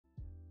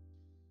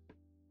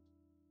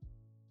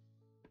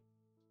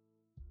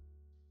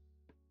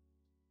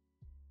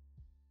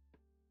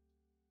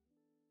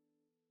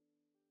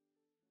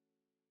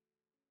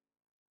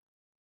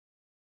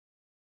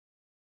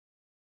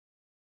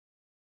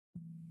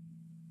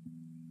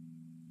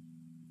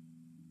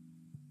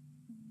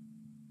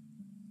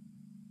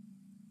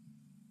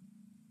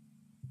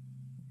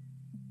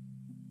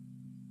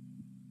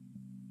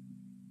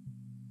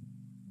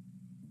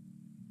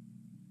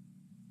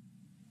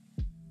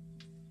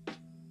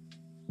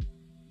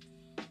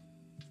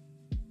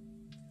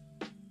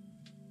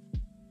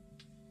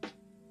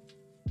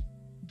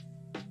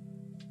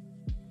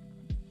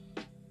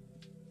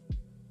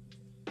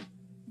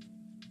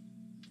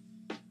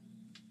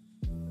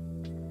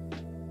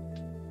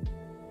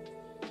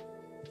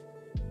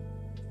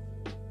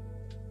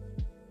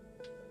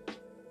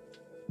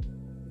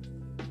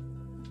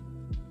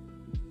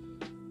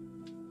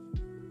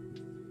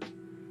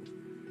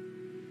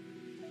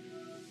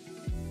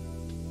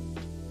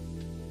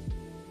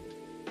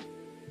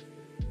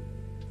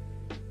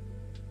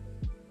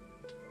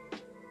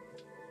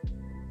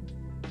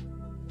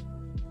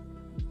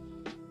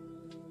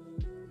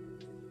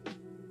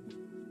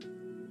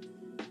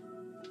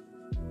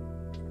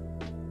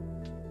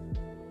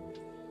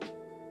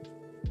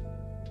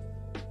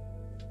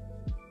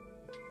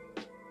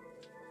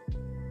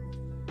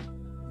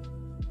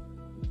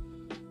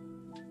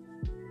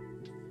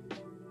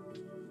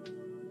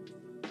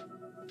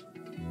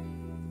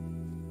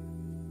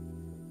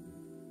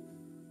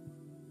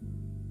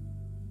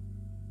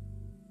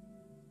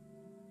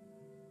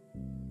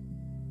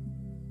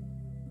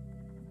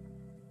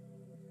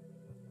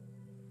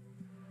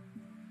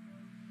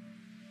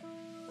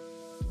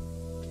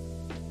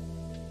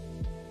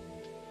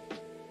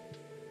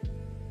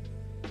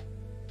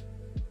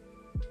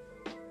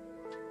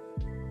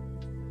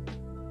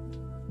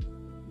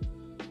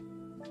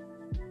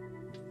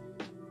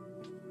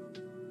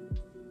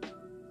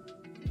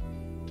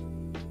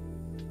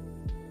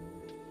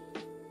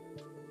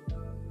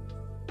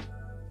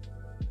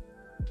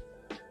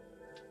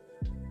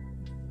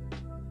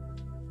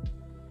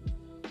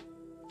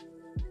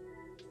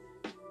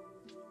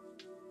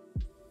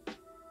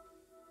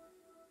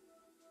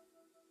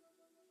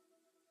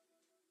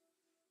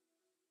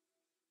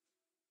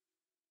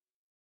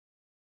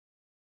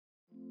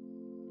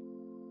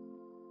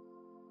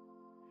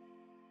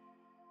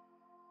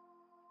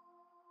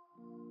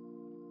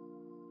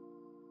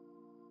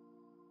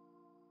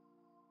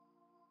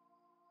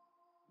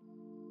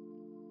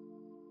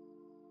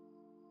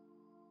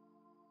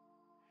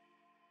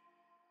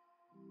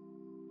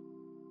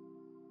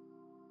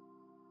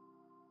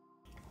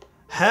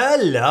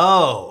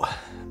Hello.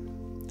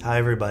 Hi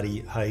everybody.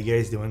 How you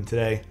guys doing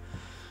today?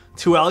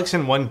 2 Alex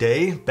in one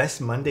day.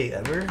 Best Monday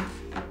ever.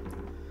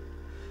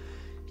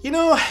 You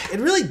know,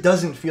 it really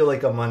doesn't feel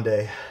like a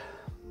Monday.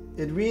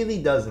 It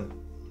really doesn't.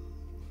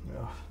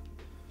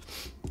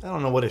 I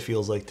don't know what it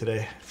feels like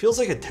today. It feels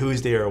like a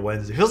Tuesday or a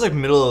Wednesday. It feels like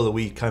middle of the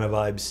week kind of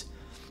vibes.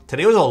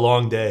 Today was a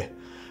long day. Are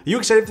you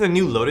excited for the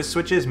new Lotus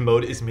switches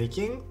Mode is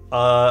making?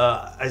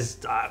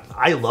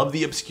 I love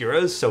the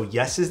Obscuras, so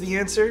yes is the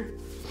answer.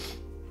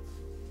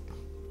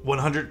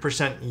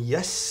 100%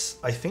 yes,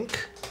 I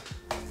think.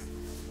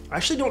 I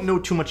actually don't know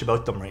too much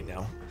about them right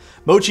now.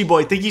 Mochi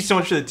Boy, thank you so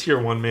much for the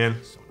tier 1, man.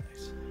 So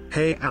nice.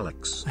 Hey,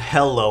 Alex.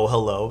 Hello,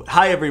 hello.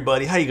 Hi,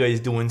 everybody. How you guys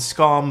doing?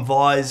 Scom,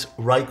 Voz,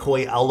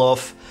 Raikoi,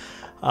 Alof,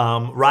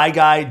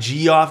 Ryguy,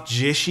 Geoff,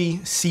 Jishi,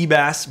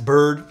 Seabass,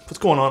 Bird. What's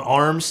going on?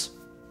 Arms.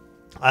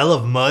 I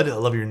love Mud. I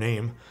love your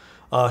name.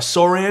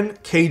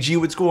 Soran, KG,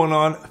 what's going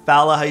on?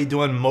 Fala, how you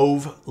doing?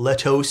 Mauve,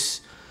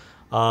 Letos,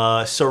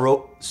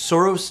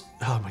 Soros.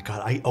 Oh my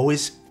god, I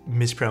always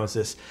mispronounce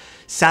this.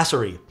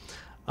 Sasori.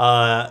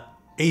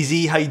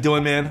 AZ, how you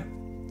doing,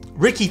 man?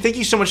 Ricky, thank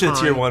you so much for the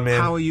tier 1,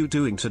 man. How are you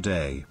doing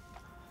today?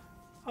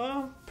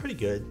 Pretty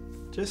good.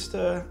 Just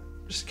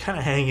kind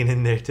of hanging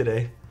in there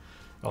today.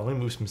 Oh, let me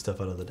move some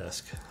stuff out of the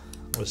desk.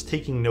 I was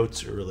taking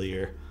notes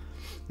earlier,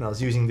 and I was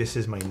using this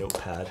as my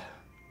notepad.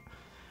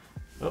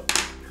 Oh,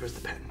 here's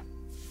the pen.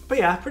 But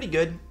yeah, pretty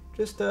good.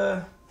 Just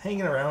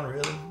hanging around,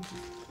 really.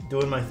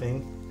 Doing my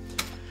thing.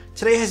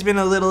 Today has been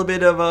a little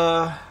bit of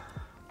a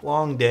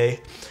long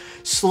day.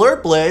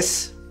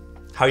 Slurpless.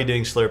 How are you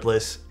doing,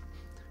 Slurpless?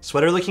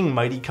 Sweater looking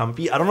mighty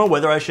comfy. I don't know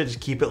whether I should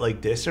just keep it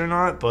like this or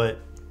not, but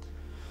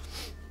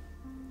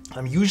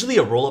I'm usually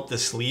a roll up the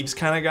sleeves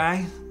kind of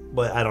guy,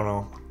 but I don't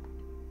know.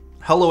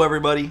 Hello,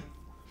 everybody.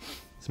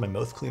 Is my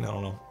mouth clean? I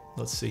don't know.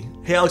 Let's see.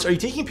 Hey, Alex, are you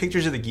taking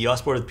pictures of the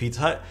Gios board of the Pizza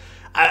Hut?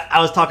 I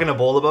was talking to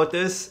Bowl about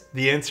this.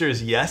 The answer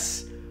is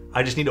yes.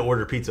 I just need to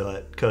order Pizza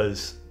Hut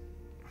because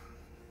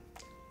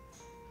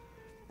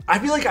I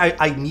feel like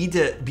I need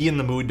to be in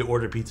the mood to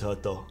order Pizza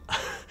Hut though.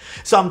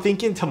 So I'm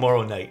thinking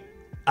tomorrow night.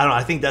 I don't know.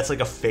 I think that's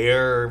like a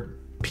fair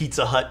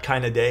Pizza Hut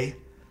kind of day.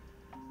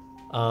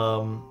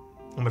 I'm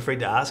afraid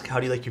to ask. How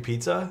do you like your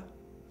pizza?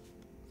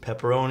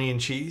 Pepperoni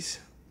and cheese.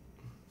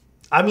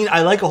 I mean,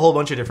 I like a whole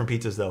bunch of different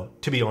pizzas though,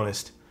 to be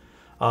honest.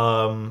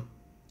 I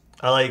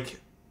like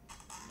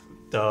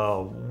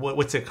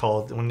what's it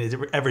called when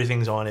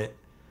everything's on it.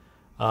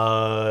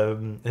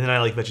 And then I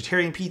like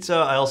vegetarian pizza.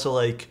 I also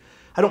like,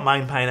 I don't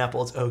mind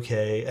pineapple, it's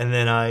okay. And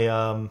then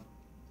I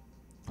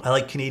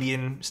like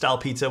Canadian style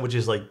pizza, which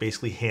is like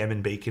basically ham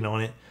and bacon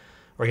on it.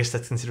 Or I guess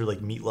that's considered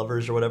like meat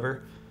lovers or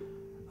whatever.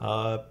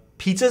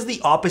 Pizza's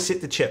the opposite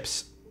to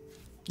chips.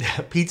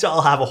 Pizza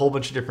I'll have a whole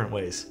bunch of different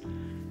ways.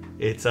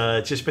 It's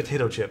just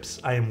potato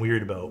chips I am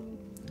weird about.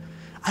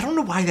 I don't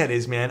know why that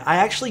is, man. I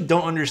actually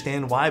don't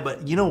understand why,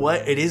 but you know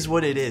what? It is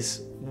what it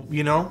is,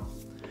 you know?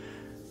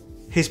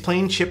 His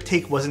plain chip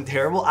take wasn't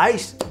terrible. I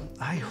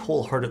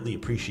wholeheartedly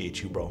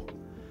appreciate you, bro.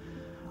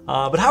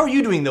 But how are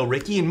you doing though,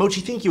 Ricky? And Mochi,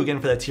 thank you again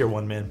for that tier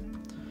 1, man.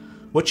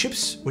 What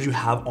chips would you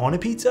have on a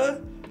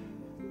pizza?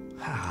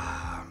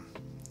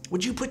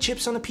 Would you put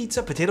chips on a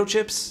pizza? Potato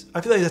chips?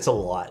 I feel like that's a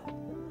lot.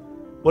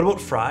 What about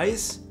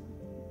fries?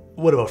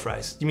 What about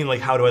fries? You mean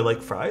like how do I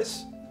like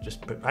fries?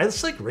 I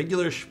just like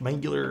regular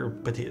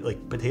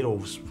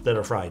potatoes that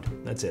are fried.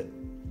 That's it.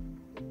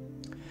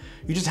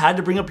 You just had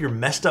to bring up your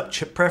messed up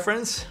chip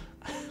preference?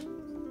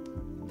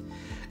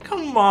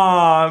 Come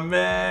on,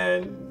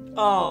 man.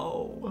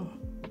 Oh.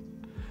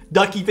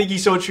 Ducky, thank you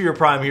so much for your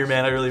prime here,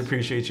 man. I really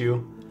appreciate you.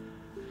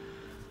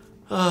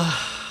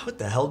 What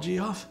the hell,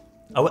 Geoff?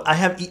 I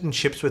have eaten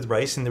chips with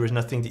rice and there was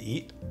nothing to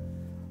eat.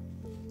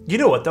 You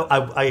know what, though?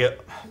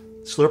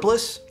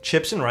 Slurpless,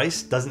 chips and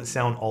rice doesn't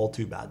sound all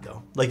too bad,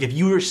 though. Like, if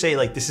you were to say,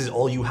 like, this is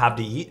all you have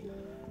to eat,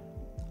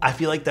 I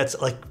feel like that's,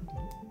 like,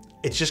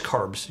 it's just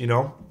carbs, you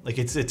know? Like,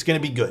 it's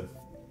going to be good.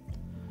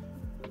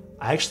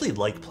 I actually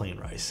like plain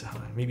rice.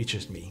 Maybe it's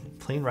just me.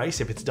 Plain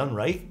rice, if it's done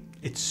right,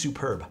 it's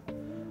superb.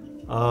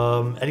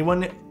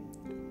 Anyone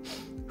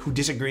who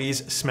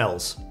disagrees,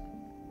 smells.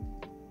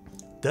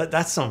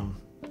 That's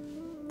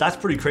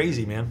pretty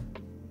crazy, man.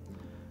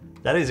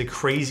 That is a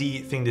crazy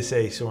thing to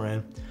say,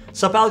 Soren.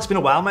 Sup, Alex? Been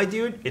a while, my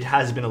dude? It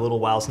has been a little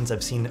while since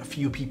I've seen a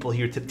few people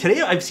here. Today,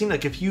 I've seen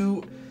like a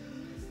few,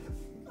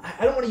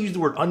 I don't want to use the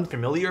word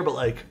unfamiliar, but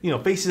like, you know,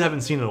 faces I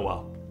haven't seen in a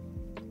while.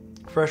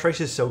 Fresh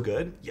rice is so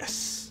good.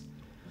 Yes.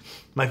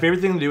 My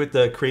favorite thing to do at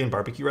the Korean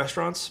barbecue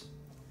restaurants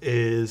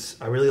is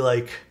I really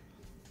like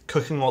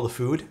cooking all the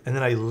food and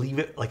then I leave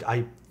it, like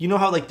you know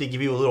how like they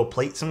give you a little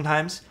plate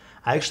sometimes?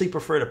 I actually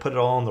prefer to put it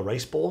all in the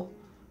rice bowl,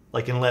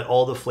 like, and let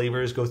all the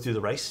flavors go through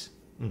the rice.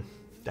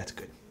 That's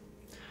good.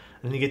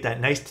 And then you get that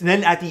nice, and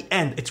then at the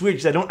end, it's weird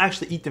because I don't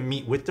actually eat the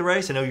meat with the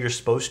rice. I know you're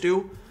supposed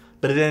to,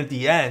 but then at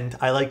the end,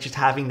 I like just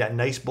having that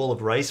nice bowl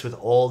of rice with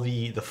all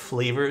the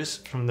flavors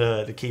from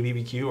the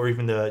KBBQ or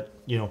even the,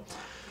 you know,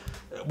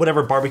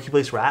 whatever barbecue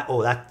place we're at.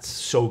 Oh, that's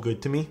so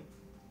good to me.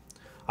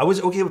 I was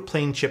okay with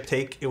plain chip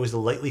take. It was the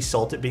lightly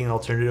salted being an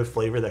alternative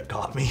flavor that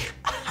got me.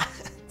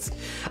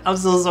 I'm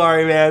so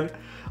sorry, man.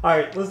 All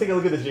right, let's take a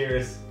look at the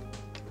JRIS.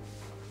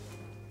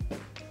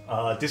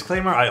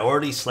 Disclaimer, I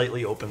already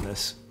slightly opened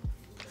this.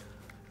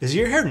 Is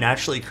your hair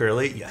naturally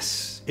curly?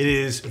 Yes, it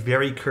is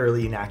very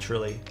curly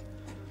naturally.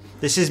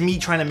 This is me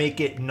trying to make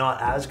it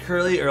not as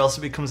curly or else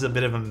it becomes a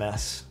bit of a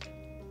mess.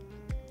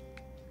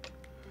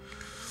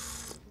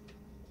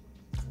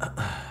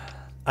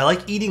 I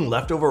like eating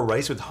leftover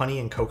rice with honey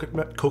and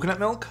coconut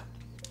milk.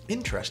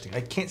 Interesting.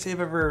 I can't say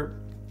I've ever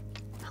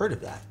heard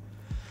of that.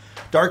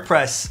 Dark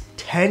Press,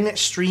 10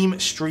 stream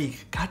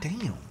streak. God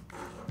damn.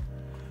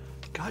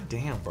 God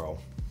damn, bro.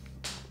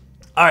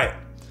 All right.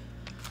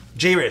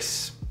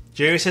 JRIS.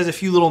 JRIS has a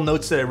few little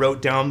notes that I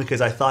wrote down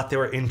because I thought they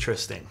were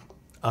interesting.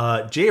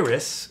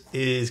 JRIS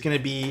is going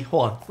to be,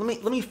 hold on,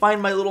 let me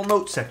find my little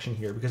note section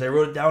here because I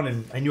wrote it down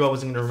and I knew I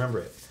wasn't going to remember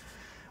it.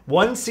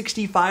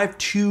 $165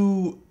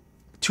 to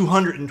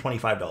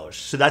 $225.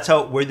 So that's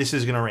where this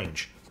is going to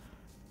range,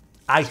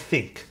 I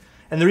think.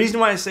 And the reason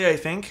why I say I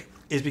think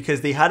is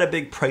because they had a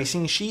big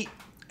pricing sheet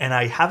and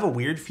I have a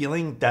weird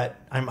feeling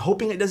that I'm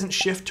hoping it doesn't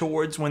shift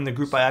towards when the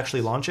group buy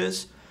actually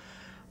launches.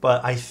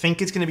 But I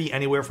think it's going to be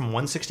anywhere from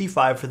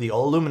 $165 for the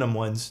all aluminum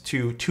ones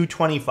to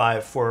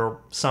 $225 for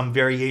some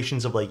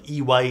variations of like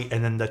E-white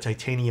and then the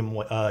titanium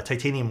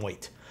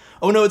white.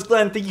 Oh no, it's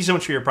Glenn. Thank you so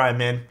much for your Prime,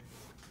 man.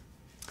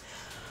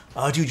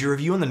 Dude, your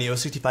review on the Neo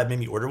 65 made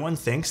me order one.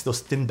 Thanks. Those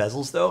thin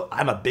bezels though,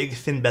 I'm a big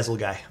thin bezel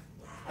guy.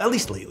 At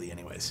least lately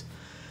anyways.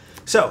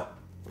 So,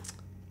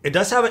 it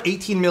does have an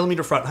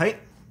 18mm front height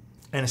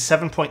and a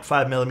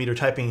 7.5mm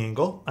typing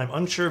angle. I'm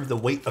unsure of the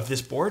weight of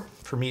this board.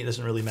 For me, it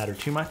doesn't really matter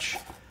too much.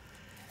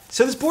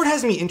 So this board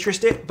has me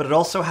interested, but it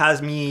also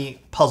has me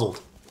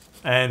puzzled.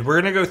 And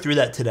we're gonna go through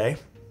that today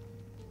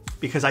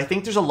because I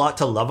think there's a lot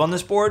to love on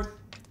this board.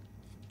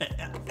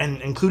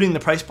 And including the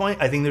price point,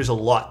 I think there's a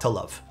lot to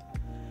love.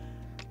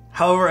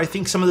 However, I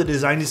think some of the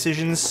design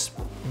decisions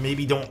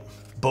maybe don't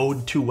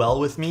bode too well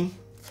with me.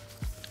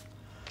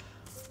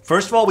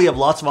 First of all, we have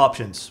lots of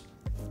options.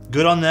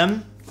 Good on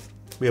them.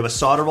 We have a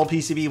solderable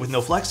PCB with no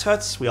flex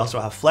cuts. We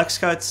also have flex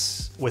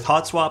cuts with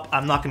hot swap.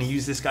 I'm not going to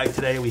use this guy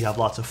today. We have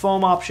lots of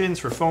foam options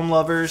for foam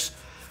lovers.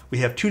 We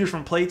have two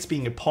different plates,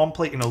 being a palm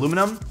plate and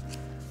aluminum,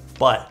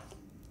 but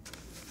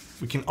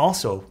we can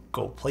also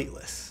go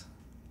plateless.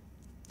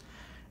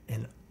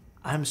 And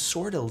I'm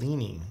sort of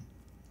leaning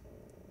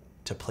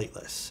to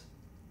plateless.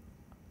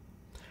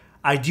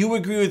 I do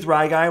agree with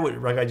Ryguy, what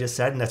Ryguy just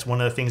said, and that's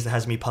one of the things that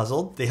has me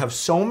puzzled. They have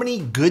so many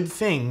good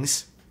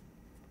things,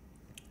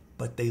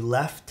 but they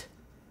left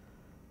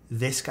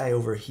this guy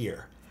over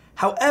here.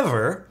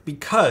 However,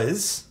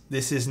 because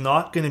this is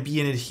not going to be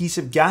an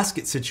adhesive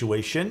gasket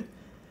situation,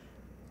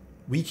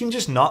 we can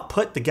just not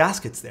put the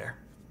gaskets there.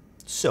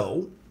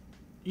 So,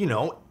 you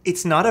know,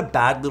 it's not a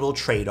bad little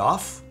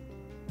trade-off.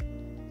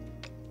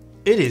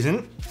 It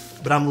isn't,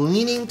 but I'm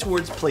leaning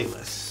towards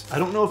plateless. I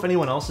don't know if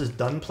anyone else has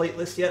done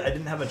plateless yet. I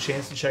didn't have a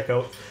chance to check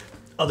out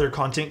other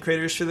content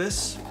creators for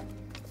this.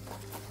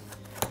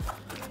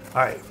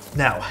 All right,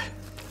 now,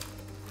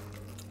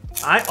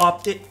 I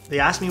opted, they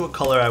asked me what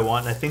color I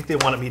want, and I think they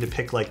wanted me to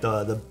pick like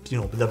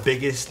the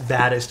biggest,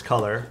 baddest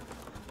color.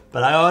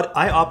 But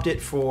I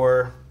opted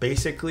for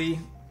basically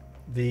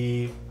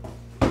the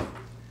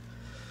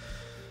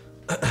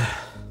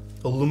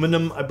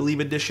aluminum, I believe,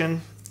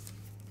 edition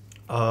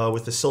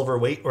with the silver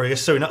weight, or I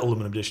guess, sorry, not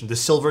aluminum edition, the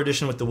silver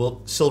edition with the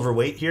silver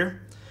weight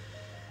here.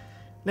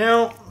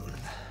 Now,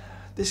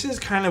 this is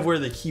kind of where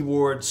the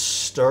keyboard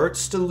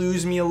starts to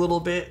lose me a little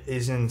bit,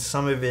 is in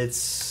some of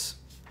its...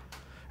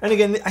 And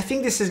again, I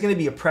think this is going to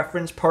be a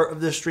preference part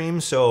of the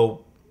stream,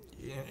 so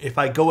if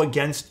I go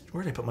against...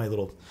 Where did I put my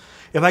little...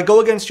 If I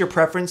go against your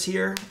preference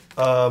here,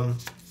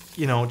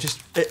 you know,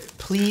 just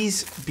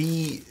please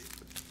be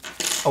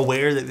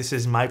aware that this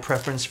is my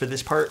preference for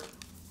this part.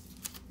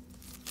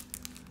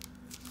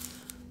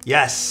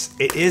 Yes,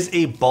 it is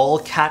a ball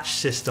catch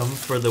system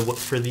for the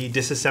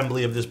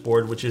disassembly of this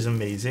board, which is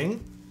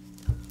amazing.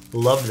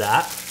 Love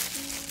that.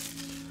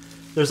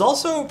 There's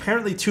also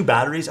apparently 2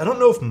 batteries. I don't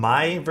know if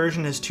my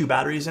version has 2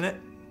 batteries in it.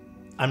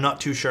 I'm not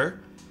too sure.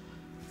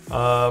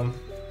 But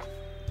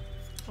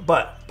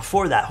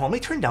before that, let me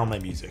turn down my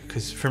music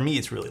because for me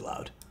it's really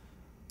loud.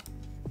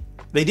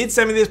 They did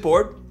send me this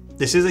board.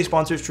 This is a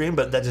sponsored stream,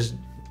 but that does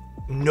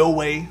no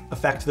way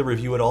affect the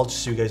review at all,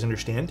 just so you guys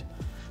understand.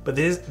 But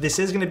this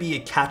is going to be a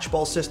catch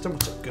ball system,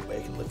 which is a good way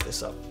I can lift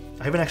this up.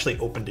 I haven't actually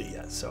opened it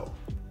yet, so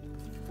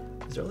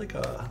is there like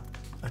a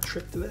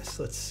trick to this?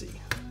 Let's see.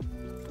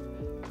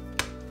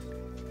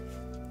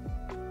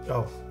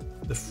 Oh,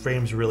 the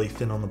frame's really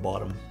thin on the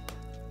bottom.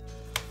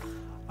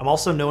 I'm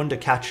also known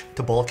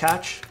to ball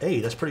catch.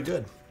 Hey, that's pretty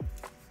good.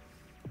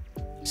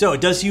 So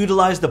it does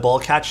utilize the ball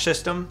catch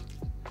system.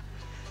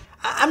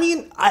 I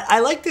mean,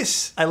 I like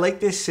this. I like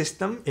this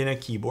system in a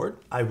keyboard.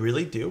 I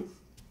really do.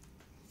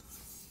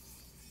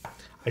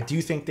 I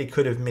do think they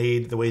could have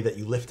made the way that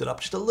you lift it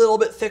up just a little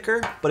bit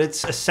thicker, but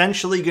it's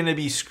essentially going to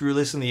be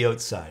screwless on the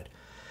outside.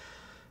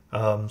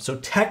 So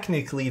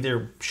technically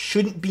there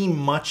shouldn't be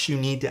much you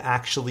need to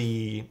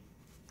actually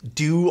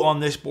do on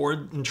this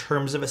board in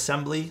terms of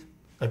assembly.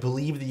 I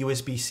believe the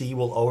USB-C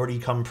will already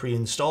come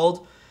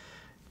pre-installed.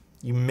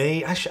 You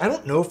may, actually, I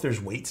don't know if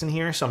there's weights in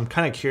here, so I'm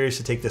kind of curious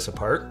to take this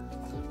apart.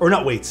 Or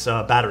not weights,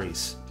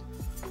 batteries.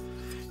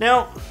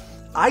 Now,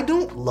 I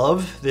don't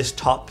love this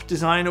top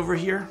design over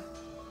here,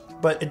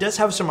 but it does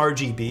have some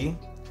RGB.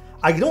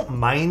 I don't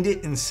mind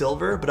it in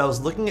silver, but I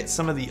was looking at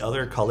some of the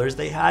other colors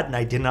they had and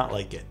I did not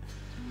like it.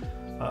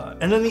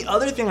 And then the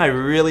other thing I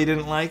really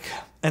didn't like,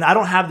 and I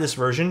don't have this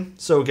version,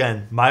 so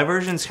again, my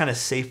version's kind of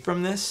safe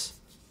from this.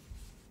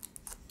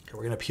 Okay,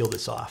 we're gonna peel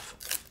this off.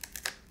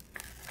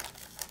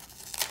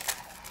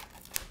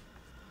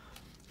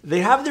 They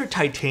have their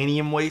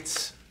titanium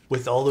weights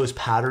with all those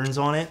patterns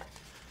on it.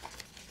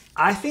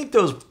 I think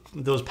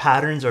those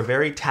patterns are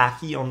very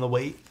tacky on the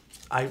weight.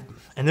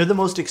 And they're the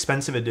most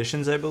expensive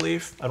editions, I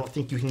believe. I don't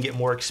think you can get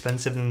more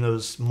expensive than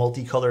those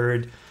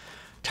multicolored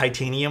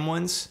titanium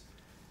ones.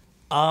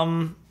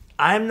 I'm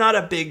not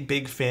a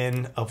big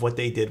fan of what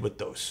they did with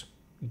those.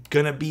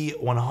 Gonna be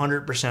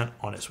 100%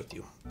 honest with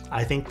you.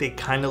 I think they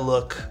kind of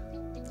look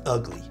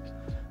ugly,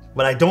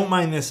 but I don't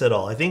mind this at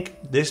all. I think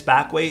this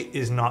back weight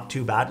is not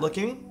too bad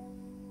looking.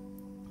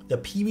 The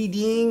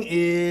PVDing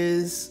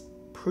is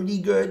pretty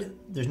good.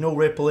 There's no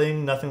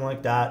rippling, nothing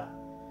like that.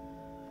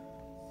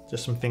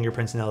 Just some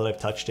fingerprints now that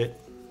I've touched it.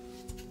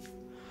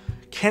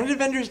 Canada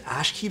vendors,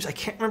 Ash Keebs. I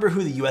can't remember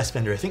who the US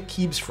vendor, I think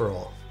Keebs for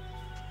all.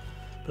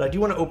 But I do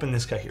want to open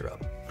this guy here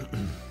up.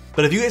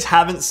 But if you guys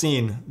haven't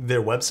seen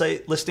their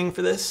website listing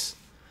for this,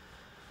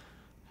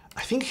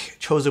 I think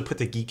Chozo put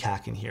the Geek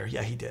Hack in here.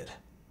 Yeah, he did.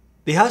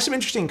 They have some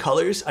interesting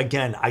colors.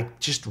 Again, I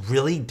just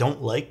really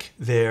don't like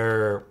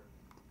their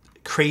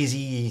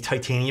crazy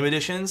titanium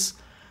editions.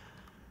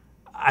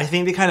 I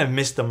think they kind of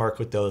missed the mark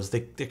with those.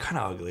 They're kind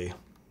of ugly.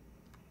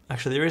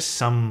 Actually, there is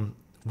some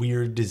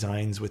weird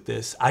designs with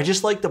this. I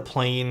just like the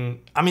plain,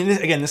 I mean,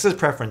 again, this is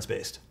preference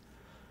based.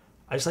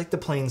 I just like the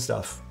plain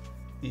stuff.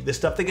 The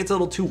stuff that gets a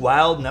little too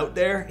wild and out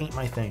there ain't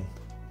my thing.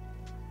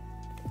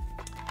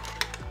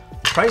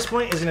 Price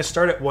point is gonna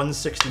start at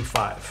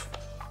 $165.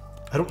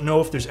 I don't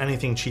know if there's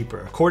anything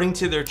cheaper. According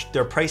to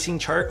their pricing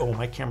chart, oh,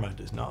 my camera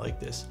does not like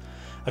this.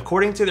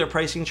 According to their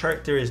pricing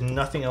chart, there is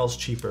nothing else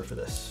cheaper for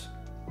this.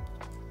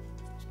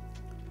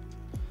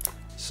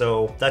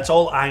 So that's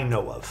all I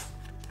know of.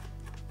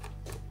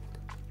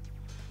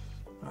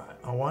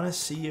 I want to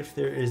see if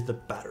there is the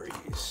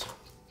batteries.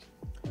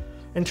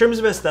 In terms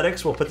of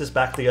aesthetics, we'll put this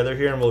back together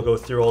here and we'll go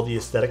through all the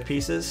aesthetic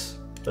pieces.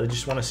 But I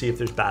just want to see if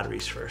there's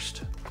batteries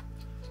first.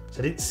 So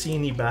I didn't see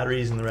any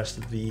batteries in the rest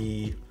of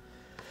the,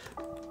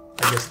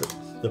 I guess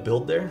the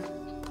build there.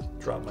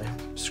 Drop my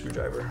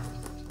screwdriver.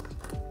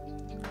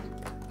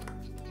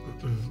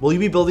 Will you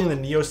be building the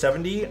Neo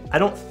 70? I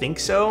don't think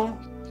so.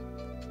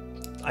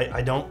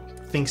 I don't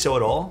think so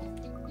at all.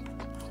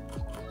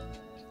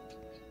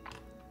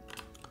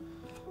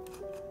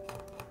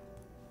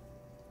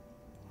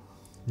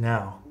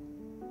 Now,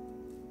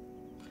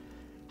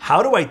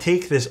 how do I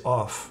take this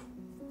off?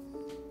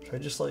 Should I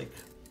just like,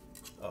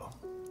 oh.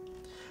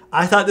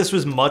 I thought this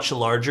was much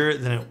larger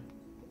than it.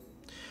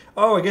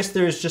 Oh, I guess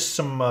there's just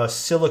some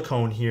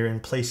silicone here in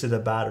place of the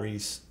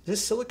batteries. Is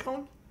this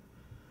silicone?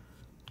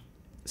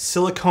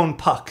 Silicone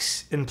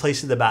pucks in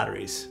place of the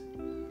batteries.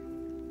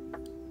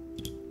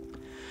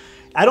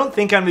 I don't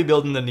think I'm gonna be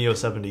building the Neo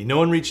 70. No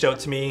one reached out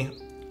to me.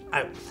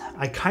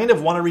 I kind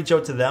of want to reach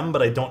out to them,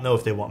 but I don't know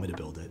if they want me to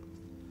build it.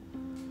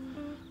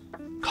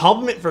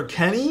 Compliment for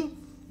Kenny.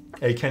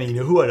 Hey Kenny, you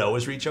know who I'd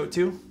always reach out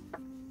to?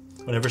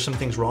 Whenever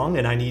something's wrong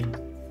and I need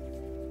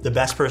the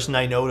best person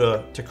I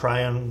know to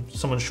cry on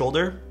someone's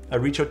shoulder, I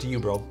reach out to you,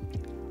 bro.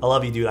 I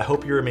love you, dude. I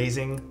hope you're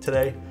amazing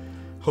today.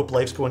 Hope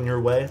life's going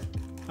your way.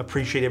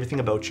 Appreciate everything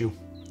about you.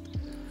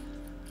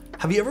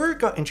 Have you ever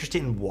got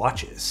interested in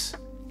watches?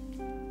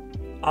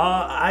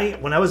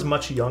 When I was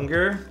much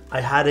younger,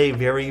 I had a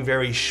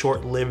very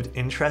short-lived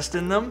interest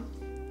in them.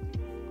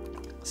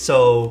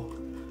 So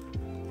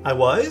I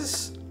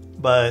was,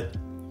 but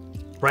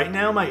right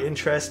now my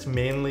interest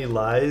mainly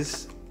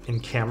lies in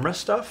camera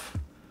stuff.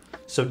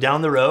 So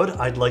down the road,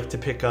 I'd like to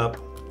pick up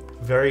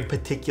very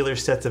particular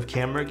sets of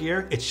camera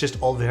gear. It's just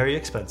all very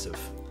expensive.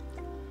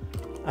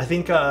 I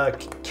think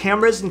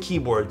cameras and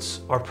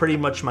keyboards are pretty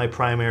much my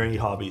primary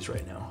hobbies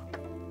right now.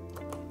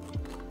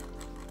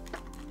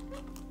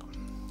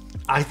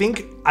 I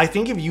think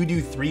if you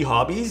do 3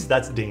 hobbies,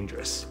 that's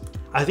dangerous.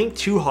 I think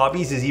 2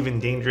 hobbies is even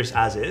dangerous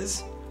as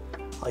is.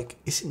 Like,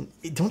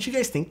 don't you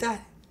guys think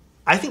that?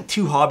 I think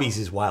 2 hobbies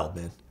is wild,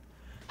 man.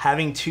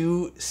 Having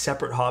 2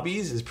 separate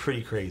hobbies is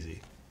pretty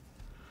crazy.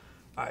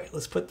 All right,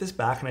 let's put this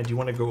back, and I do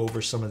want to go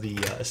over some of the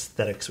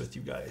aesthetics with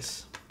you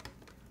guys.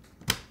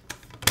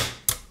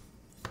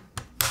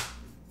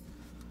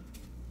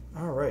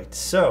 All right,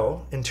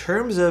 so in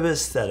terms of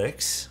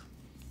aesthetics,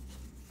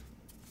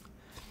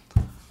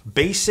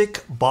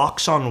 basic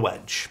box on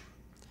wedge.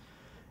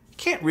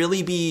 Can't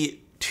really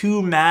be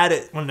too mad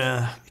at when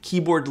a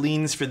keyboard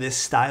leans for this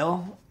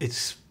style.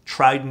 It's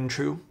tried and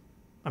true.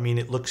 I mean,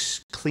 it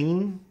looks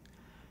clean.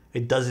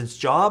 It does its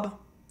job.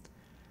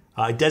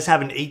 It does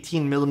have an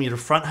 18mm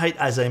front height,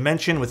 as I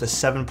mentioned, with a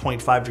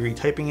 7.5 degree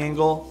typing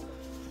angle.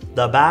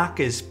 The back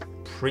is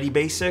pretty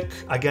basic.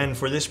 Again,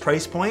 for this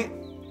price point,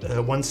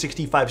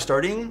 165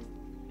 starting,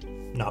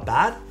 not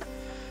bad.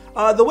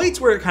 The weight's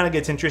where it kind of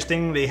gets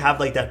interesting. They have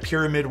like that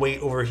pyramid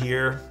weight over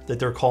here that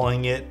they're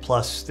calling it,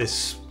 plus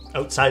this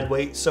outside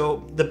weight.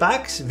 So the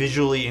back's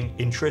visually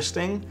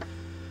interesting.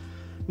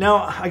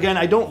 Now, again,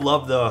 I don't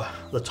love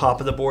the top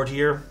of the board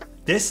here.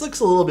 This looks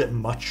a little bit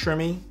much for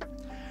me.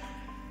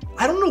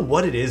 I don't know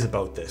what it is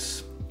about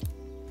this.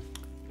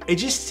 It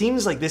just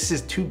seems like this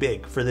is too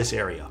big for this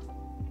area.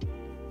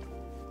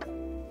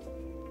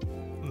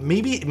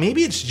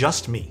 Maybe it's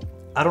just me.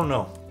 I don't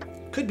know.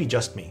 Could be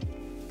just me.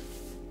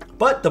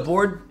 But the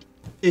board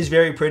is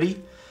very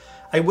pretty.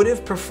 I would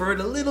have preferred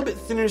a little bit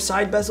thinner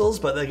side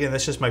bezels, but again,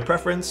 that's just my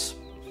preference.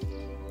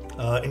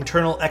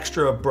 Internal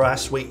extra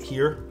brass weight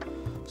here.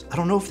 I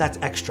don't know if that's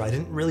extra. I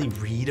didn't really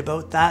read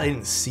about that. I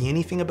didn't see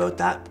anything about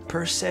that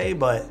per se,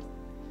 but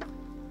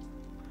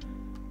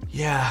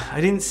yeah,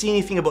 I didn't see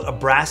anything about a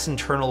brass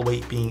internal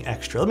weight being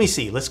extra. Let me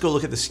see. Let's go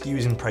look at the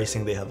SKUs and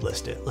pricing they have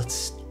listed.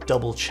 Let's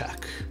double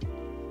check.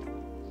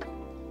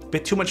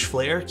 Bit too much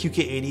flare.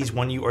 QK80's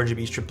 1U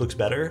RGB strip looks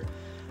better.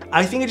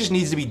 I think it just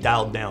needs to be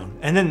dialed down.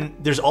 And then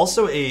there's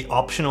also a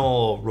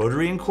optional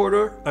rotary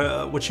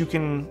encoder, which you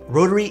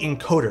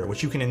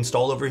can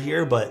install over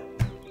here, but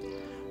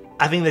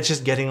I think that's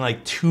just getting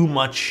like too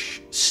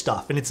much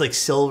stuff. And it's like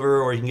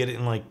silver, or you can get it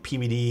in like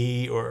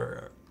PVD,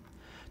 or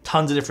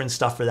tons of different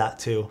stuff for that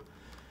too.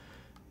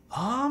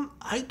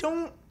 I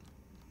don't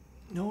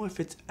know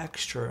if it's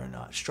extra or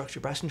not. Structure,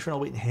 brass internal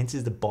weight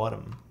enhances the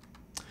bottom.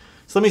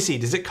 So let me see,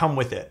 does it come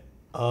with it?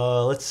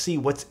 Let's see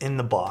what's in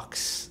the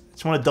box. I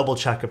just want to double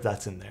check if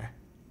that's in there.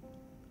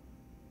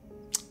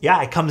 Yeah,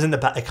 it comes in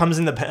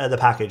the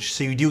package.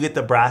 So you do get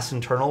the brass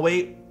internal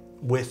weight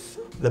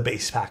with the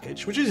base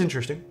package, which is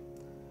interesting.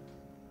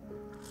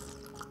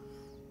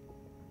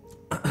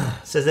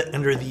 Says that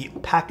under the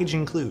package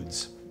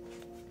includes.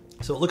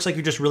 So it looks like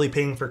you're just really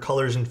paying for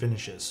colors and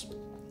finishes.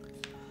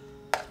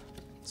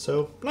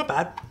 So not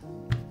bad.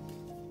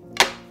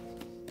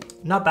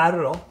 Not bad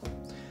at all.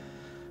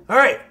 All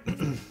right.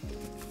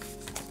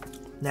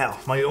 Now,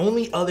 my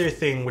only other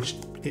thing, which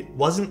it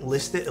wasn't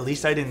listed, at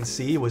least I didn't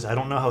see, was I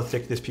don't know how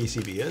thick this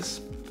PCB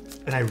is.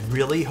 And I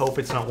really hope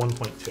it's not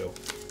 1.2.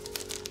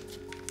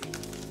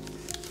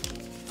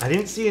 I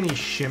didn't see any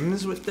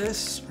shims with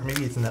this, or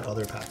maybe it's in that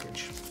other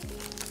package.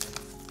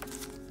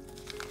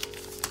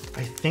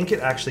 I think it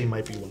actually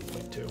might be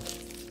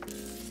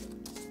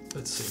 1.2.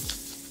 Let's see.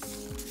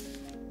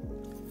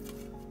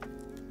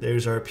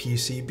 There's our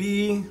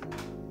PCB.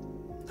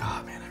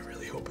 Oh man, I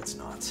really hope it's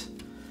not.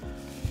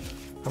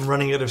 I'm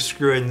running out of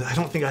screw-in. I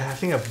think I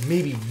have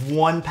maybe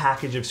one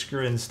package of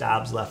screw-in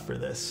stabs left for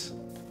this.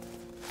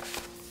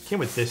 Came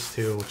with this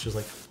too, which is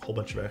like a whole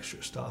bunch of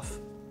extra stuff.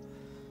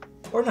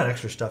 Or not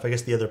extra stuff, I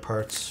guess the other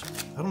parts.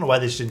 I don't know why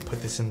they just didn't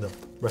put this in the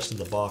rest of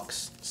the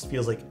box. It just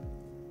feels like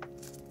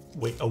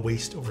a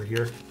waste over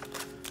here.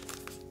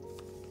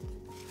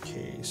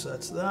 Okay, so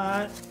that's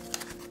that.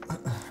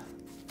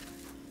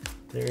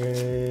 There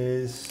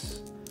is...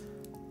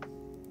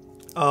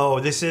 Oh,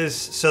 this is...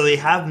 So they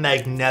have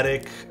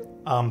magnetic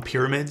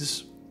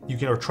pyramids,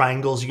 or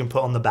triangles you can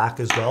put on the back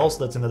as well,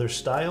 so that's another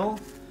style.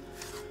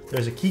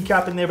 There's a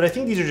keycap in there, but I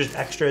think these are just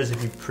extras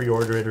if you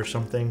pre-order it or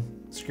something.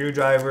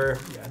 Screwdriver,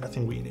 yeah,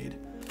 nothing we need.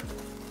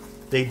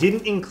 They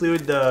didn't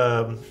include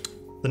the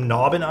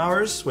knob in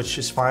ours, which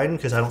is fine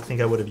because I don't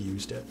think I would have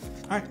used it.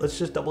 All right, let's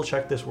just double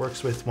check this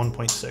works with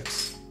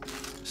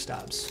 1.6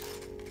 stabs.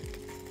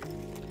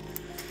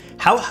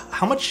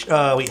 How much,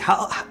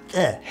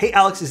 hey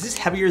Alex, is this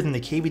heavier than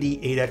the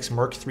KVD 8X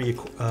Mark III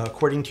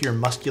according to your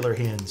muscular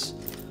hands?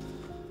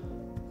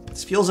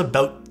 This feels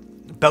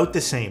about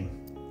the same.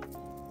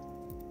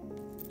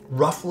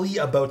 Roughly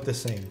about the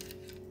same.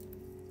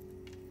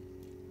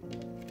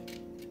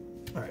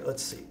 All right,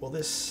 let's see. Well,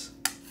 this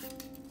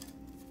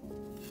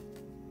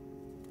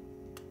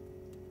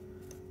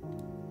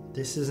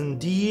is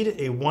indeed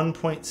a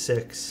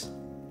 1.6.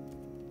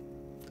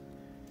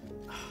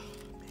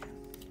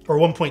 Or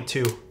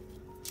 1.2.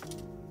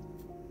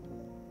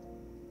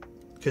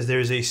 Because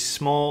there's a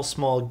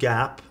small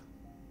gap.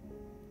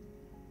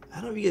 I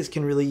don't know if you guys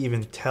can really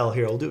even tell.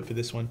 Here, I'll do it for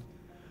this one.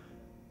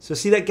 So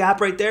see that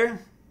gap right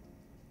there?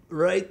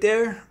 Right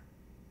there?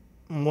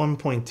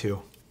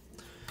 1.2.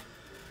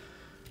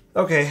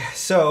 Okay,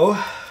 so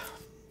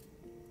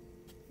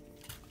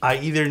I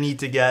either need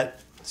to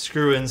get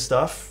screw-in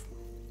stuff,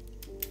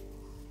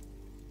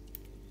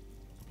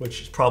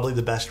 which is probably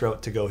the best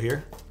route to go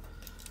here,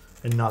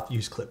 and not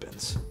use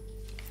clip-ins.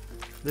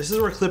 This is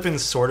where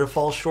clip-ins sort of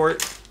fall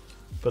short,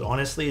 but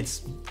honestly,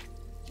 it's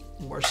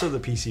more so the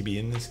PCB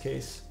in this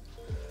case.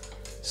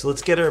 So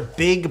let's get our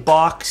big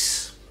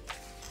box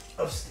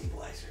of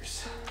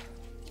stabilizers.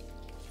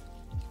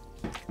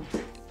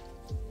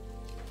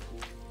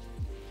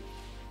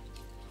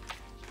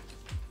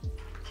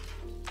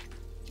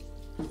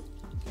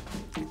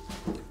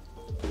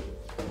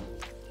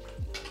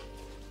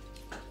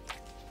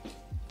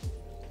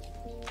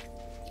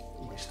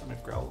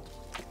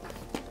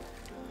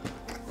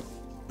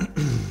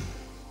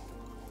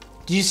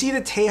 Do you see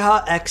the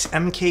Teha X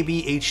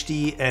MKB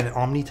HD and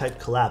Omni-type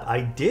collab?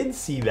 I did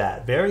see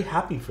that. Very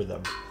happy for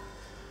them.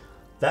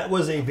 That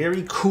was a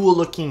very cool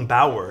looking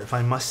Bower, if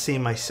I must say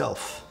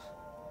myself.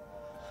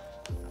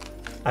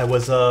 I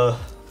was a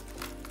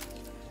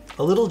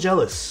little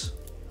jealous.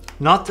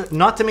 Not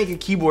to make a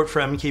keyboard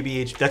for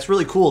MKB HD. That's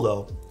really cool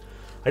though.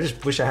 I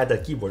just wish I had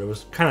that keyboard. It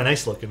was kind of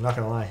nice looking, not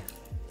gonna lie.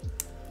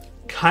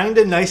 Kind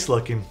of nice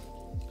looking.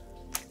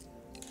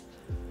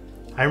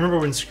 I remember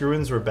when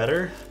screw-ins were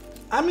better.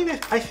 I mean,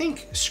 I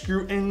think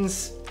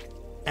screw-ins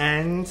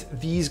and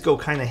these go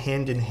kind of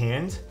hand in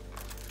hand.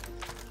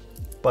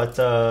 But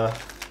I'm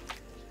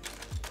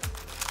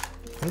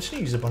just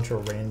gonna use a bunch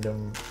of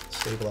random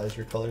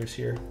stabilizer colors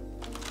here.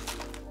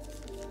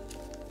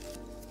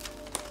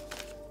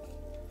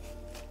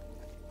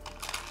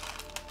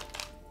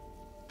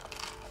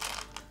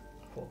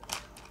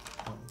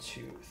 One,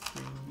 two,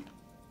 three.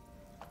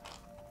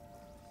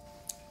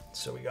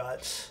 So we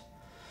got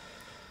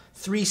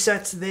 3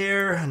 sets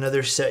there,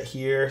 another set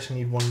here. So I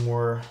need one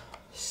more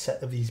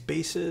set of these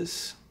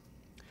bases.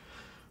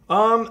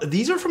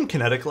 These are from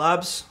Kinetic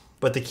Labs,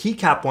 but the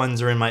keycap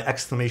ones are in my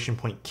exclamation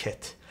point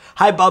kit.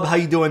 Hi, Bob. How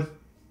you doing?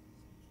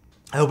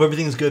 I hope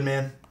everything's good,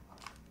 man.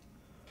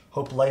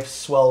 Hope life's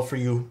swell for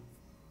you.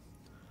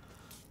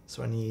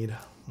 So I need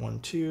 1,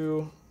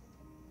 2,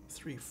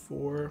 3,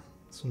 4.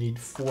 So I need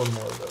 4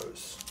 more of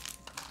those.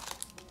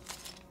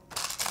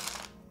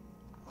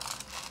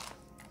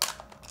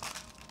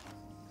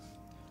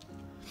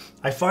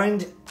 I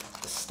find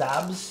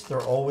stabs,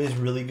 they're always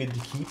really good to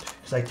keep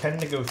because I tend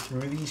to go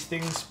through these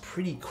things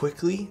pretty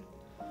quickly.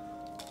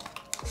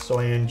 So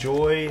I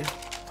enjoy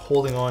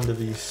holding on to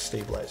these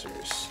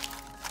stabilizers.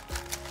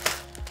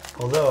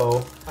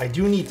 Although I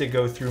do need to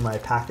go through my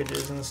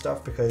packages and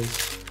stuff because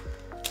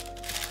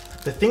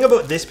the thing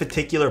about this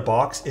particular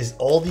box is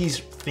all these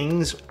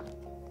things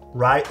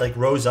like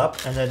rose up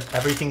and then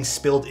everything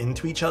spilled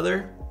into each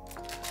other.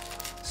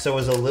 So it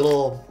was a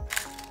little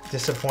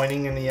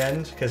disappointing in the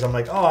end because I'm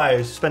like, oh,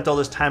 I spent all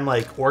this time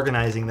like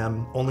organizing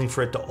them only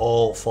for it to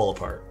all fall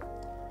apart.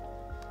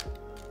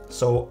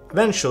 So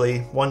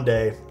eventually, one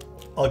day,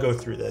 I'll go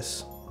through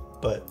this.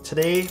 But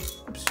today,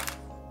 oops,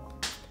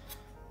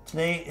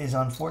 today is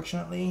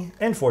unfortunately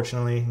and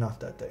fortunately not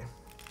that day.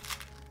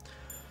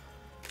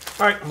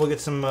 All right, we'll get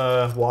some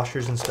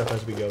washers and stuff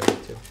as we go here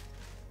too.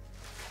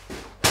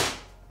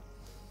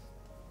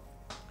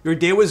 Your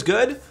day was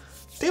good?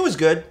 Day was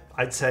good,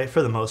 I'd say,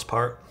 for the most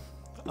part.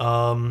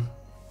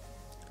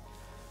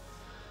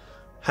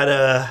 Had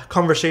a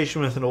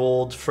conversation with an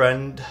old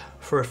friend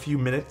for a few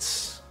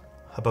minutes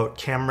about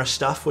camera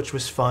stuff, which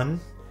was fun.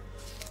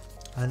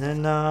 And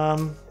then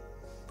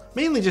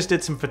mainly just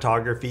did some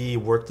photography,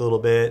 worked a little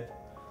bit.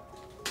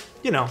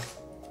 You know,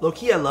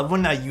 low-key, I love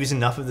when I use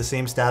enough of the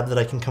same stab that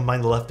I can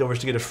combine the leftovers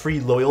to get a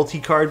free loyalty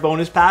card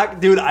bonus pack.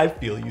 Dude, I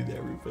feel you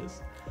there,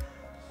 Rufus.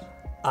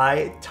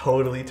 I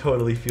totally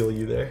feel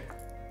you there.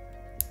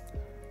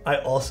 I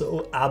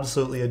also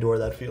absolutely adore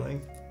that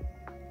feeling.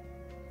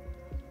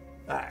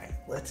 All right,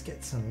 let's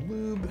get some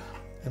lube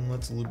and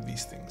let's lube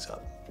these things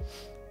up.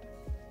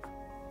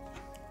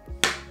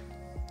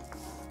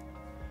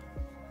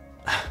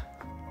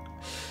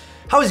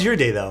 How was your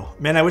day though?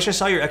 Man, I wish I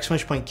saw your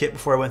exclamation point kit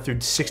before I went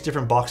through 6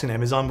 different boxes on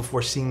Amazon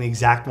before seeing the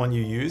exact one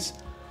you use.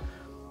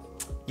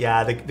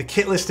 Yeah, the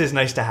kit list is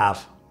nice to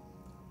have.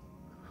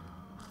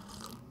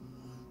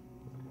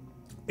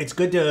 It's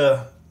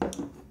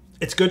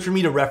good for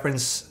me to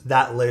reference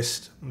that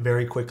list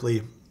very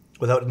quickly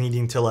without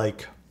needing to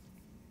like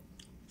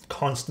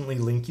constantly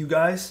link you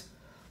guys.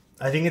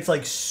 I think it's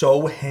like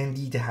so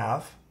handy to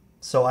have.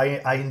 So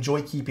I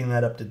enjoy keeping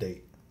that up to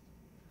date.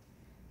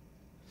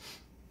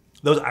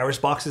 Those Iris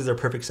boxes are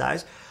perfect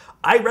size.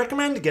 I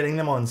recommend getting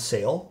them on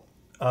sale,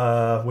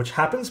 which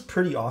happens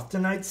pretty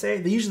often, I'd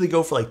say. They usually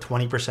go for like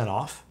 20%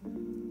 off.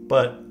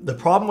 But the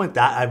problem with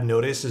that I've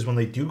noticed is when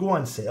they do go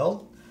on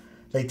sale,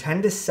 they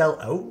tend to sell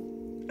out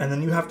and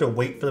then you have to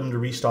wait for them to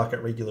restock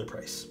at regular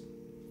price.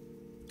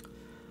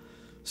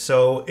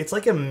 So it's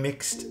like a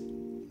mixed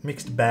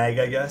bag,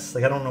 I guess.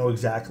 Like I don't know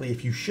exactly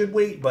if you should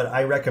wait, but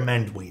I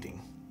recommend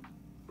waiting.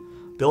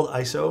 Build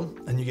ISO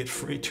and you get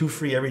 2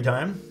 free every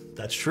time.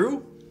 That's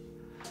true.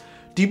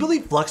 Do you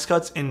believe flux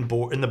cuts in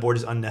the board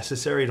is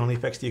unnecessary? It only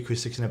affects the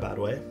acoustics in a bad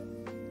way.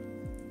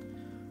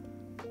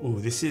 Ooh,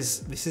 this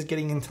is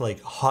getting into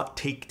like hot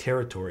take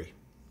territory.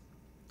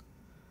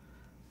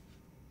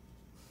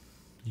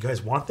 You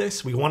guys want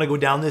this? We want to go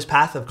down this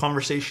path of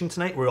conversation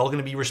tonight. We're all going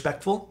to be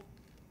respectful.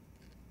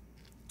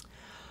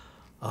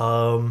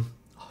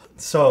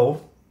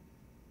 So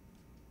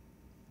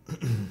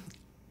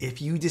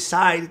if you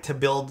decide to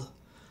build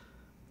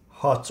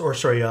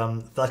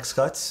flex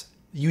cuts,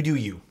 you do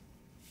you.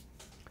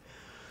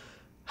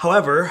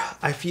 However,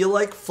 I feel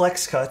like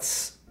flex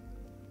cuts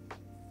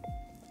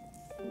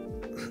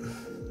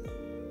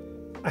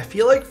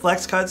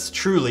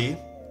truly,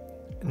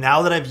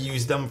 now that I've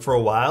used them for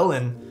a while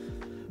and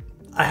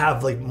I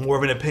have like more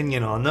of an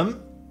opinion on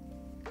them,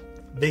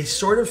 they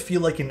sort of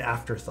feel like an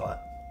afterthought.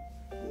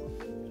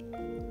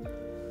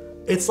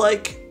 It's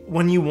like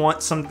when you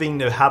want something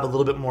to have a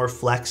little bit more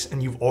flex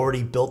and you've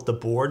already built the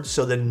board,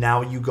 so then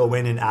now you go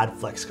in and add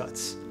flex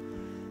cuts.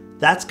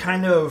 That's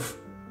kind of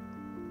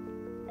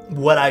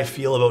what I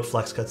feel about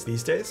flex cuts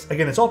these days.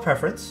 Again, it's all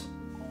preference.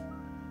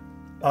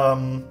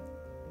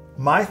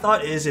 My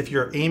thought is if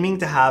you're aiming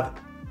to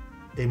have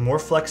a more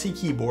flexy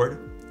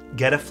keyboard,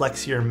 get a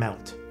flexier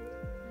mount.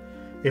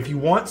 If you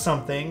want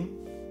something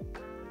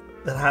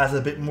that has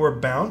a bit more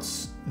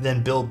bounce,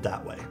 then build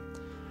that way.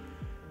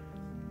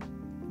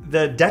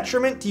 The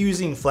detriment to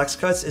using flex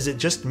cuts is it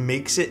just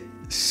makes it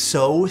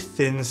so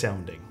thin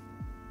sounding.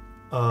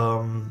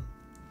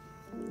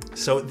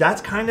 So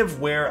that's kind of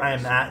where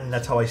I'm at, and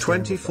that's how I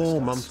stand.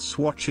 24 months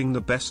watching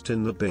the best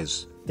in the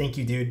biz. Thank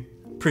you, dude.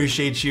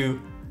 Appreciate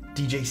you,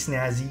 DJ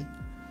Snazzy.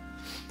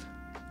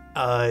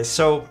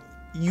 So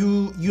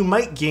you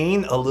might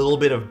gain a little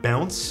bit of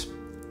bounce,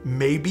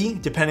 maybe,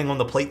 depending on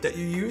the plate that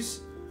you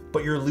use,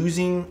 but you're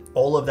losing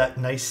all of that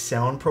nice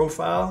sound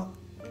profile,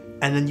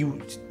 and then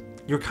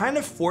you're kind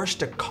of forced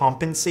to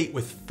compensate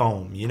with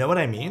foam. You know what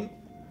I mean?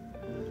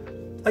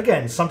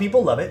 Again, some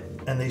people love it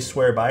and they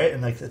swear by it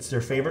and like it's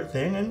their favorite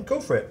thing, and go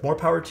for it. More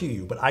power to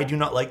you. But I do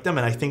not like them,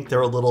 and I think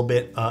they're a little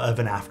bit of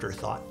an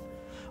afterthought.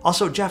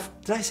 Also, Jeff,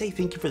 did I say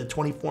thank you for the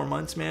 24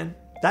 months, man?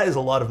 That is a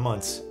lot of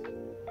months.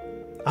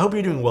 I hope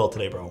you're doing well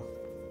today, bro.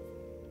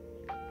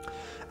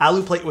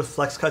 Alu plate with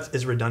flex cuts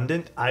is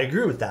redundant. I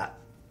agree with that.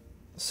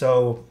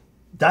 So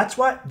that's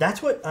what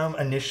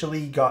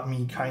initially got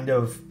me kind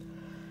of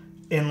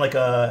in like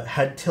a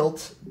head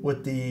tilt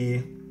with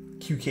the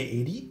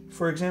QK80,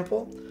 for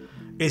example.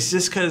 It's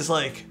just because,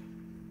 like,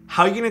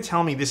 how are you going to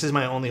tell me this is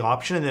my only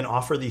option and then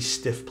offer these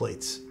stiff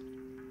plates?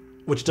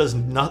 Which does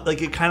not,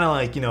 like, it kind of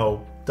like, you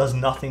know, does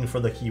nothing for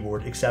the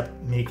keyboard except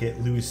make it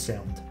lose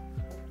sound.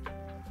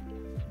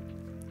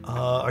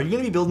 Are you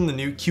going to be building the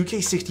new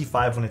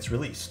QK65 when it's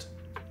released?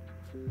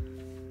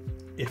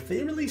 If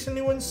they release a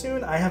new one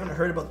soon, I haven't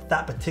heard about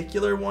that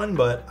particular one,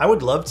 but I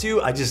would love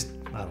to. I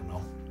don't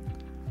know.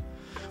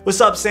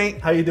 What's up, Saint?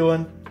 How you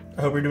doing?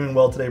 I hope you're doing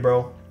well today,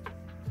 bro.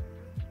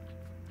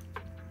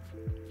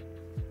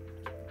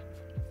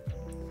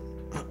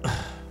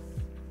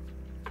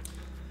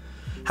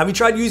 Have you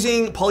tried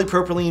using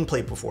polypropylene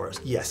plate before?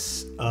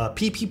 Yes.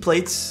 PP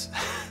plates.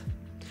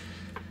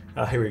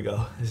 Here we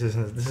go. This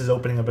is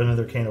opening up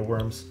another can of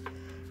worms.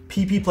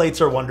 PP plates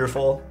are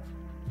wonderful.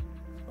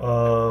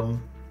 I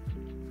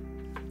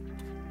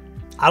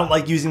don't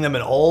like using them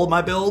in all of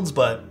my builds,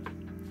 but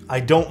I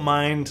don't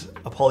mind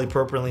a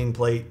polypropylene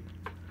plate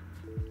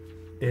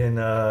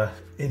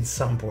in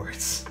some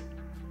boards.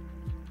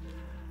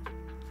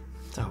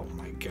 Oh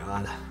my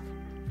god.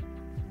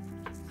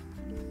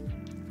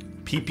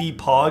 PP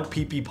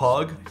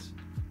Pog.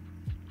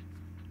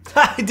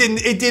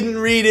 It didn't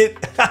read it.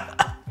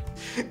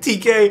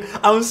 TK,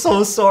 I'm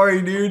so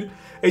sorry, dude.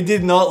 It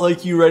did not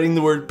like you writing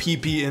the word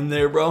PP in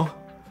there, bro.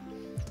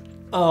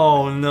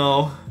 Oh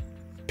no.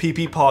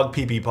 PP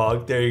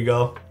Pog. There you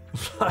go.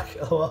 Fuck.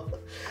 Oh, well.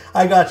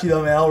 I got you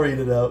though, man. I'll read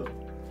it out.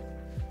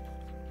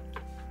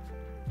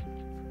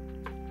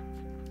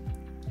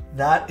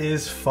 That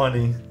is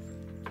funny.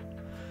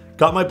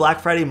 Got my Black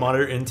Friday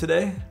monitor in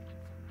today.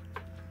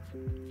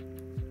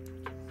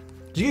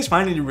 Did you guys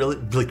find any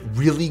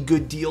really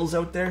good deals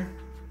out there?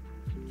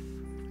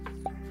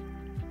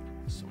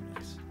 So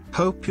nice.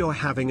 Hope you're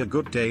having a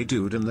good day,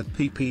 dude, and that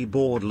PP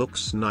board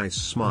looks nice.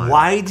 Smile.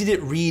 Why did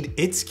it read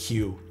its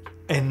Q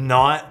and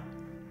not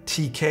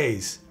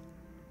TK's?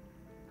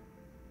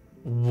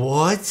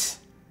 What?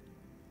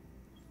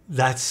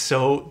 That's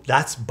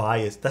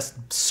biased. That's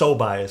so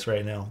biased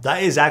right now.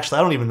 That is actually,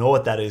 I don't even know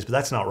what that is, but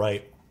that's not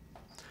right.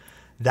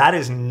 That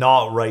is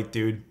not right,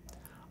 dude.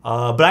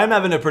 But I'm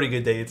having a pretty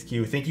good day. It's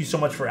Q. Thank you so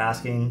much for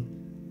asking.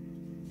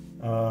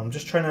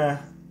 Just trying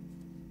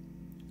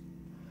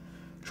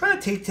to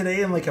take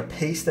today in like a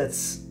pace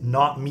that's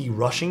not me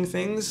rushing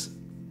things,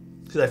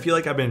 because I feel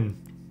like I've been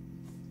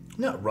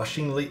not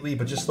rushing lately,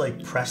 but just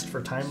like pressed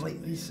for time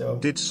lately. So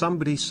did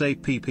somebody say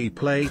PP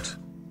plate?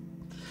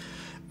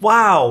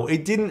 Wow,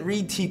 it didn't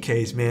read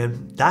TK's,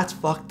 man. That's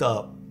fucked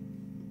up.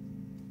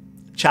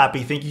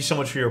 Chappie, thank you so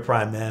much for your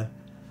prime, man.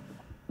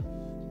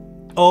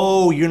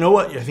 Oh, you know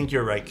what? I think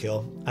you're right,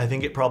 Kill. I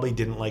think it probably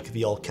didn't like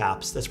the all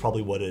caps. That's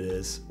probably what it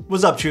is.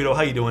 What's up, Chudo?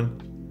 How you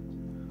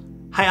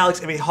doing? Hi,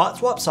 Alex. If a hot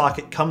swap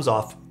socket comes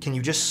off, can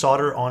you just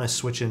solder on a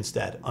switch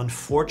instead?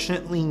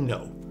 Unfortunately,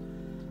 no.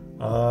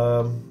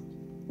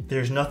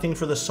 There's nothing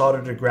for the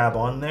solder to grab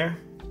on there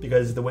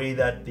because the way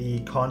that the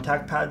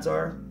contact pads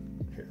are.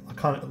 Here,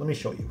 let me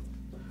show you.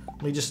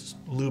 Let me just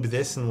lube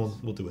this and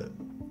we'll do it.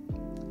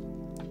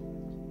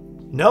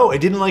 No, it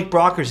didn't like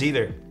Brockers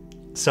either.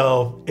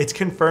 So it's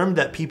confirmed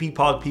that PP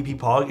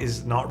Pog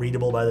is not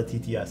readable by the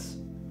TTS,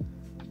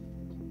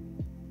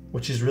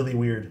 which is really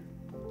weird.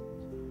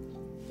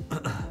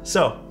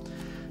 So,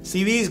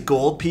 see these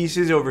gold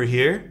pieces over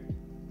here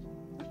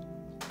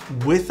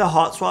with the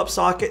hot swap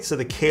socket, so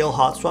the Kale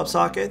hot swap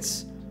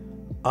sockets,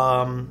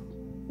 Soren,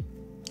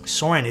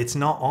 it's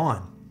not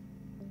on.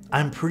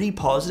 I'm pretty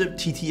positive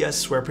TTS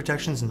swear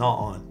protection's not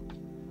on.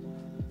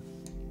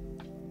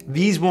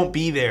 These won't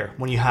be there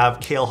when you have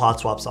Kale hot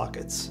swap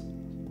sockets.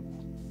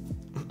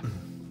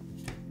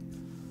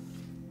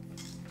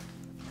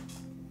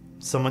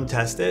 Someone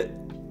test it?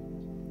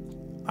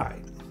 All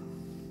right.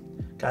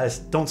 Guys,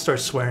 don't start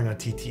swearing on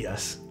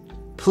TTS.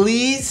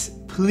 Please,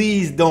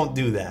 please don't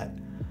do that.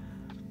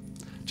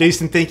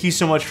 Jason, thank you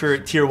so much for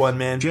tier 1,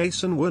 man.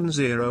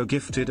 Jason10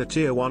 gifted a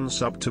tier 1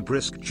 sub to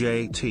Brisk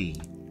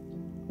JT.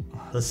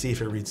 Let's see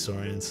if it reads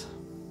Sorian's.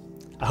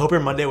 I hope your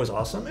Monday was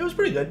awesome. It was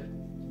pretty good.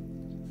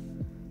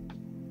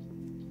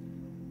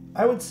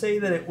 I would say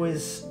that it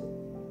was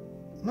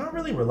not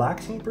really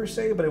relaxing per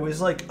se, but it was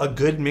like a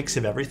good mix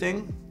of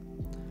everything.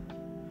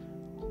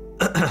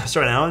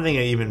 Sorry, I don't think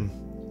I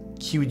even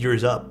queued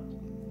yours up.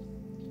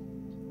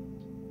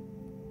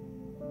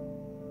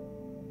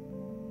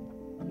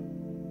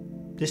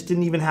 This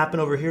didn't even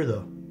happen over here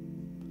though.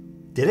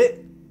 Did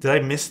it? Did I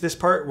miss this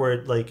part where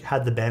it like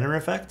had the banner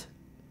effect?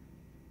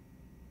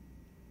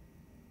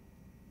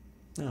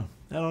 No,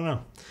 I don't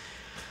know.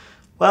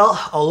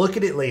 Well, I'll look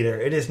at it later.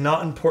 It is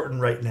not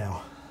important right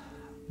now.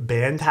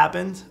 Banner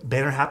happened?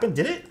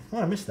 Did it? Oh,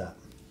 I missed that.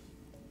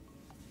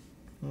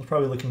 I was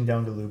probably looking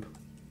down to lube.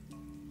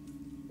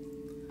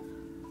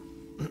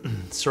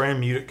 Sorry, I'm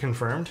muted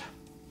confirmed.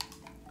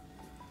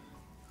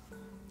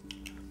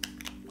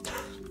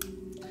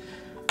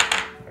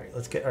 Alright,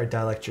 let's get our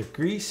dielectric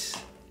grease.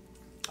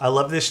 I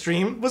love this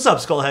stream. What's up,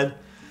 Skullhead?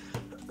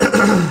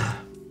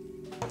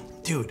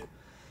 Dude,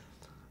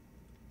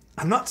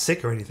 I'm not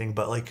sick or anything,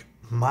 but like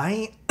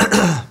my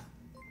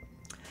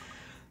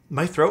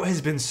my throat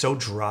has been so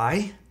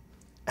dry.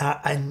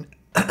 And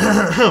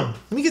let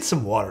me get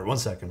some water. 1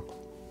 second.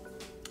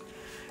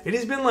 It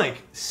has been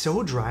like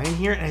so dry in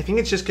here, and I think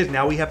it's just because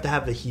now we have to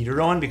have the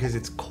heater on because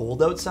it's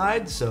cold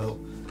outside. So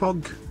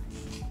Pog.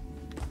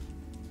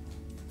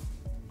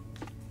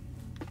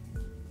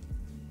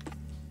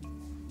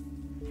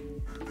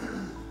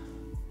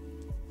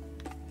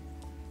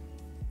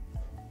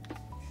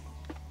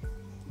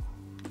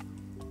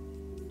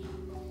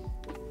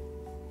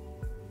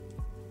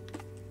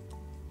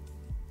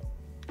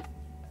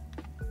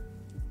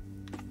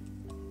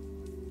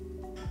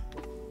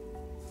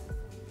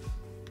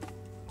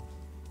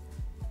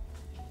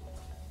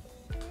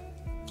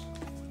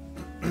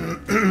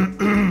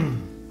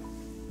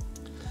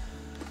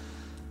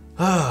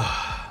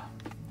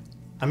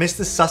 I missed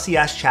the sussy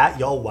ass chat,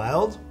 y'all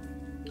wild.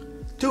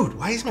 Dude,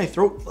 why is my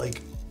throat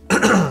like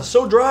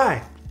so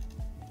dry?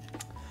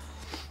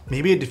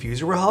 Maybe a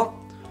diffuser will help.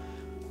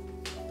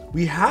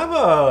 We have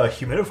a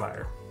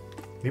humidifier.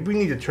 Maybe we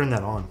need to turn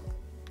that on.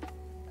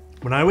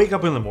 When I wake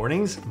up in the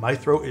mornings, my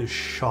throat is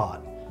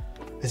shot.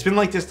 It's been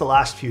like this the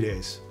last few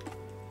days.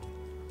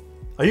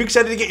 Are you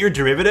excited to get your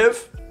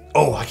derivative?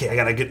 Oh, okay,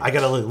 I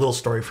got a little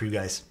story for you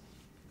guys.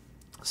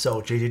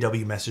 So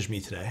JJW messaged me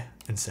today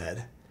and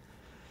said,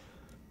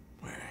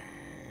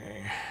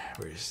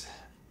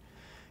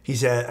 he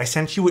said, I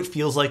sent you what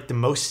feels like the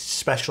most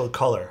special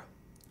color.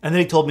 And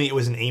then he told me it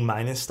was an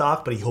A-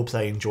 stock, but he hopes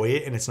I enjoy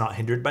it and it's not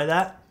hindered by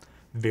that.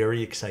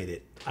 Very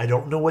excited. I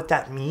don't know what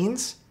that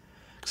means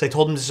because I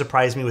told him to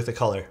surprise me with the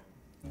color.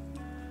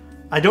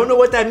 I don't know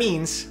what that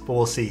means, but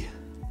we'll see.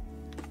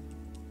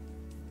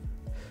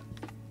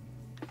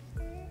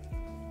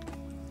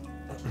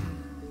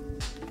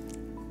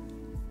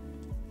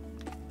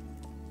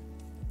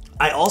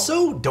 I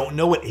also don't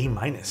know what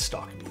A-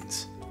 stock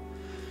means.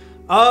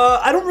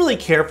 I don't really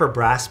care for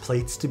brass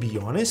plates, to be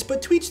honest,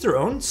 but to each their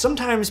own.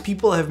 Sometimes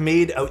people have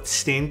made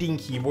outstanding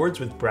keyboards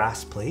with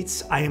brass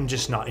plates. I am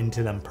just not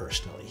into them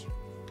personally.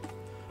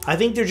 I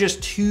think they're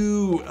just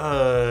too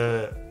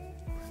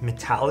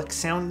metallic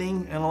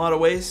sounding in a lot of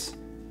ways.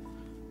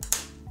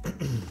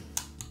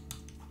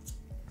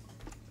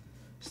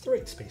 Is the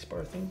right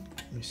spacebar thing?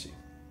 Let me see.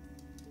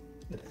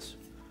 It is.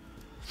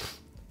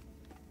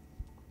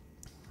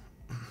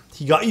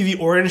 He got you the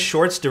orange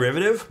shorts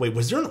derivative? Wait,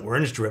 was there an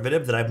orange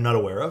derivative that I'm not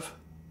aware of?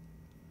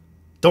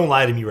 Don't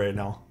lie to me right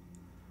now.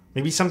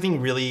 Maybe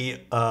something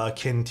really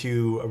akin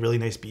to a really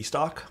nice B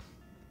stock.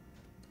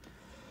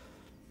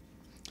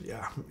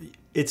 Yeah,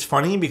 it's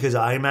funny because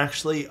I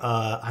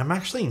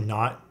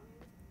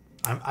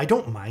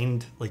don't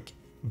mind like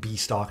B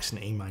stocks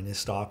and A-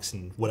 stocks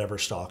and whatever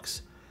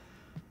stocks.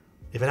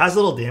 If it has a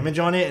little damage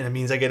on it and it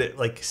means I get it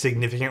like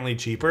significantly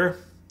cheaper,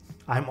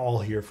 I'm all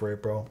here for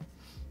it, bro.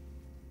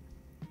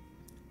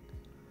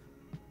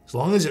 As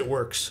long as it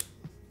works,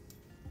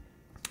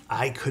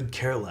 I could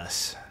care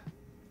less.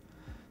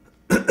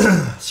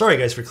 Sorry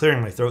guys for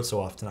clearing my throat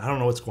so often. I don't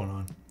know what's going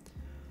on.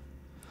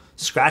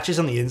 Scratches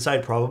on the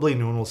inside, probably.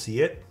 No one will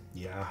see it.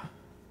 Yeah.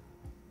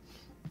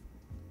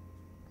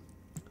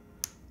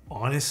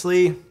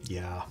 Honestly,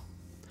 yeah.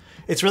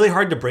 It's really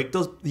hard to break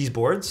these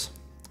boards.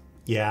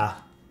 Yeah.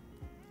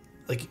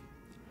 Like,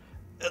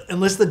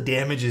 unless the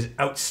damage is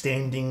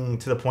outstanding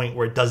to the point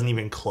where it doesn't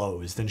even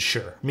close, then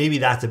sure. Maybe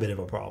that's a bit of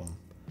a problem.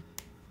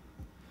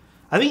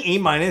 I think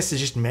A- is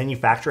just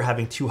manufacturer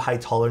having too high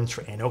tolerance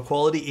for anode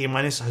quality. A-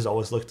 has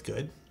always looked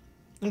good.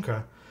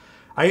 Okay.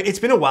 It's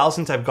been a while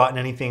since I've gotten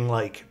anything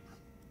like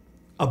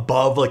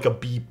above like a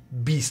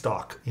B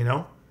stock, you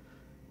know?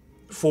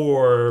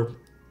 for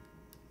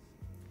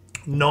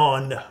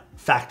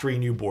non-factory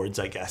new boards,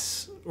 I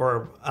guess.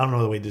 Or I don't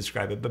know the way to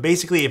describe it. But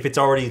basically, if it's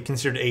already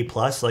considered A+,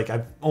 like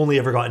I've only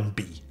ever gotten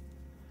B.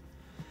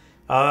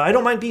 I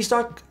don't mind B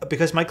stock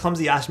because my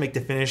clumsy ass make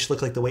the finish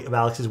look like the weight of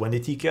Alex's Wendy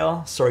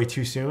TKL. Sorry,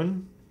 too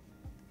soon.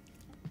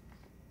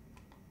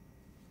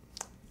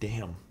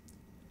 Damn.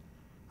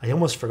 I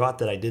almost forgot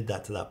that I did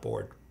that to that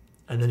board.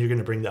 And then you're going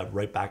to bring that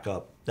right back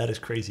up. That is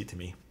crazy to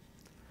me.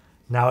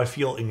 Now I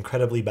feel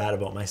incredibly bad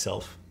about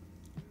myself.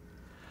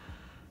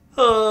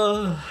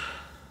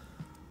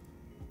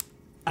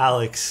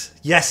 Alex.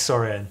 Yes,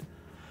 Soren.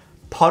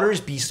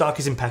 Potter's B stock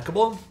is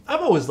impeccable.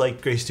 I've always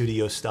liked Gray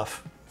Studios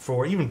stuff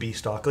for even B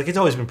stock. Like, it's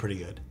always been pretty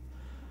good.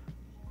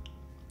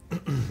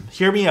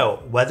 Hear me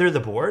out. Weather the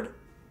board?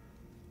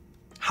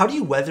 How do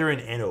you weather an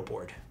anno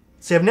board?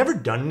 See, I've never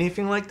done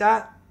anything like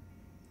that.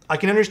 I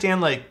can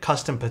understand like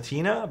custom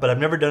patina, but I've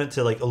never done it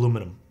to like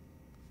aluminum.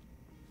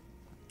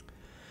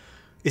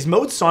 Is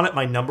Mode Sonnet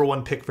my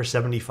 #1 pick for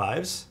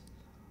 75s?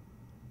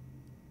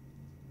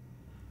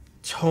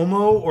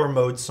 Tomo or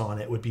Mode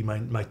Sonnet would be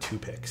my 2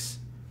 picks.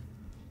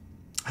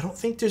 I don't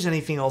think there's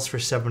anything else for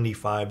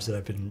 75s that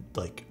I've been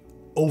like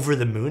over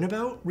the moon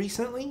about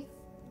recently.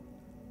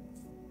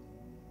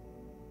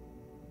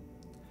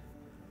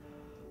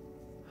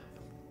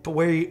 But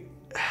where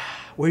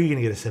are you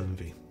gonna get a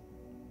 7V?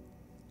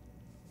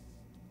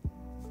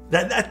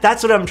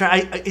 That's what I'm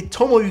trying.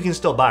 Tomo you can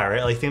still buy,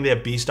 right? Like, I think they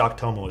have B stock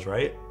Tomos,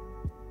 right?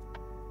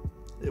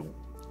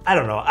 I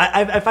don't know.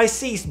 If I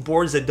see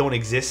boards that don't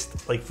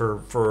exist like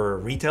for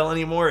retail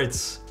anymore,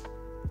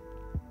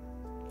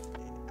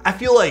 I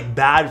feel like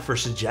bad for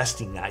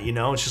suggesting that, you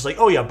know? It's just like,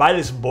 oh yeah, buy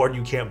this board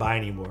you can't buy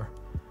anymore.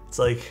 It's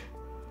like,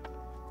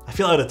 I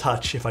feel out of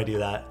touch if I do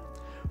that.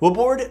 What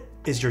board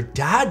is your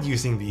dad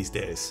using these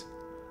days?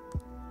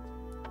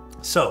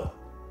 So,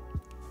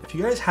 if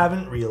you guys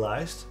haven't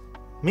realized,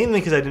 mainly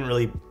because I didn't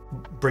really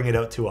bring it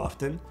out too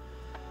often,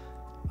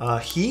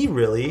 he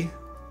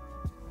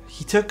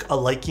took a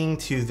liking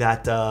to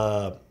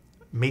that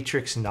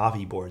Matrix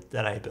Navi board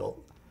that I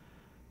built.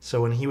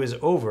 So when he was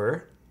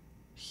over,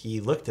 he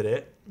looked at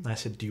it, and I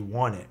said, do you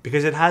want it?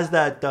 Because it has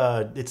that,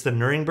 it's the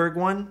Nuremberg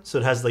one, so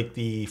it has like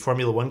the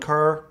Formula 1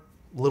 car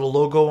little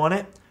logo on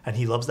it, and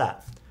he loves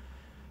that.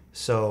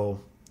 So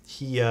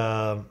he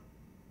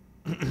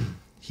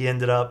he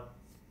ended up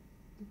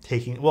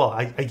taking, well,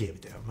 I gave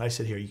it to him. I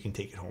said, here, you can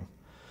take it home.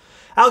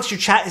 Alex, your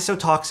chat is so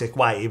toxic.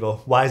 Why, Avo?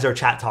 Why is our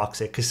chat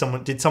toxic? Because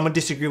did someone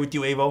disagree with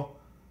you, Avo?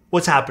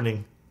 What's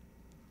happening?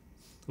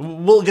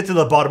 We'll get to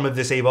the bottom of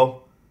this,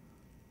 Avo.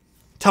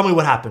 Tell me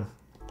what happened.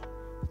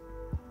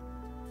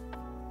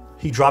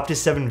 He dropped his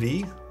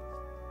 7V?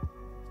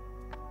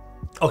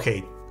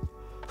 Okay.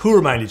 Who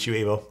reminded you,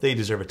 Avo? They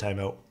deserve a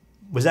timeout.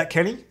 Was that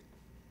Kenny?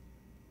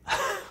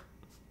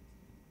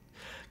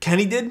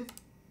 Kenny did?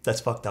 That's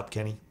fucked up,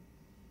 Kenny.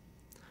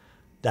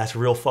 That's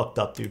real fucked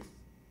up, dude.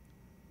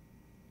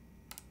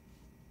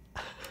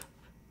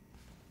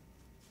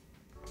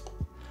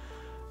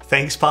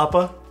 Thanks,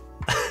 Papa.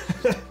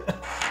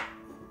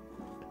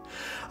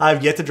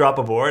 I've yet to drop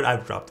a board.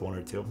 I've dropped one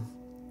or two.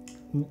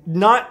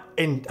 Not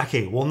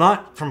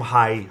from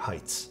high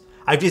heights.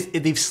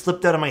 They've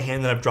slipped out of my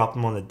hand and I've dropped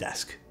them on the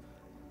desk.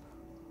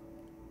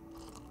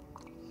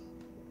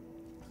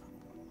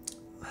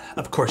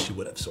 Of course you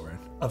would have, Soren.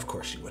 Of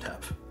course you would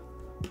have.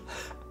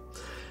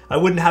 I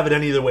wouldn't have it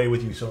any other way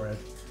with you, Soren.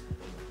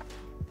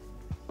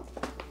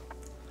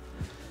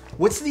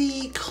 What's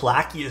the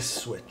clackiest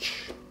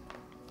switch?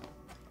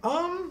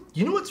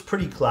 You know what's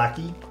pretty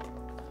clacky?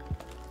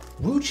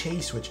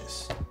 Wu-Che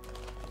switches.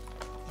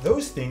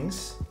 Those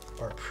things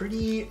are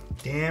pretty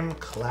damn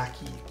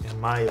clacky, in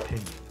my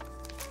opinion.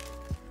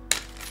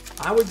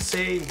 I would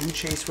say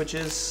Wu-Che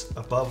switches,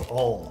 above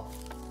all,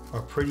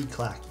 are pretty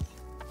clacky.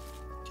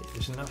 Okay,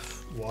 there's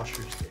enough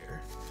washers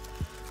there.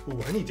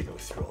 Ooh, I need to go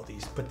through all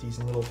these, put these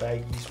in little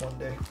baggies one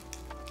day.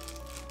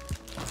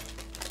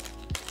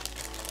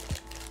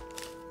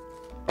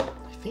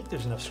 I think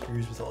there's enough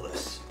screws with all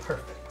this.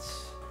 Perfect.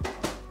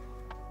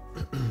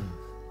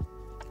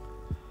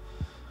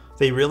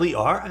 They really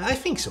are? I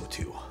think so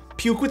too.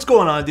 Puke, what's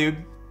going on, dude?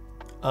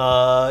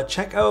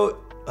 Check out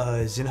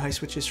Zinhai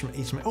switches from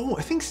HM. Oh,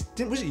 I think,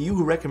 was it you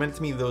who recommended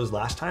to me those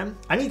last time?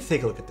 I need to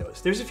take a look at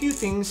those. There's a few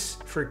things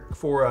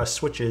for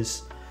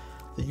switches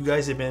that you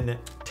guys have been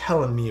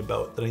telling me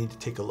about that I need to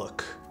take a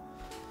look.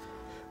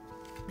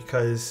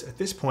 Because at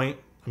this point,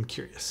 I'm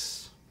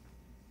curious.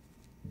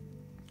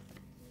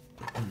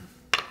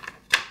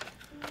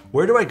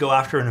 Where do I go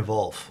after an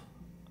evolve?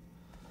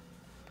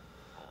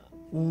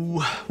 Ooh,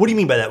 what do you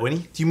mean by that,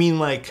 Winnie? Do you mean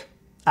like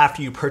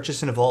after you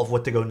purchase an evolve,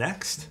 what to go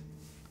next?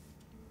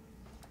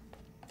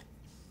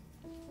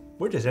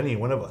 Where does any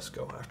one of us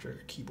go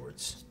after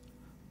keyboards?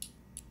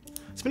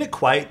 It's been a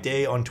quiet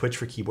day on Twitch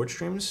for keyboard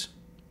streams.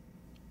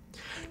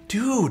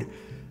 Dude,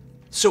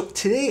 so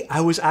today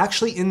I was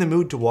actually in the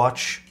mood to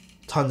watch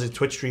tons of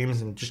Twitch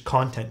streams and just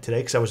content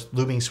today because I was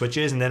lubing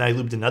switches, and then I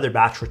lubed another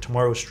batch for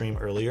tomorrow's stream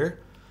earlier.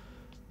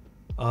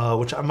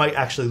 Which I might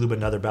actually lube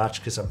another batch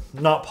because I'm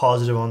not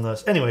positive on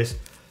this. Anyways,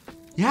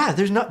 Yeah,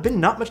 there's not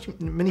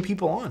many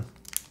people on.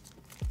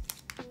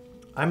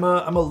 I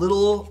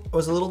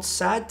was a little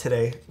sad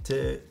today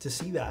to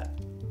see that.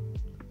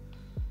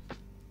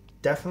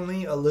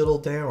 Definitely a little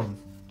down.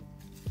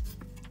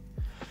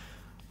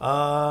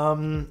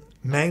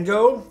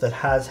 Mango, that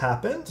has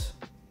happened.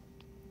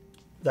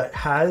 That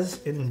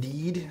has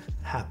indeed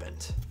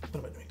happened. What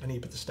am I doing? I need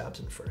to put the stabs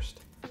in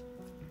first.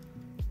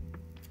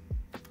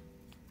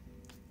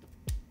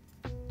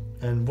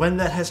 And when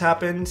that has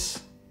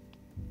happened,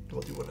 we'll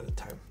do one at a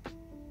time.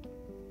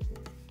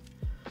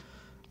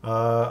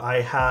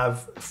 I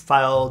have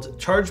filed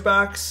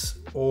chargebacks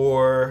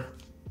or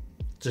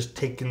just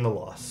taken the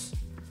loss.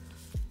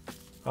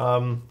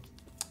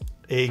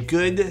 A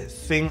good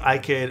thing I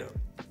could...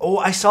 Oh,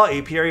 I saw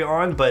Apiary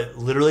on, but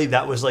literally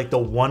that was like the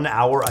 1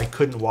 hour I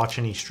couldn't watch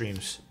any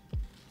streams.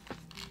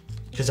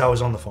 Because I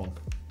was on the phone.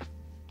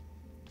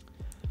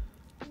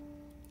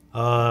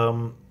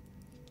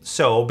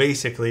 So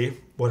basically,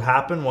 what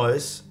happened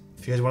was,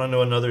 if you guys want to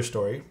know another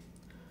story,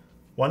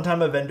 one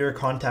time a vendor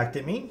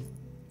contacted me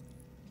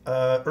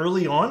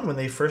early on when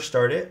they first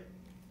started,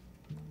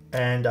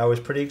 and I was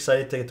pretty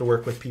excited to get to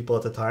work with people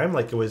at the time.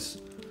 Like, it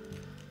was,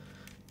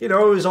 you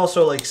know, it was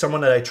also like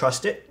someone that I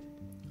trusted,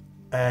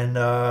 and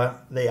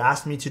they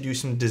asked me to do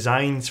some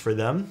designs for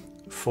them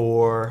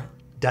for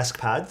desk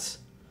pads,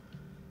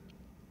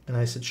 and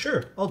I said,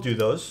 sure, I'll do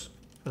those,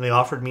 and they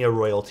offered me a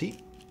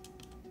royalty.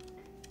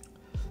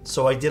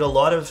 So I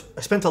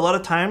spent a lot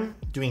of time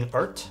doing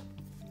art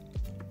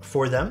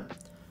for them.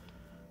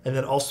 And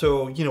then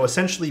also, you know,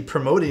 essentially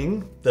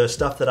promoting the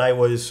stuff that I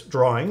was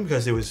drawing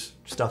because it was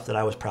stuff that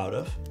I was proud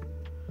of.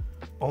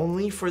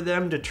 Only for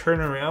them to turn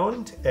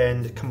around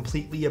and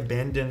completely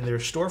abandon their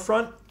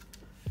storefront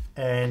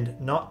and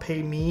not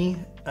pay me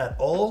at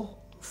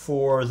all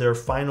for their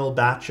final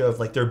batch of,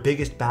 like, their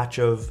biggest batch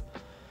of,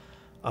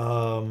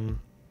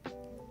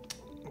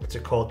 what's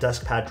it called?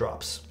 Desk pad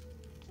drops.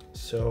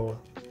 So...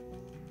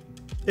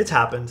 it's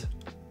happened.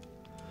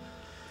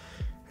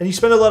 And you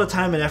spend a lot of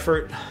time and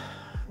effort.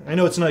 I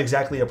know it's not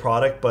exactly a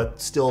product, but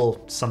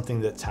still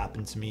something that's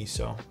happened to me,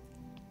 so.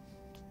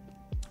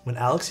 When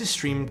Alex's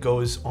stream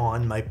goes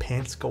on, my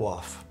pants go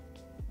off.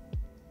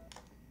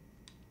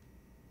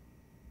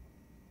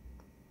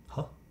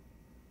 Huh?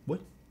 What?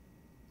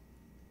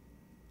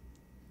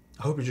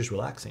 I hope you're just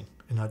relaxing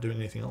and not doing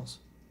anything else.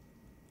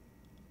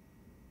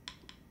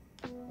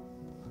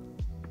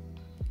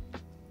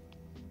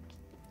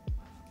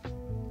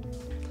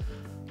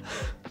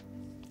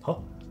 Huh?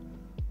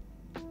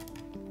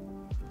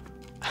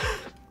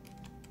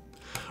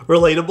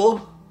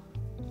 Relatable?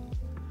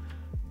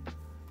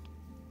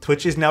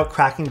 Twitch is now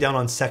cracking down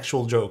on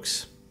sexual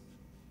jokes.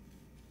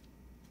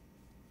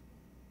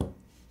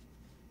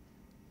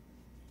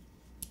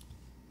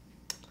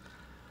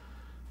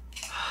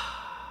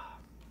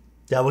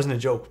 That wasn't a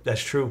joke.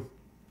 That's true.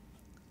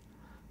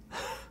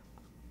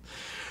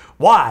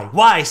 Why?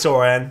 Why,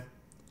 Soren?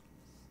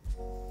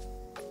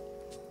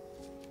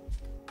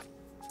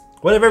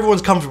 What if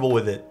everyone's comfortable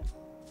with it?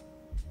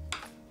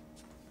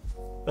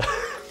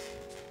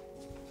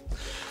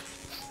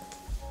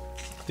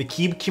 The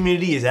Keeb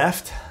community is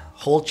effed.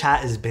 Whole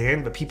chat is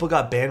banned, but people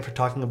got banned for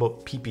talking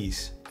about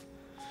peepees.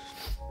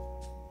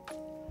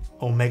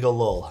 Omega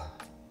lol.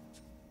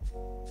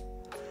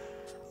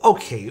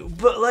 Okay,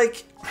 but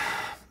like...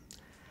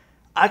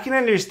 I can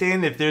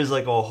understand if there's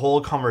like a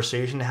whole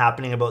conversation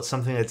happening about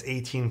something that's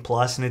 18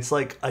 plus and it's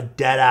like a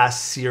dead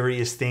ass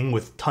serious thing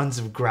with tons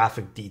of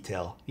graphic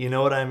detail. You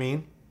know what I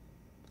mean?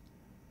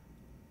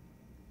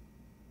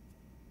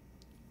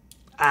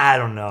 I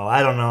don't know.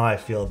 I don't know how I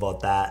feel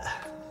about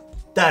that.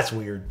 That's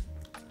weird.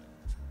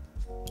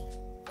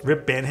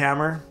 Rip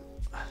Banhammer.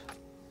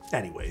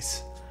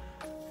 Anyways.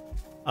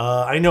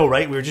 I know,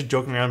 right? We were just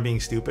joking around being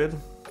stupid.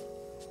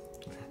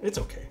 It's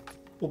okay.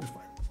 We'll be fine.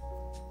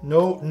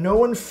 No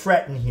one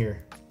fretting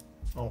here.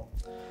 Oh.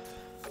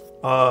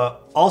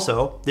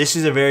 Also, this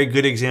is a very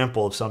good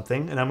example of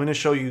something, and I'm going to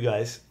show you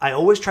guys. I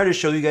always try to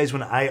show you guys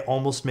when I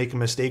almost make a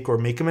mistake or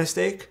make a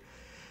mistake.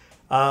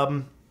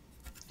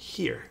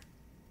 Here.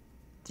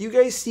 Do you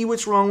guys see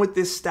what's wrong with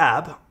this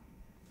stab?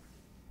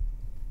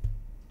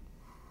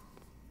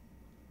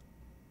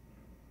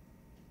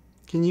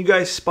 Can you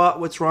guys spot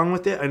what's wrong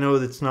with it? I know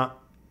that's not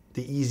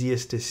the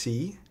easiest to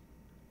see.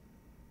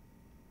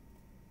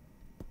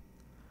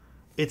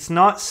 It's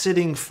not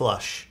sitting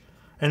flush.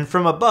 And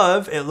from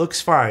above, it looks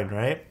fine,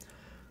 right?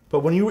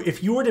 But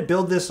if you were to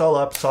build this all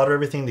up, solder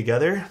everything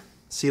together,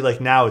 see,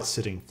 like now it's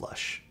sitting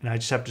flush. And I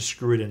just have to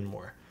screw it in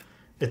more.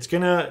 It's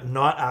gonna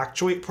not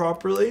actuate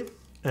properly.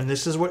 And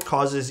this is what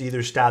causes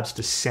either stabs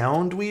to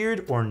sound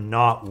weird or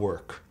not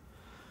work.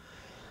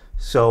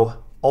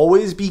 So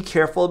always be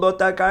careful about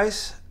that,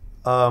 guys.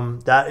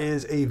 That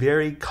is a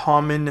very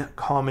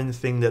common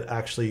thing that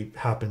actually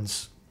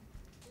happens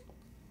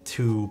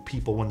to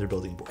people when they're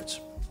building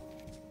boards.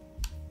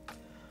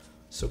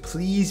 So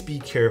please be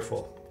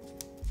careful.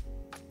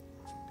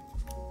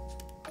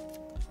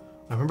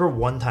 I remember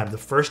one time, the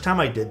first time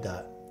I did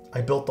that,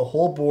 I built the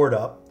whole board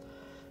up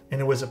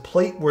and it was a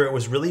plate where it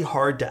was really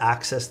hard to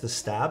access the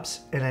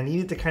stabs, and I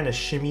needed to kind of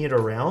shimmy it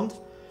around,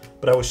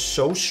 but I was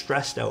so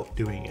stressed out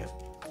doing it.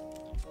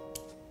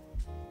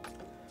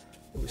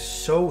 It was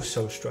so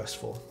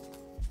stressful.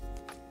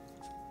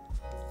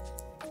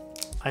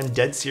 I'm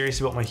dead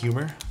serious about my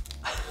humor.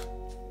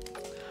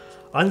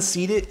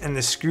 Unseat it, and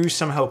the screw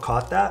somehow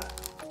caught that.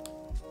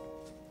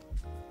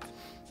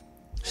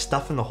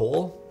 Stuff in the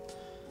hole.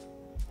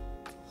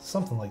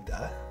 Something like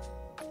that.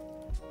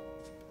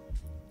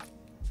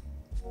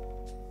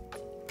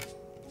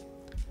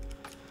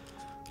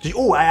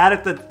 Oh, I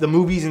added the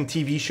movies and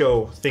TV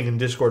show thing in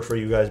Discord for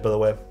you guys, by the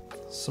way.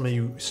 Some of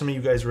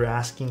you guys were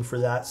asking for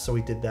that, so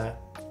we did that.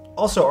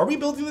 Also, are we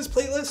building this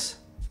plateless?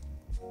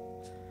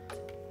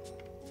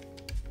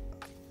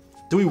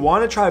 Do we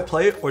want to try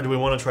plate or do we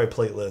want to try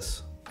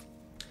plateless?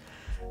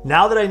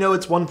 Now that I know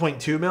it's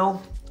 1.2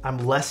 mil, I'm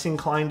less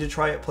inclined to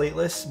try it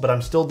plateless, but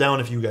I'm still down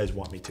if you guys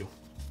want me to.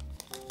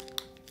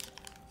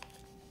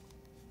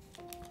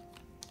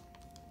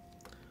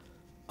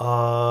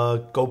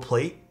 Go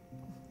plate.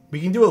 We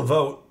can do a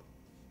vote.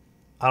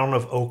 I don't know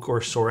if Oak or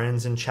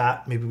Soren's in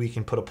chat. Maybe we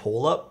can put a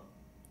poll up.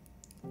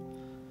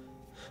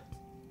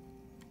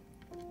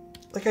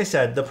 Like I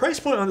said, the price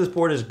point on this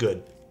board is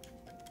good.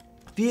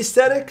 The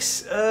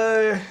aesthetics,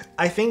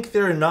 I think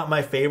they're not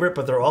my favorite,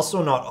 but they're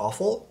also not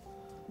awful.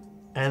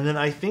 And then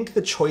I think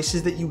the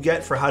choices that you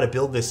get for how to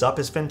build this up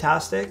is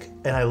fantastic.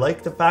 And I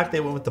like the fact they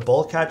went with the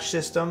ball catch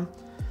system.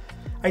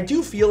 I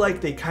do feel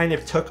like they kind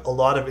of took a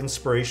lot of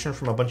inspiration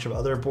from a bunch of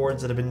other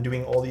boards that have been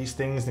doing all these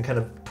things and kind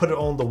of put it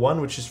all into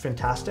one, which is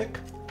fantastic.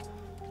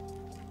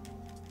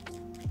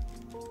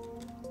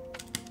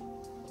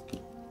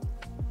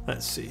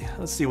 Let's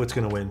see what's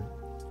gonna win.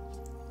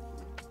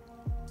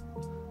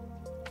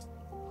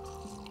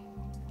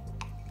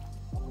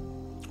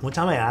 One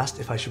time I asked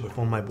if I should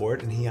perform my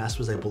board, and he asked,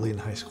 was I bullied in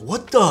high school?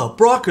 What the?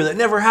 Brocker, that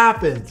never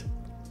happened.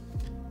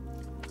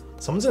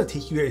 Someone's gonna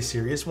take you guys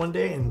serious one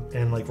day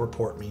and like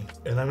report me.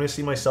 And I'm gonna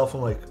see myself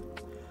on like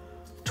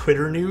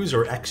Twitter news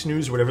or X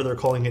news, whatever they're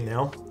calling it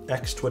now.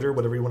 X, Twitter,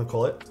 whatever you wanna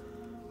call it.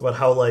 About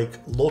how like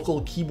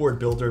local keyboard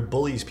builder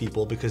bullies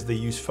people because they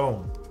use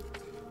foam.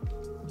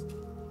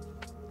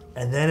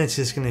 And then it's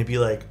just gonna be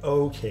like,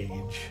 oh,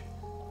 Cage.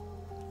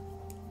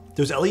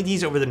 Those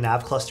LEDs over the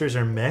nav clusters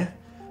are meh.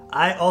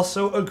 I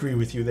also agree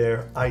with you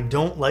there. I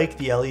don't like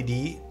the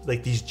LED,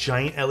 like these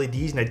giant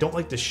LEDs, and I don't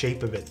like the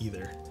shape of it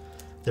either.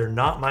 They're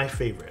not my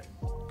favorite.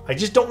 I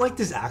just don't like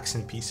this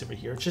accent piece over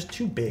here. It's just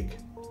too big.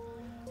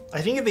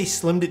 I think if they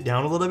slimmed it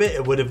down a little bit,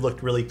 it would have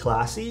looked really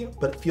classy,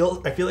 but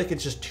I feel like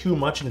it's just too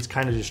much and it's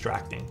kind of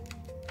distracting.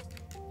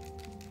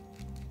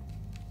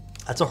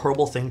 That's a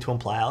horrible thing to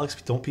imply, Alex.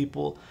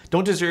 People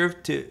don't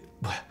deserve to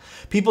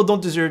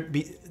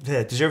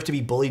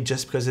be bullied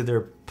just because of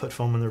their put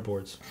foam on their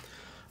boards.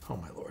 Oh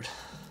my lord.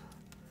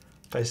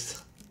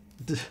 Guys,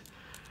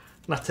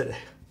 not today.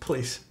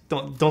 Please,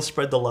 don't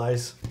spread the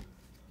lies.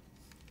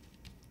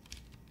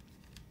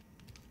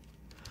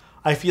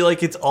 I feel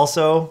like it's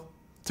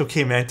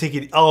okay, man. Take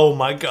it. Oh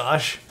my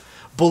gosh.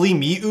 Bully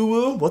me,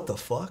 uwu? What the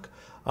fuck?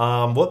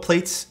 What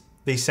plates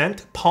they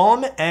sent?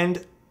 Palm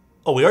and...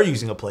 Oh, we are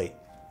using a plate.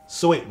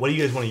 So wait, what do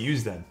you guys want to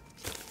use then?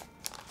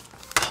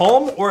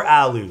 Palm or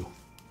alu?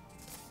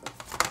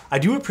 I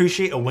do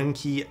appreciate a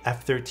Winkey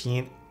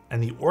F13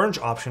 and the orange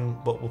option,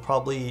 but we'll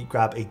probably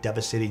grab a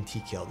Devastating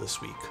TKL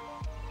this week.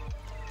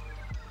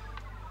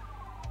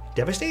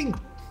 Devastating,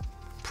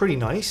 pretty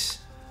nice.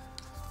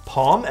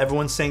 Palm,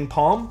 everyone's saying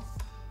palm.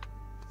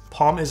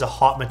 Palm is a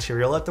hot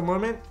material at the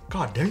moment.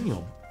 God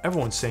damn,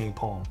 everyone's saying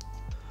palm.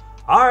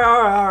 All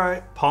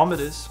right. Palm it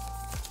is.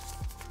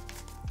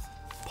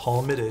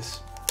 Palm it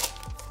is.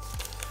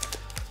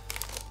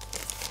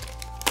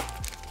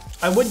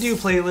 I would do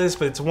playlist,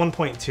 but it's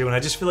 1.2, and I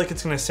just feel like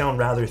it's gonna sound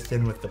rather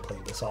thin with the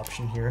playlist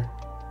option here.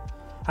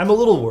 I'm a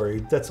little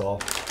worried, that's all.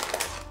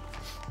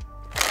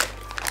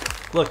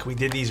 Look, we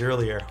did these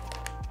earlier.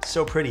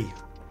 So pretty.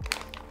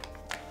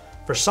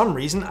 For some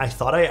reason, I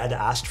thought I had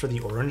asked for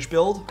the orange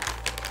build.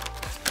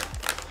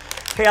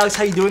 Hey Alex,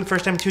 how you doing?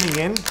 First time tuning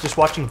in, just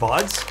watching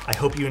VODs. I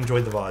hope you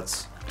enjoyed the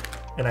VODs.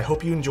 And I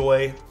hope you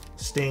enjoy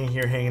staying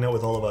here hanging out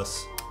with all of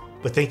us.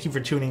 But thank you for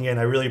tuning in,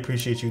 I really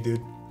appreciate you,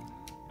 dude.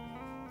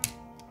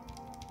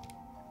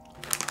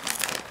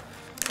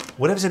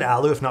 What if it's an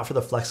alu if not for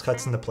the flex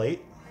cuts in the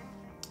plate?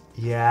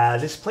 Yeah,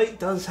 this plate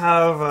does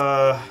have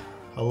a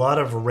lot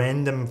of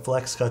random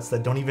flex cuts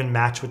that don't even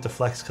match with the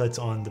flex cuts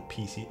on the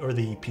PC or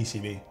the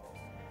PCB.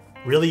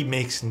 Really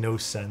makes no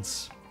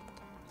sense.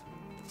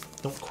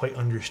 Don't quite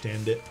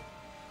understand it.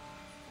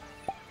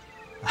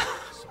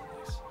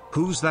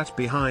 Who's that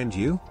behind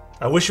you?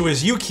 I wish it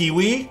was you,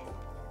 Kiwi.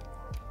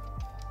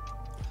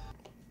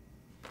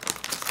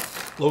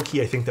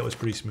 Low-key, I think that was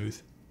pretty smooth.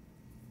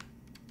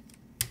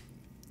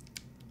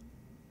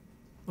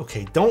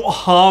 Okay, don't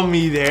harm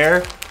me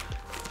there.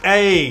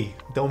 Hey,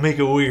 don't make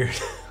it weird.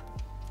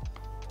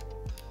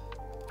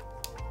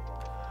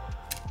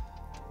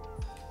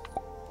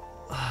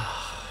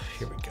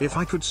 Here we go. If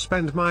I could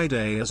spend my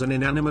day as an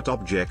inanimate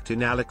object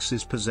in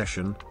Alex's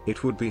possession,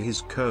 it would be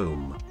his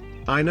comb.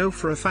 I know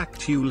for a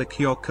fact you lick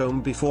your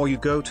comb before you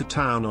go to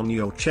town on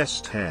your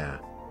chest hair.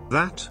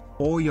 That,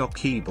 or your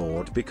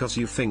keyboard because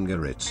you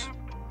finger it.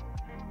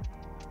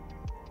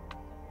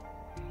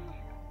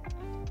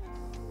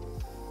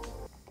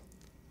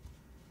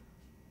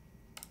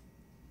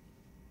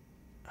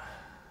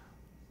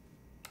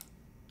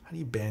 How do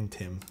you ban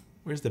Tim?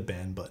 Where's the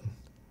ban button?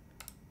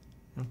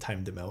 I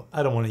timed him out.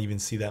 I don't want to even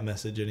see that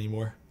message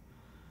anymore.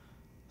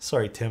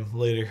 Sorry, Tim.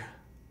 Later.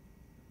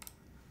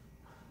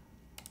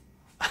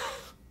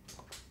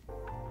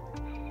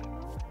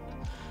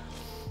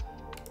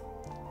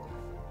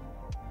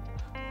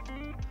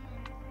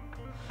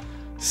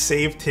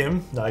 Save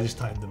Tim? No, I just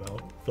timed him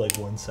out for like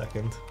 1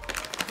 second.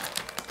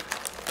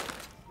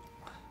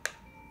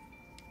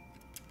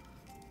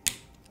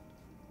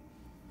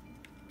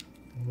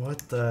 What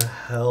the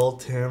hell,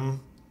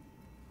 Tim?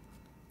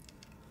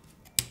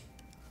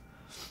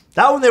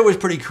 That one there was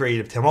pretty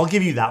creative, Tim. I'll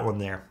give you that one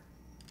there.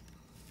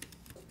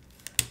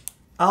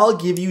 I'll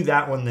give you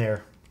that one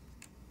there.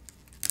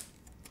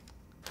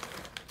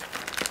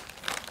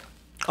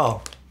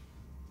 Oh.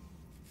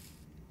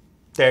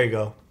 There you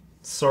go.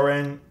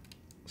 Soren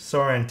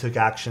took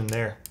action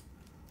there.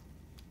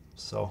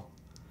 So.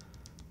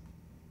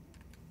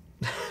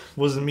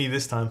 Wasn't me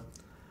this time.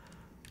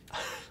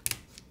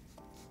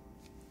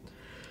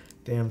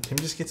 Damn, Tim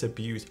just gets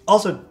abused.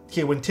 Also,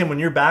 okay, when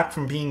you're back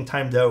from being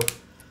timed out,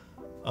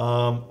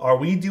 are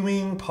we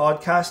doing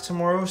podcast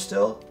tomorrow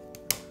still?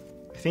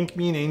 I think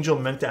me and Angel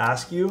meant to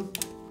ask you,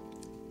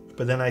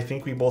 but then I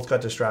think we both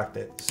got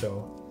distracted.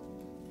 So,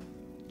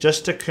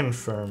 just to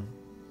confirm.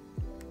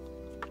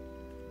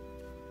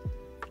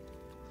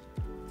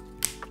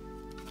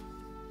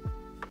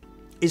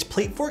 Is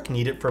plate fork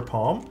needed for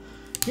palm?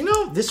 You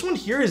know, this one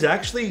here is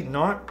actually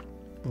not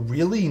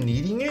really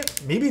needing it.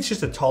 Maybe it's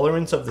just a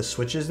tolerance of the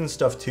switches and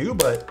stuff too,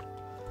 but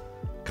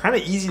kind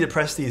of easy to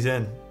press these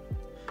in.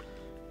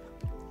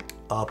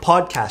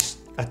 Podcast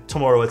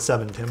tomorrow at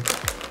 7, Tim.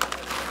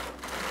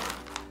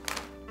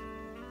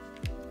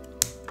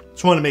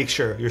 Just want to make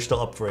sure you're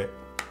still up for it.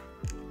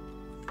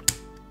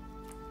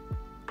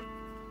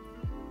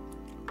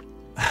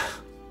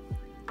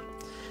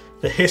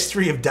 The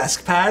history of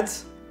desk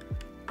pads.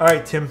 All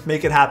right, Tim,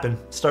 make it happen.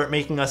 Start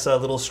making us a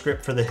little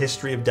script for the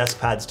history of desk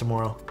pads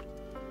tomorrow.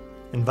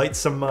 Invite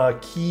some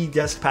key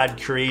desk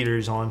pad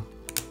creators on.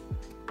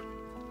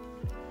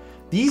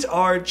 These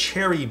are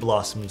cherry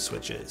blossom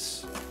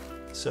switches.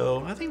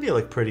 So I think they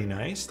look pretty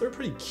nice. They're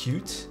pretty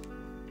cute.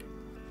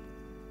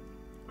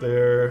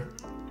 They're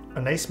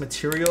a nice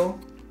material.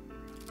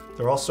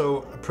 They're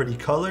also a pretty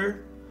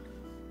color.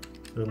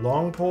 They're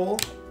long pole.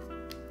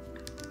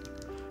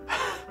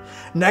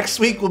 Next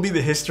week will be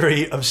the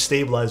history of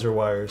stabilizer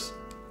wires.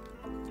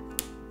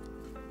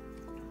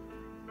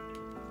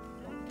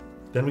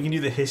 Then we can do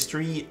the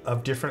history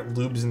of different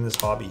lubes in this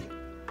hobby.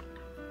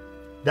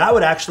 That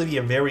would actually be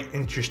a very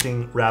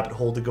interesting rabbit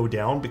hole to go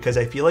down, because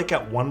I feel like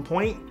at one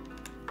point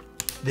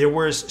there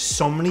was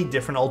so many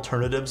different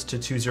alternatives to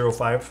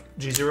 205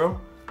 G0.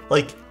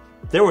 Like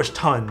there was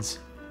tons.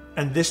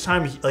 And this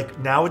time, like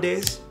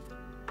nowadays,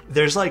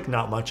 there's like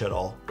not much at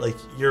all. Like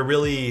you're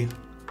really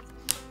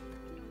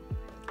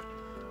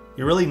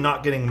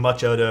not getting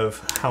much out of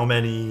how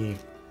many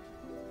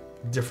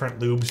different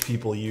lubes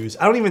people use.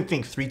 I don't even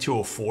think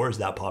 3204 is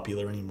that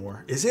popular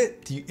anymore. Is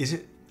it? Is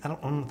it? I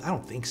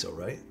don't think so,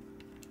 right?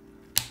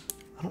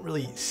 I don't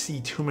really see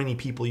too many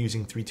people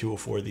using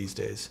 3204 these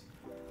days.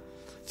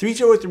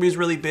 3203 is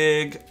really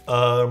big.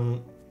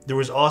 There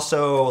was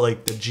also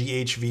like the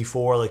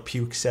GHV4, like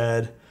Puke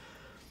said.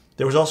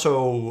 There was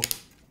also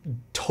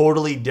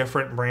totally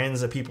different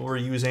brands that people were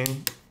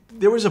using.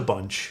 There was a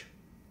bunch.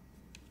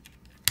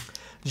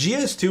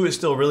 GS2 is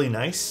still really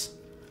nice.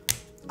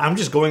 I'm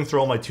just going through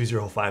all my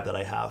 205 that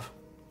I have.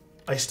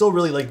 I still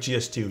really like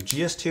GS2.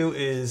 GS2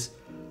 is,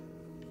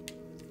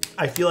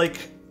 I feel like,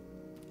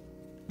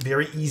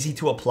 very easy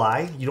to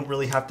apply. You don't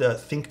really have to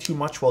think too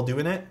much while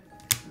doing it.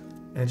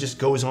 And it just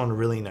goes on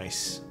really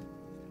nice.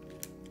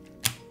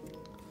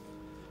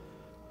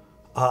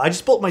 I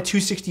just built my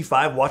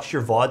 265, watched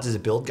your VODs as a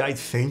build guide.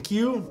 Thank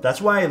you.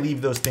 That's why I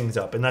leave those things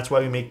up, and that's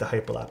why we make the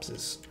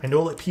hyperlapses. I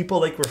know that people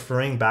like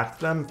referring back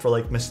to them for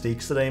like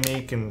mistakes that I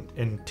make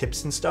and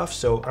tips and stuff,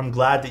 so I'm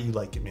glad that you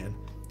like it, man.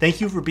 Thank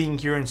you for being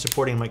here and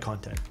supporting my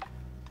content.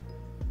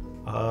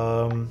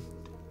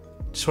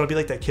 Just want to be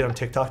like that kid on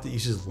TikTok that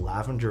uses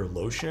lavender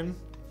lotion.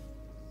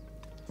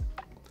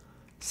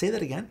 Say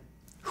that again.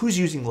 Who's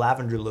using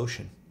lavender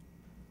lotion?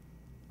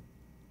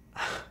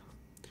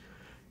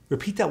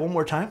 Repeat that one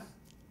more time.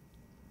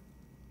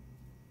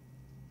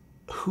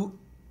 Who?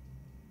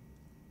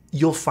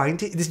 You'll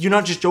find it? You're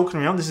not just joking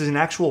around. This is an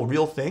actual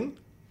real thing?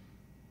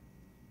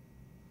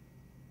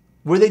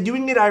 Were they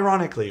doing it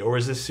ironically, or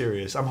is this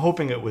serious? I'm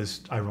hoping it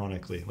was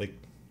ironically. Like,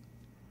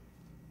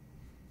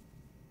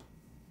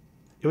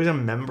 it was a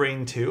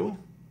membrane too?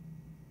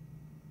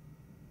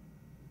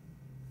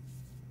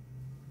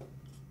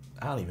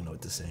 I don't even know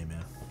what to say,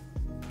 man.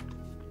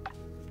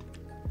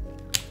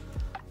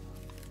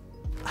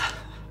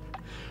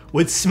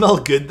 Would smell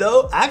good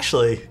though?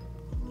 Actually,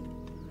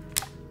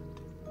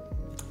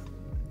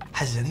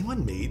 Has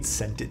anyone made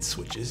scented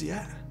switches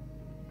yet?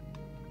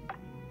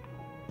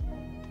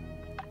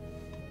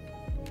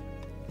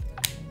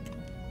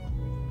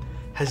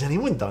 Has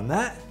anyone done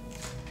that?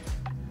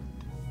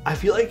 I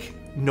feel like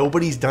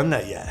nobody's done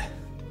that yet.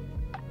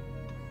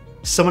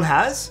 Someone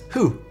has?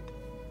 Who?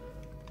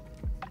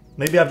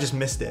 Maybe I've just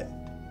missed it.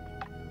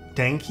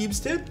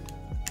 Dankeebs did?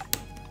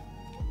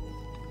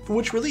 For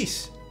which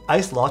release?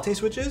 Iced latte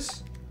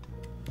switches?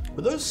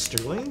 Were those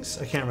Sterlings?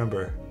 I can't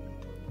remember.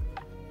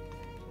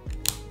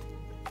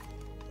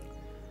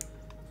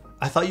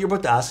 I thought you were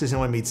about to ask if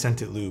anyone made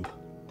scented lube.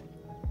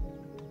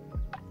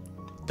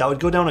 That would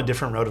go down a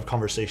different route of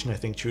conversation, I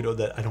think, Chudo,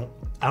 that I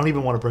don't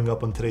even want to bring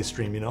up on today's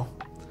stream, you know?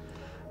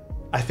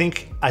 I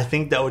think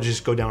that would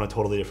just go down a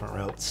totally different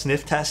route.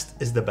 Sniff test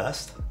is the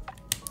best.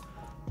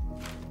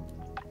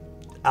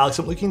 Alex,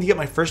 I'm looking to get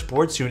my first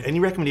board soon. Any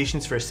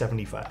recommendations for a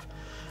 75?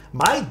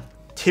 My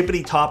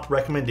tippity top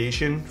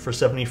recommendation for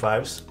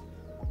 75s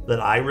that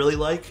I really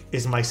like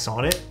is my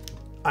Sonnet.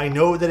 I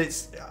know that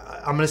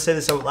I'm gonna say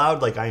this out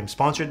loud, like I am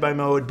sponsored by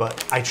Mode,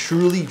 but I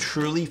truly,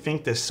 truly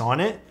think the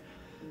Sonnet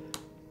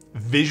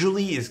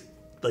visually is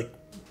like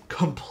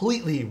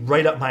completely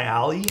right up my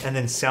alley, and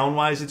then sound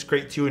wise it's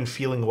great too, and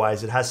feeling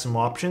wise it has some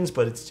options,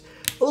 but it's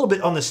a little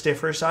bit on the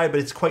stiffer side,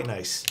 but it's quite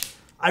nice.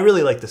 I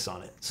really like the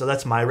Sonnet, so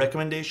that's my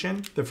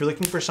recommendation. If you're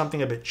looking for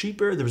something a bit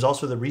cheaper, there was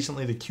also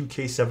recently the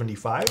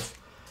QK75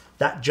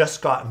 that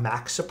just got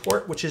Max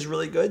support, which is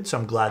really good, so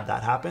I'm glad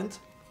that happened.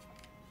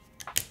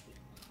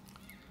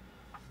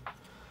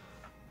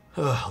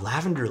 Ugh,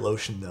 lavender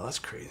lotion though, that's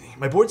crazy.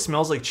 My board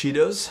smells like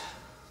Cheetos.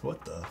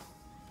 What the?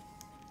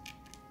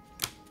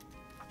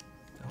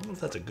 I don't know if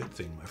that's a good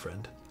thing, my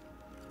friend.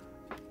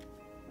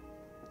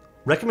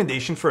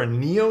 Recommendation for a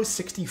Neo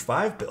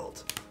 65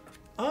 build.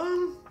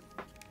 I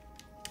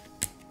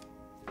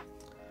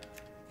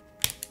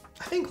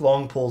think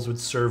long poles would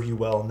serve you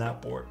well on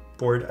that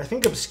board. I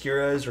think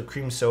Obscuras or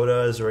cream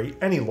sodas or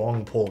any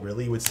long pole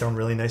really would sound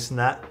really nice in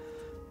that.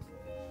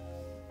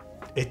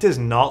 It does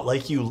not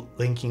like you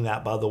linking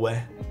that, by the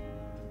way.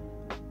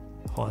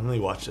 Hold on, let me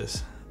watch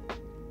this.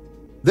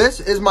 This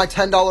is my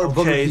 $10 booger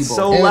keyboard. Okay, it's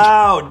so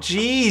loud.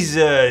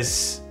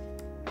 Jesus.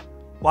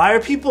 Why are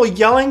people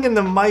yelling in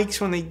the mics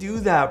when they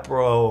do that,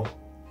 bro?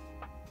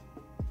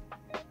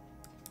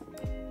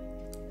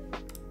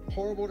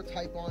 Horrible to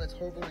type on. It's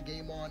horrible to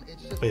game on.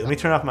 It's just Wait, let me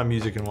turn off my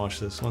music and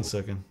watch this. 1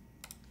 second.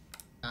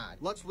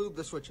 Let's lube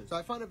the switches. So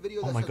I found a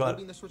video that says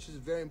lubing the switches is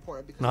very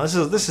important because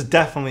no, this is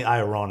definitely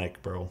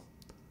ironic, bro.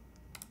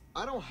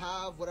 I don't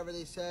have whatever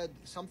they said,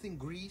 something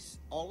grease.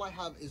 All I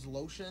have is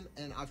lotion,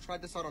 and I've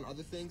tried this out on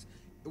other things.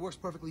 It works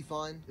perfectly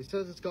fine. It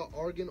says it's got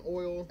argan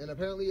oil, and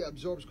apparently it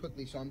absorbs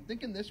quickly, so I'm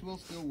thinking this will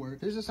still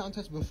work. Here's a sound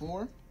test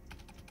before.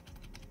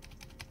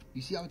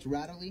 You see how it's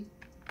rattly?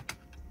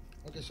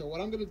 Okay, so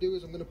what I'm gonna do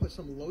is I'm gonna put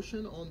some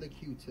lotion on the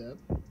Q-tip,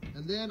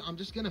 and then I'm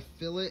just gonna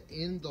fill it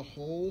in the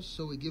holes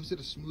so it gives it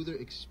a smoother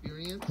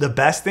experience. The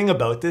best thing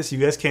about this, you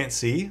guys can't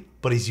see,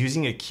 but he's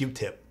using a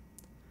Q-tip.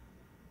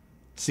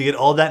 So you get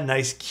all that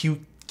nice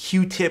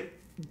Q-tip,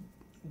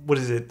 what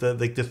is it,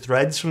 the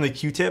threads from the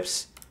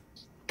Q-tips?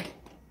 Oh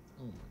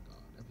my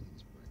god,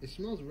 everything's bright. It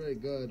smells really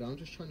good. I'm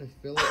just trying to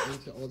fill it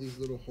into all these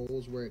little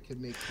holes where it could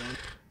make fun.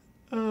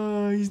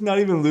 He's not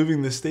even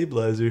lubing the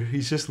stabilizer.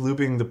 He's just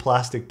lubing the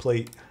plastic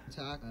plate.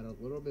 Add a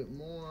little bit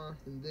more,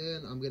 and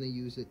then I'm gonna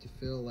use it to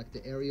fill like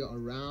the area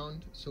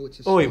around, so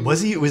it's. Oh wait,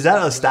 was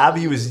that a stab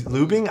he was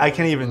lubing? I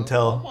can't even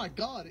tell. Oh my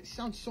god, it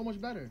sounds so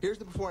much better. Here's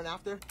the before and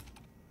after.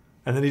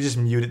 And then he just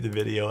muted the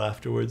video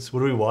afterwards.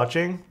 What are we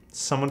watching?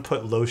 Someone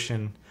put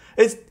lotion.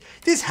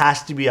 This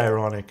has to be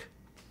ironic.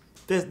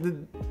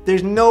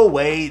 There's no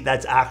way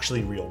that's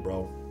actually real,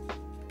 bro.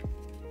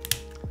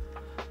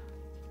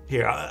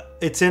 Here,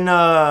 it's in,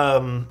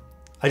 I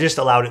just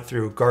allowed it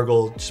through.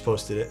 Gargle just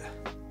posted it.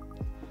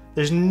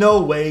 There's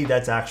no way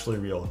that's actually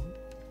real.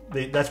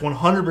 That's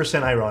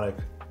 100% ironic.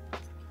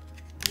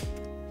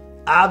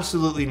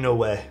 Absolutely no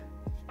way.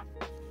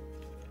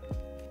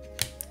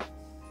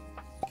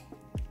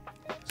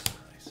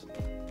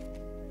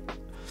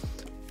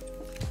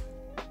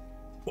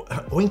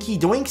 Oinky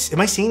Doinks, am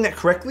I saying that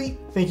correctly?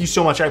 Thank you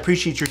so much. I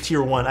appreciate your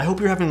tier 1. I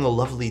hope you're having a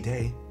lovely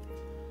day.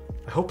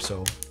 I hope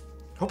so.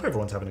 I hope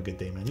everyone's having a good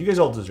day, man. You guys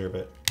all deserve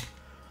it.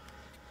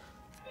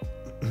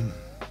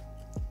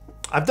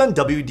 I've done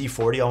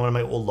WD-40 on one of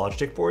my old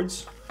Logitech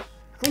boards.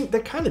 I mean,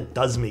 that kind of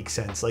does make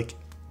sense. Like,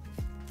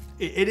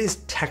 it is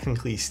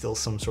technically still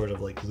some sort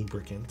of like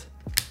lubricant.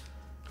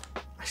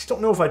 I just don't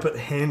know if I'd put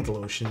hand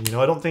lotion, you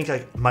know? I don't think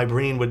like my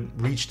brain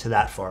would reach to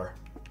that far.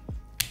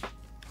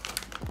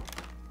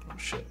 Oh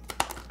shit.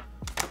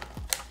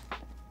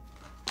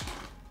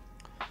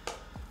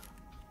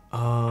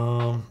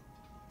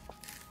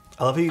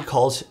 I love how he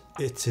calls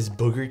it's his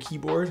booger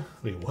keyboard.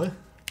 Wait, what?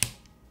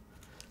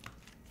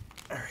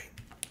 All right.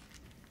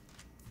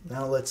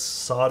 Now let's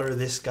solder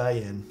this guy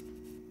in.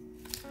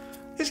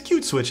 It's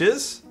cute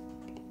switches.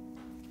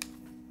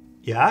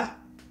 Yeah?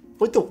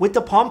 With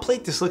the palm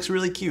plate, this looks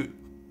really cute.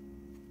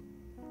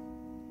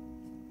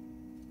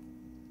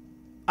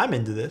 I'm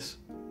into this.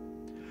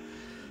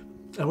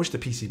 I wish the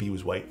PCB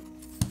was white.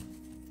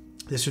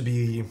 This would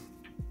be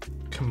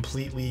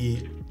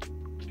completely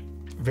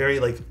very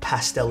like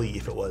pastel-y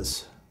if it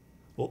was.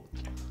 Well,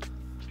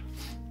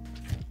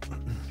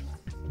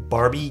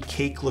 Barbie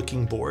cake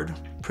looking board,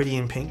 pretty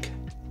in pink.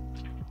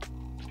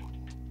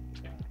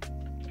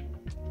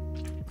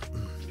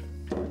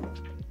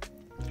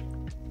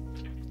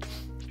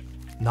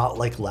 Not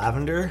like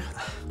lavender.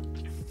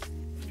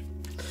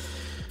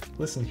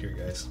 Listen here,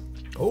 guys.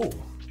 Oh,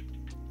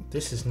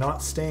 this is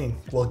not staying.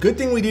 Well, good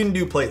thing we didn't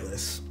do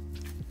plateless.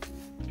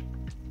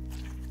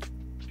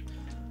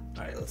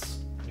 All right, let's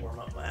warm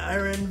up my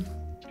iron.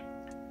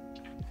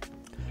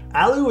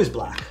 Alu is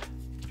black.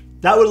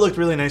 That would have looked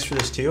really nice for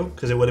this too,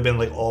 because it would have been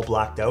like all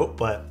blacked out,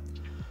 but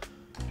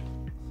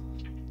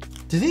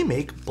do they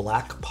make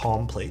black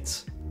palm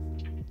plates?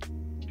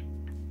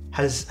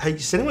 Has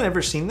anyone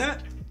ever seen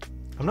that?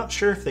 I'm not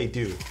sure if they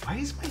do. Why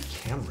is my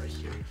camera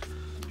here?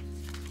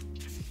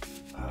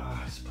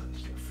 Let's put it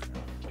here for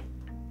now.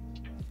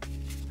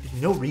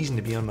 There's no reason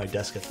to be on my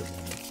desk at the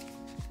moment.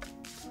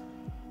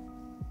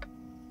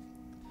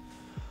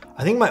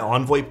 I think my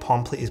Envoy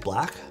palm plate is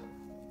black.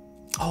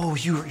 Oh,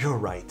 you're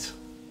right.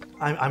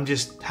 I'm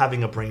just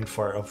having a brain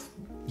fart of,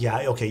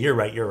 yeah, okay, you're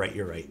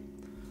right.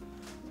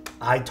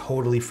 I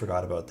totally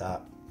forgot about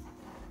that.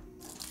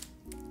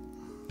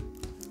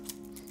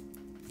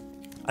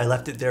 I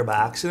left it there by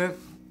accident.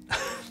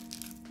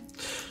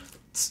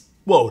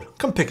 Whoa,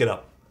 come pick it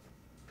up.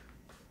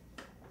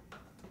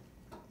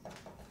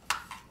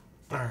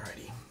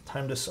 Alrighty,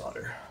 time to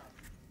solder.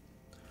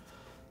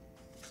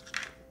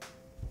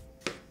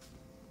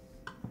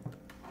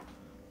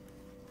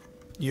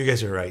 You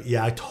guys are right.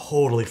 Yeah, I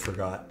totally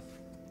forgot.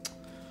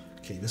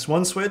 Okay, this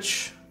one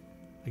switch,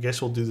 I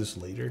guess we'll do this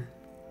later.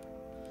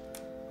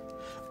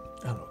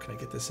 I don't know, can I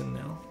get this in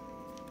now?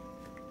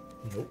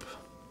 Nope.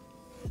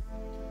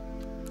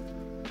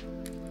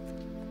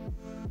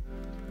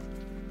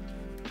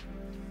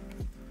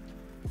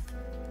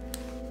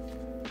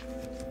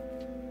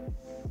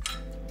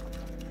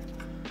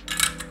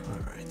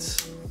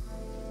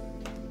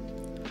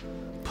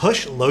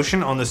 Push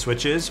lotion on the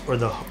switches or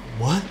the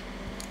what?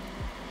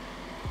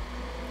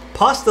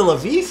 Pasta la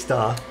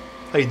vista?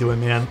 How you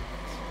doing, man?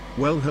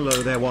 Well, hello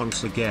there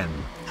once again.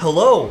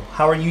 Hello,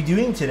 how are you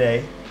doing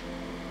today?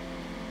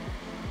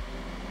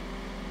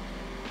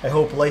 I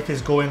hope life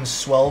is going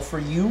swell for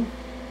you.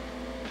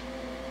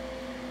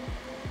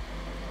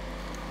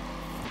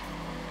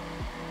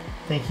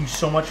 Thank you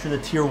so much for the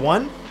tier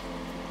 1.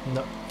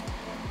 No,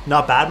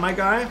 not bad, my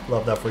guy.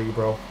 Love that for you,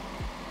 bro.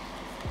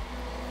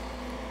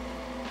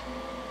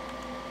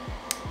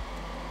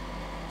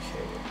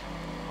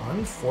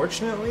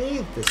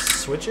 Unfortunately, the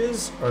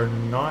switches are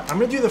not... I'm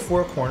going to do the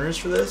 4 corners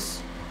for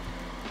this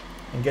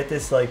and get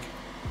this like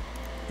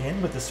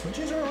in, but the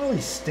switches aren't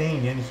really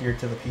staying in here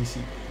to the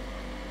PCB.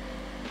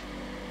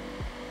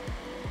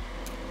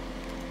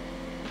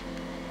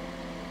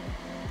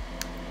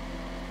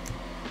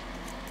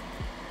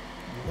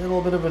 A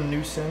little bit of a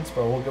nuisance,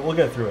 but we'll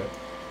get through it.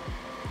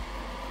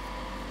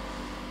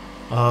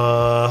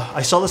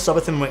 I saw the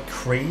subathon went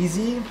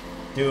crazy.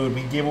 Dude,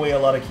 we gave away a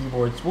lot of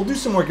keyboards. We'll do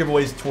some more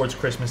giveaways towards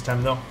Christmas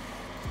time, though.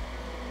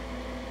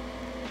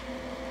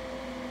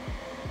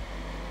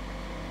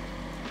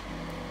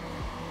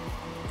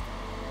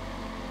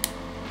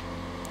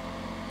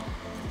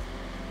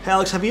 Hey,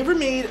 Alex, have you ever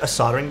made a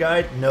soldering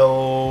guide?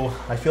 No,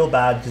 I feel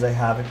bad because I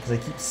haven't, because I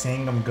keep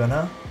saying I'm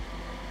gonna.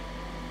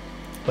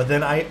 But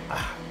then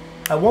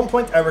at one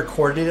point I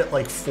recorded it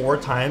like 4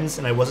 times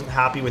and I wasn't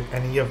happy with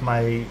any of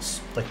my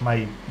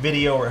my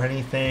video or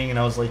anything, and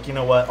I was like, you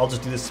know what, I'll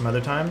just do this some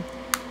other time.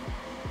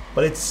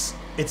 But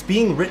it's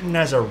being written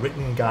as a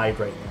written guide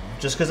right now,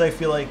 just because I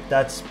feel like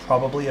that's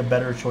probably a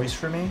better choice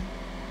for me.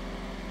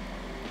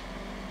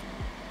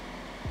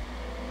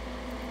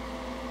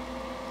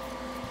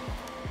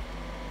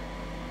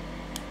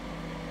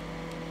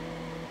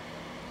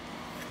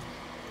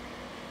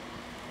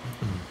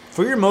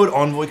 For your Mode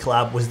Envoy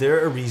collab, was there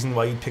a reason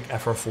why you'd pick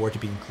FR4 to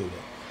be included?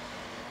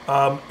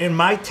 In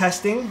my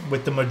testing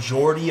with the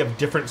majority of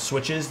different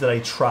switches that I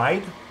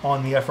tried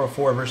on the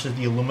FR4 versus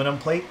the aluminum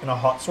plate in a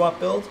hot swap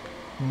build,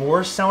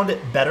 more sounded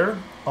better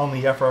on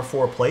the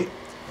FR4 plate.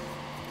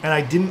 And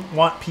I didn't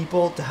want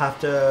people to have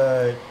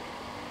to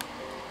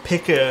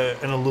pick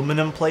an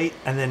aluminum plate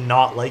and then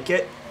not like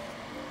it.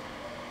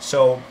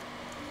 So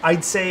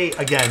I'd say,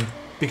 again,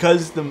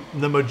 because the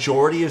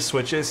majority of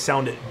switches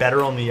sounded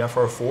better on the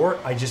FR4,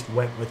 I just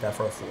went with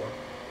FR4.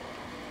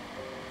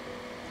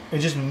 It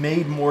just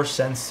made more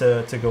sense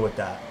to go with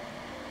that.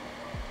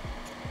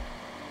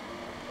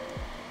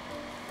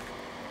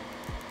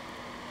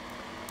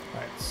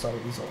 Alright, solder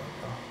these all in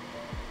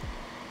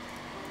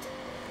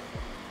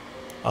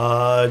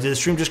now. Did the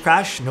stream just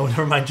crash? No,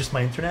 never mind, just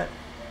my internet.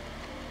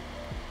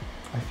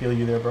 I feel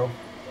you there, bro.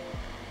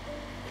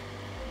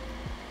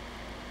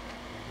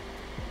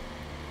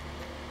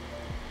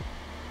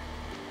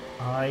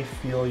 I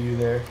feel you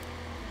there.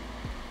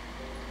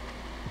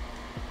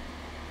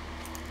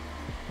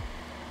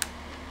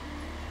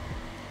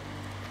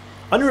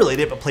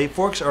 Unrelated, but plate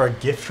forks are a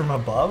gift from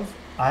above.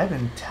 I've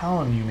been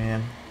telling you,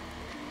 man.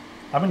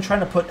 I've been trying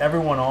to put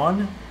everyone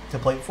on to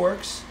plate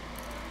forks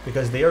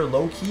because they are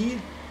low key.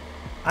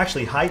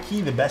 Actually, high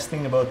key, the best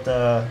thing about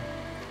the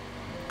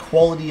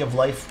quality of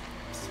life,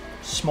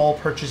 small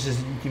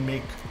purchases that you can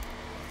make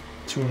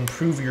to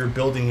improve your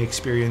building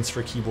experience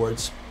for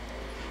keyboards.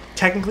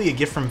 Technically a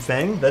gift from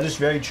Fang, that is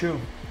very true.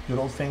 Good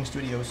old Fang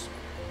Studios.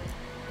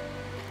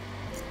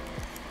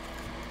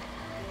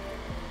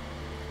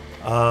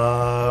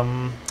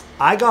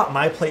 I got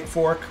my plate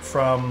fork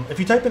from, if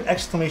you type in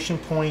exclamation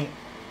point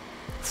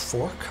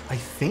fork, I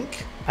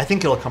think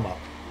it'll come up.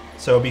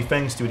 So it'll be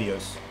Fang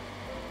Studios.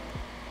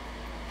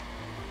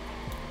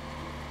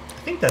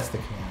 I think that's the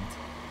command.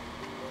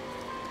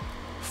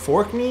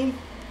 Fork me?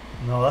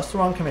 No, that's the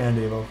wrong command,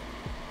 Avo.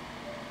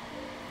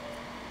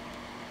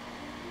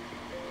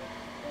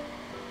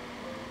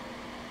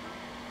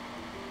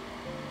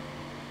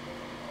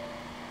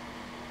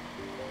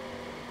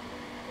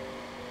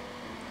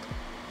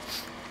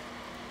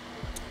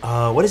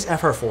 What is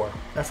FR4?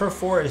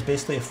 FR4 is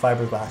basically a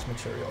fiberglass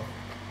material.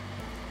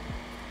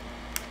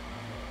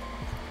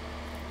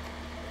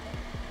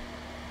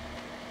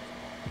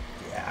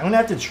 Yeah, I'm gonna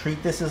have to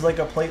treat this as like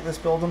a plateless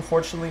build,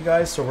 unfortunately,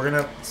 guys. So we're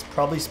gonna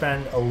probably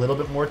spend a little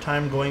bit more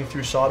time going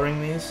through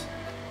soldering these.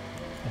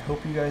 I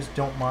hope you guys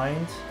don't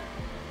mind,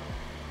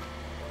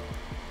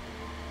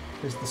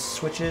 because the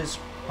switches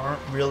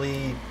aren't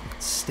really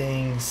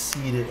staying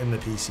seated in the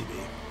PCB.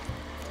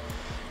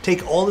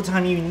 Take all the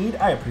time you need.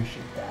 I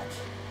appreciate that.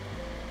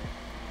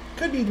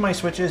 Could be my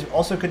switches,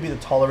 also could be the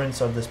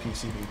tolerance of this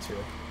PCB too.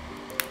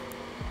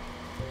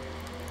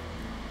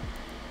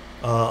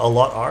 A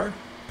lot are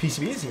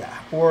PCBs, yeah,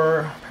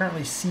 or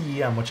apparently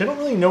CEM, which I don't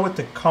really know what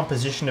the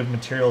composition of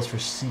materials for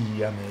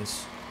CEM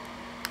is.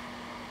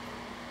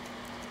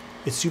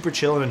 It's super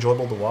chill and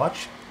enjoyable to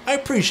watch. I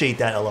appreciate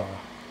that, Alara.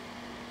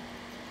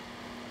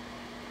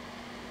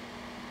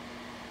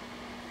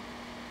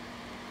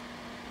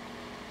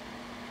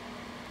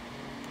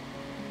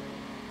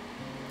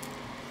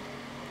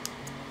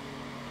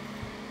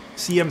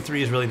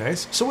 CM3 is really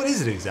nice. So what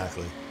is it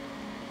exactly?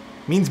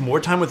 Means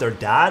more time with our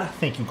dad?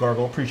 Thank you,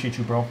 Gargle. Appreciate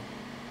you, bro.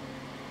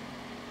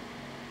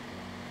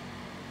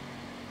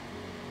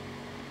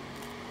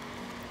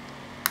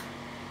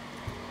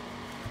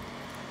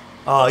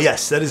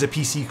 Yes, that is a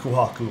PC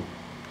Kuhaku.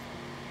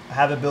 I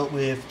have it built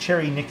with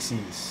Cherry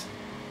Nixies.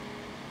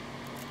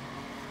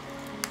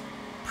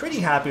 Pretty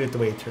happy with the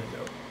way it turned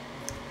out.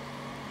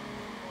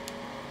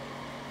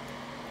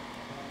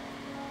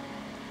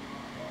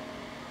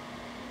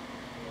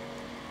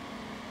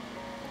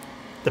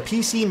 The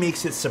PC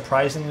makes it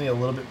surprisingly a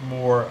little bit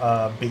more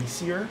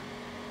bassier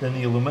than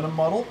the aluminum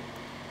model,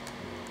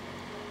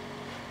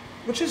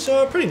 which is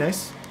pretty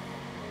nice.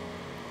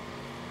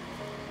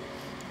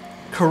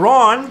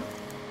 Karan,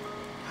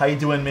 how you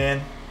doing,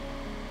 man?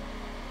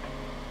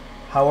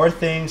 How are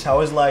things?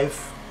 How is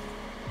life?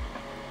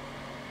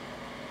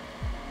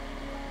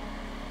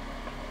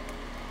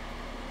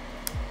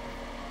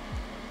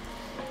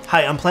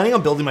 Hi, I'm planning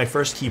on building my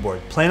first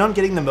keyboard. Plan on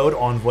getting the mode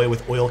Envoy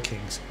with Oil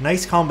Kings.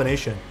 Nice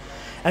combination.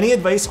 Any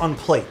advice on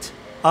plate?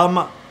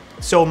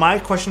 So my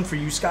question for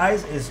you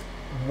guys is,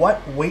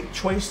 what weight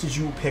choice did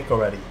you pick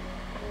already?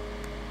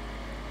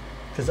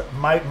 Because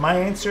my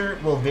answer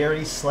will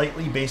vary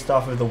slightly based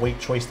off of the weight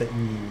choice that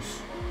you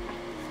use.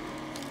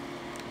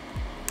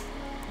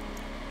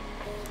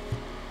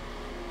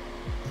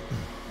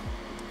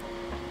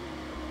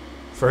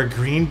 For a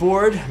green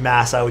board,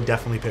 mass, I would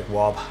definitely pick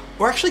Wob.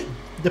 Or actually,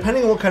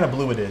 depending on what kind of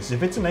blue it is.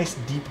 If it's a nice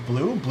deep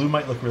blue, blue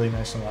might look really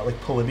nice on that, like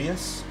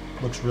Polybius.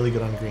 Looks really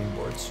good on green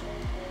boards.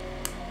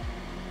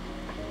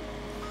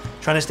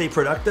 Trying to stay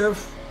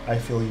productive? I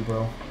feel you,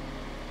 bro.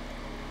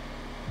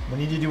 We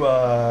need to do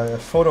a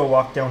photo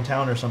walk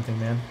downtown or something,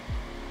 man.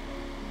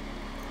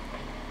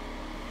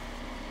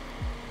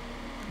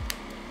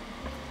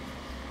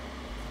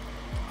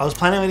 I was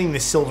planning on getting the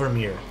silver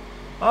mirror.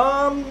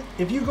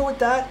 If you go with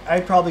that,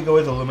 I'd probably go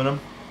with aluminum.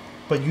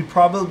 But you'd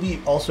probably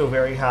be also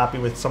very happy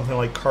with something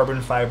like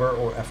carbon fiber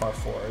or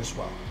FR4 as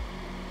well.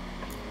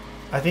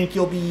 I think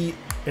you'll be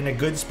in a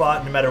good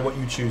spot no matter what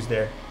you choose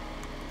there.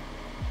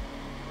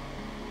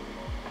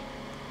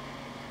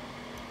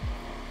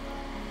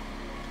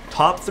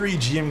 Top 3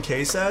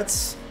 GMK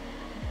sets?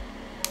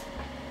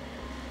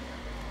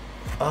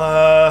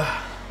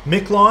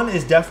 Miklon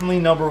is definitely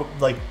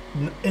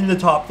in the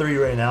top 3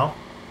 right now.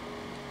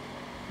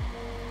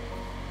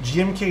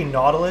 GMK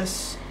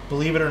Nautilus,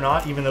 believe it or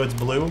not, even though it's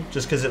blue,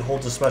 just because it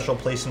holds a special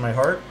place in my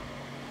heart.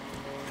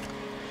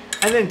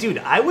 And then, dude,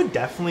 I would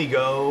definitely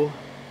go...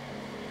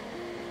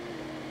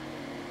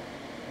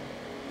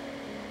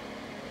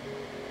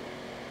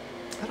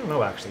 I don't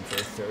know, actually, for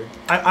a third.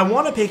 I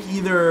want to pick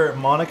either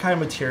Monokai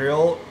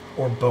Material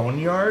or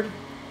Boneyard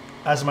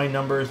as my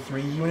number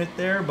 3 unit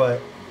there, but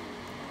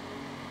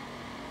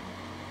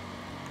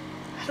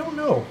I don't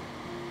know.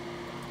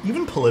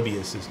 Even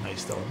Polybius is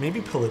nice, though.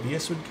 Maybe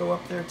Polybius would go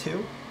up there,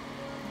 too.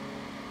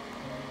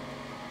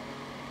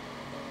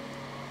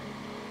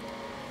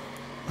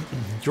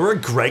 You're a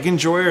Greg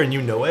enjoyer and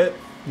you know it?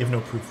 You have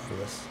no proof for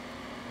this.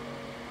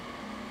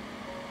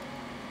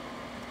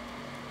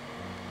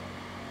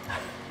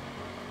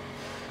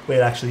 Wait,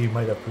 actually, you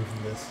might have proof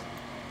of this.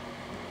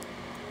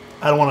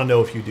 I don't want to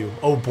know if you do.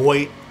 Oh,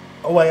 boy.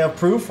 Oh, I have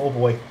proof? Oh,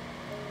 boy.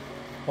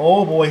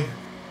 Oh, boy.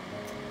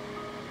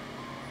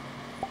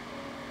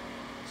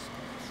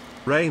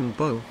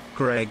 Rainbow,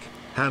 Greg,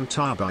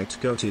 Hantarbite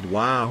goated,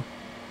 wow.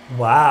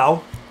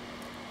 Wow.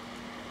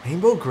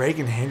 Rainbow, Greg,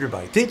 and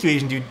Handerbite. Thank you,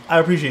 Asian dude. I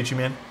appreciate you,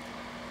 man.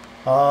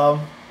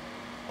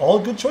 All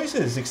good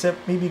choices,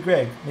 except maybe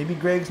Greg. Maybe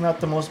Greg's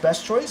not the most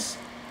best choice,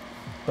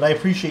 but I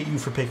appreciate you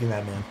for picking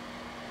that, man.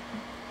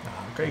 Nah,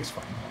 Greg's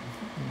fine.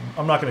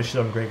 I'm not going to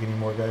shit on Greg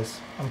anymore, guys.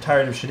 I'm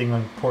tired of shitting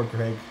on poor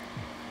Greg.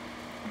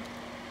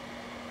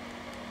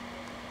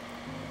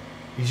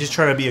 He's just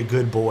trying to be a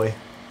good boy.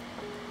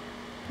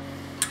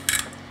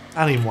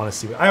 I don't even want to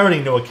see it. I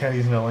already know what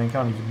Kenny's going to link.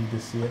 I don't even need to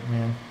see it,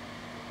 man.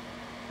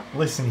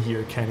 Listen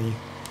here, Kenny.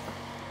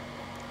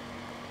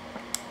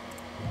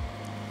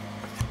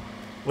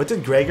 What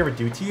did Greg ever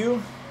do to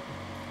you?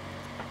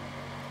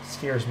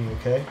 Scares me,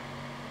 okay?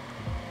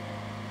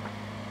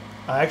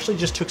 I actually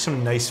just took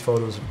some nice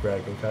photos of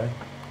Greg, okay?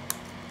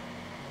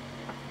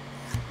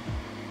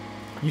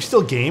 You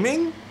still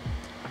gaming?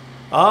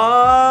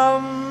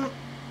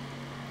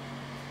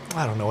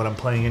 I don't know what I'm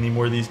playing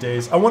anymore these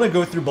days. I want to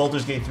go through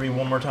Baldur's Gate 3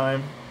 one more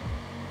time.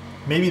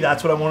 Maybe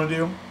that's what I want to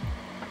do.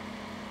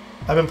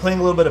 I've been playing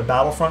a little bit of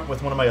Battlefront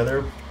with one of my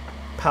other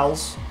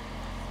pals.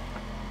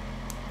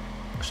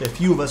 Actually, a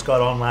few of us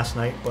got on last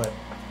night, but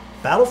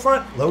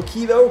Battlefront,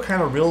 low-key though,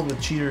 kind of riddled with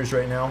cheaters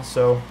right now,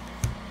 so...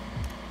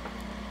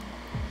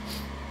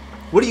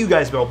 What have you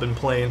guys all been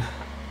playing?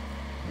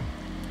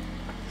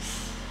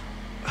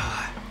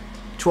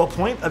 To a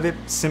point of it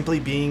simply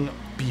being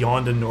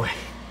beyond annoying.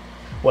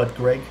 What,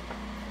 Greg?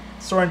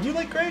 Soren, do you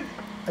like Greg?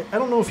 I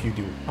don't know if you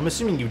do. I'm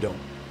assuming you don't.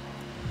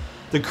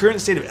 The current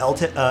state of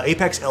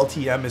Apex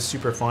LTM is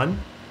super fun,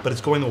 but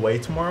it's going away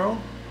tomorrow.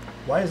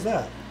 Why is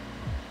that?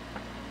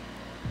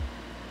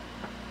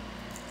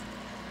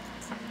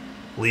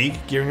 League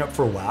gearing up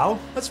for WoW?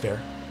 That's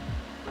fair.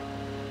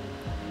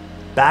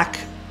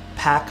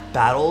 Backpack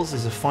Battles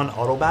is a fun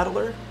auto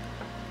battler.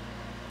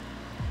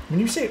 When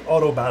you say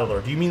auto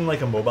battler, do you mean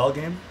like a mobile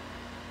game?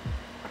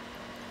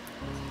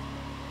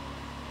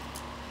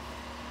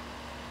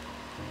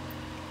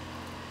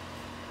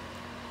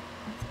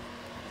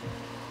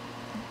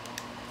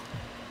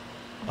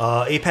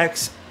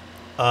 Apex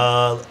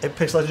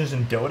Legends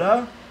and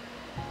Dota.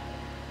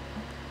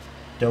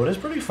 Dota's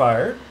pretty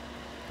fire.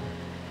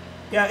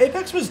 Yeah,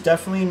 Apex was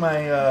definitely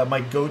my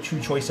my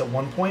go-to choice at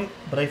one point,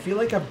 but I feel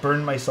like I've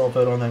burned myself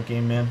out on that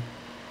game, man.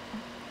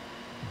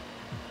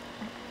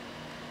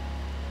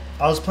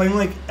 I was playing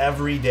like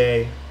every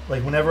day.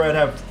 Like whenever I'd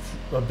have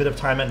a bit of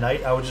time at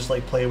night, I would just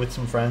like play with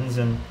some friends,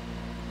 and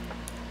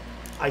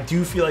I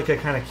do feel like I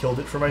kind of killed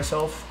it for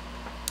myself.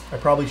 I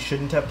probably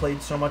shouldn't have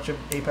played so much of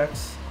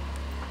Apex.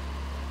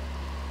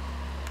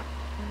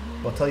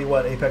 I'll tell you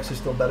what, Apex is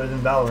still better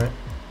than Valorant.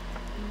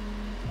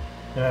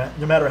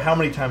 No matter how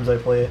many times I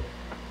play it.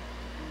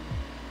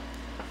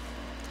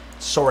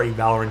 Sorry,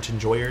 Valorant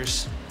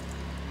enjoyers.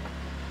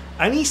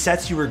 Any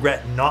sets you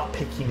regret not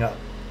picking up?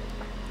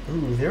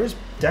 Ooh, there's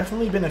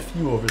definitely been a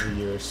few over the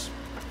years.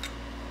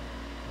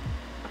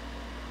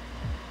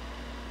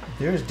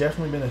 There's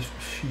definitely been a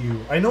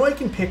few. I know I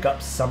can pick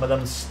up some of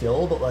them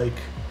still, but like...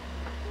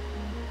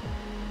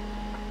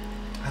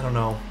 I don't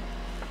know.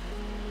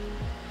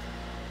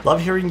 Love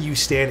hearing you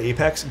stand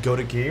Apex, go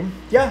to game.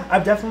 Yeah,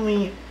 I've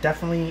definitely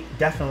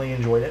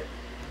enjoyed it.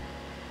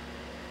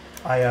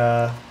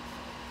 I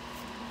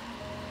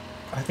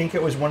think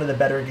it was one of the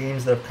better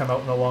games that have come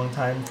out in a long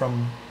time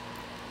from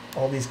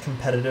all these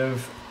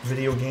competitive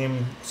video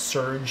game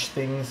surge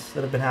things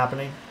that have been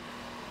happening.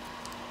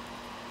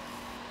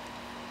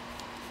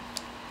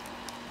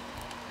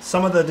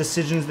 Some of the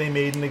decisions they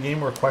made in the game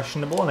were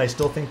questionable, and I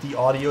still think the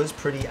audio is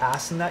pretty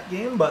ass in that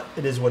game, but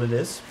it is what it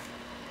is.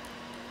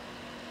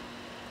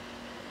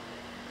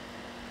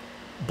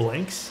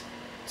 Blanks?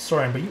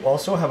 Sorry, but you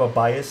also have a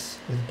bias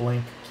with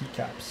blank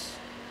keycaps.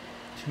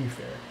 To be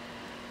fair.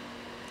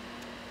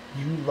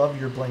 You love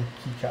your blank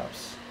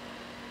keycaps.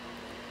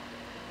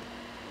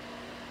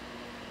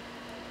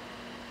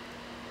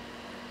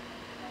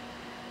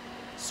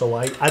 So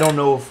I don't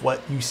know if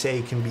what you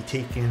say can be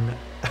taken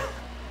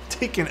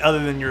taken other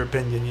than your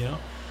opinion, you know?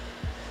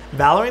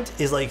 Valorant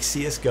is like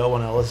CSGO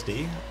on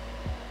LSD.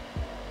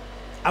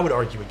 I would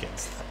argue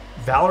against that.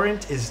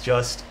 Valorant is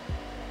just...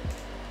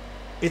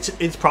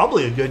 It's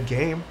probably a good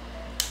game.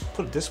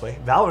 Put it this way.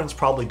 Valorant's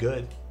probably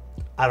good.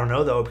 I don't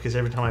know, though, because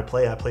every time I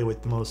play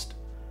with the most...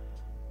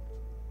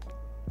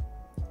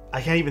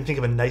 I can't even think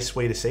of a nice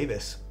way to say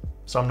this,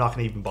 so I'm not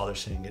going to even bother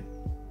saying it.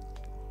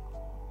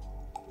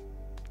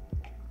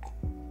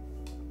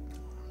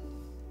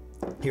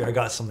 Here, I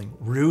got something.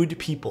 Rude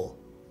people.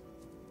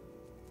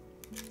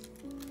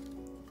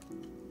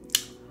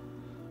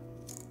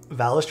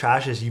 Val is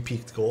trash as you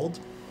peaked gold?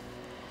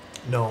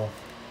 No.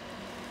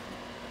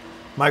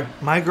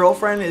 My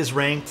girlfriend is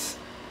ranked...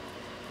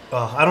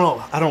 I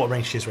don't know what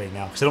rank she is right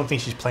now, because I don't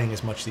think she's playing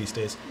as much these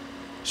days.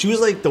 She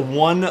was like the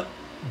one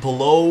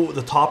below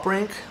the top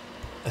rank.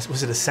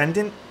 Was it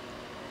Ascendant?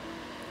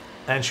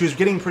 and she was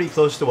getting pretty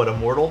close to what,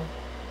 Immortal,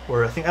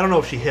 or I don't know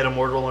if she hit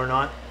Immortal or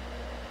not.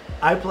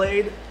 I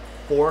played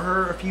for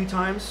her a few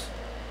times,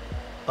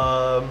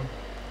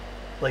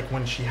 like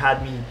when she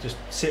had me just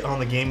sit on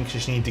the game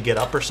because she needed to get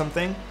up or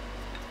something.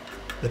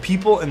 The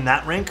people in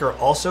that rank are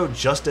also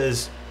just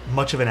as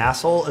much of an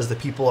asshole as the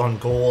people on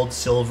gold,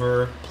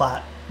 silver,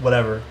 plat,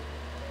 whatever.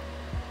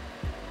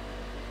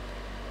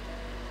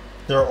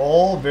 They're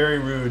all very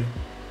rude,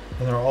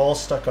 and they're all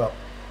stuck up.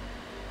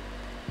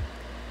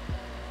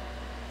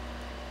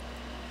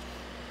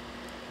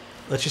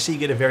 Let's just say you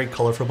get a very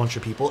colorful bunch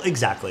of people.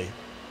 Exactly.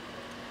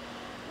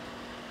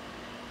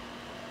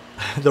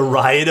 The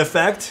riot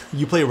effect.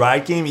 You play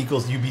riot game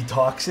equals you be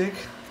toxic.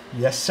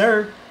 Yes,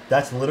 sir.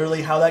 That's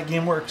literally how that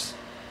game works.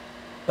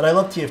 But I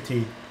love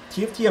TFT.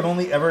 TFT, I've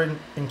only ever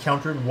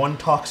encountered one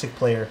toxic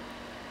player.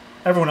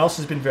 Everyone else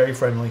has been very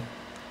friendly.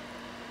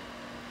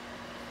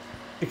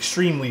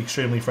 Extremely,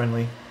 extremely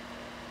friendly.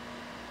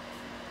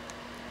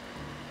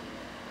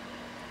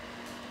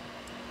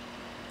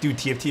 Dude,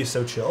 TFT is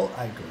so chill.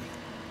 I agree.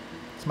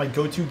 It's my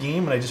go-to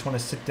game, and I just want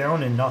to sit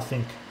down and not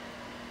think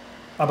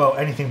about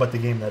anything but the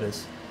game, that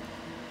is.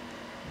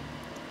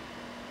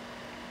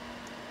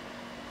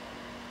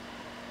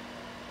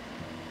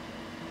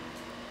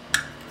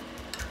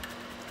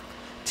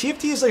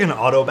 TFT is like an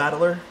auto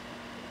battler.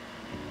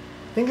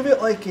 Think of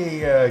it like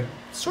a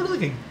sort of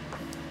like a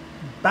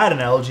bad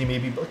analogy,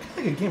 maybe, but kind of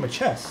like a game of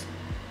chess.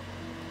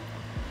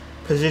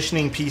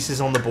 Positioning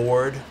pieces on the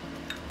board.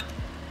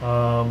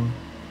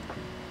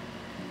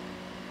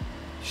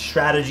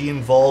 Strategy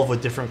involved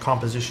with different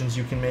compositions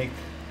you can make.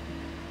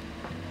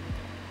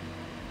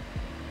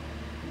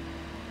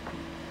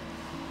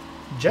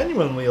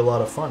 Genuinely a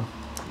lot of fun.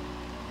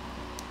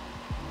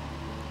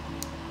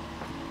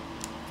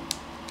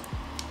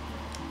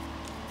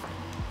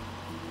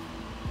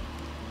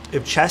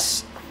 If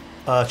chess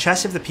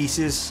if the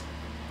pieces...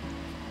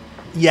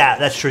 Yeah,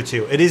 that's true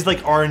too. It is like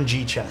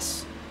RNG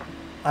chess.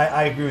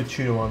 I agree with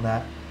Chudo on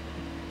that.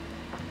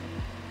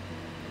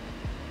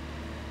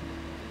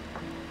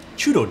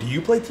 Chudo, do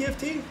you play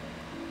TFT?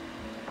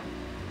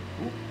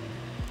 Ooh.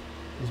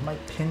 Is my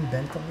pin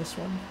bent on this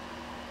one?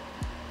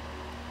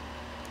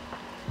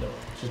 No,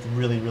 it's just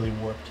really, really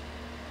warped.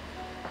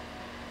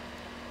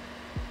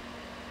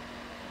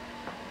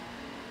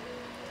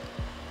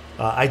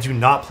 I do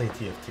not play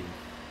TFT.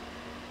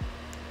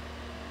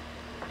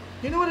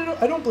 You know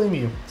what? I don't blame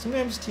you.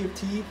 Sometimes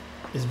TFT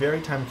is very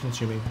time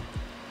consuming.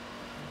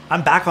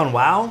 I'm back on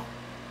WoW.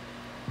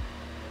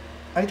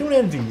 I don't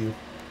envy you.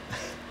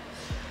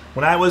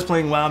 When I was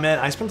playing WoW, man,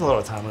 I spent a lot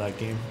of time on that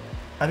game.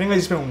 I think I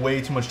spent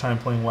way too much time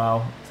playing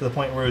WoW to the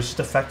point where it was just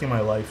affecting my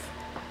life.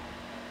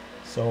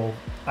 So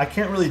I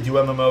can't really do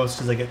MMOs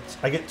because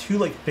I get too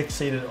like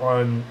fixated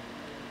on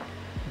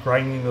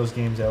grinding those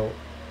games out.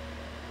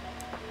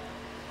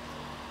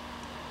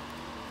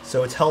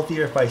 So it's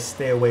healthier if I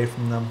stay away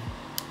from them.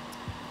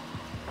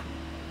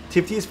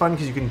 TFT is fun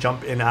because you can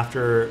jump in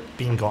after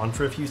being gone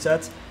for a few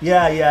sets.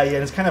 Yeah, and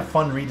it's kind of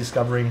fun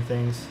rediscovering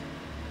things.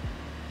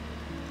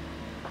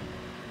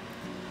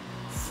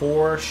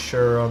 For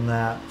sure on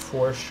that,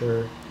 for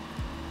sure.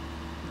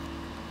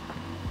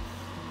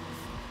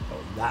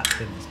 Oh, that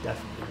pin is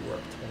definitely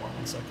warped. Hold on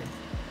 1 second.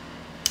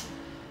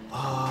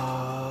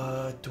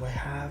 Do I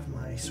have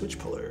my switch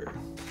puller?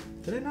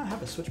 Did I not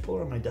have a switch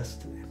puller on my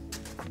desk today?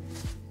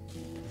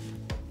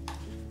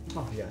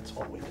 Oh yeah, it's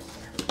all the way down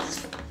there.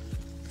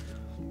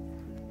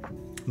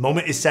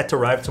 Moment is set to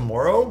arrive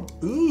tomorrow.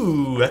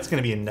 Ooh, that's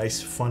gonna be a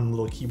nice, fun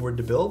little keyboard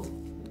to build.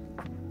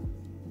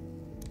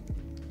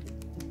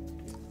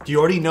 Do you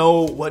already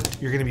know what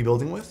you're gonna be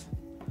building with?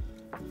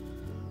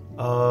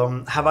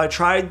 Have I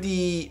tried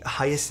the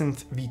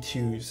Hyacinth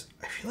V2s?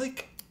 I feel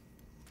like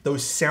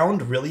those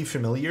sound really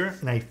familiar,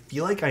 and I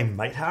feel like I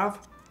might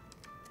have,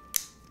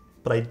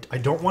 but I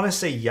don't want to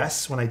say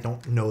yes when I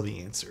don't know the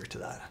answer to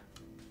that.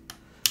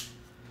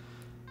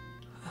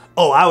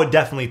 Oh, I would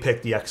definitely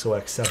pick the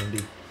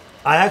XOX70.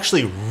 I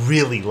actually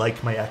really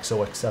like my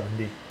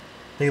XOX70.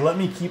 They let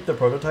me keep the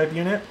prototype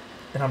unit,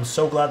 and I'm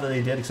so glad that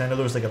they did because I know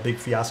there was like a big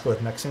fiasco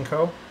with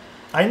Mexico.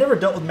 I never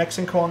dealt with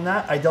Mexico on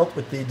that. I dealt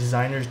with the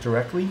designers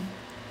directly.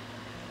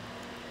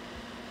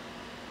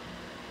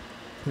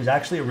 Who's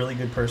actually a really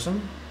good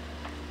person,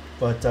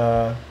 but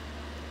a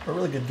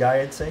really good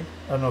guy, I'd say.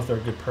 I don't know if they're a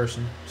good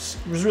person.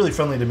 He was really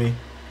friendly to me,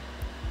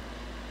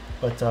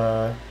 but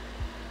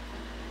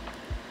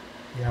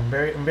yeah, I'm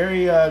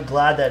very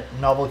glad that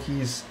Novel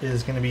Keys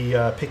is going to be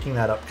picking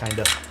that up, kind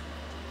of.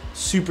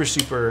 Super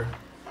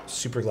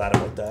glad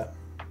about that.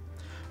 I'm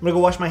gonna go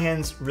wash my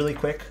hands really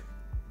quick.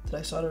 Did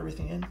I solder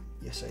everything in?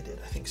 Yes, I did.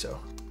 I think so.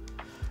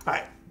 All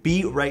right,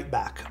 be right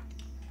back.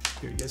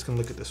 Here, you guys can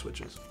look at the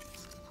switches.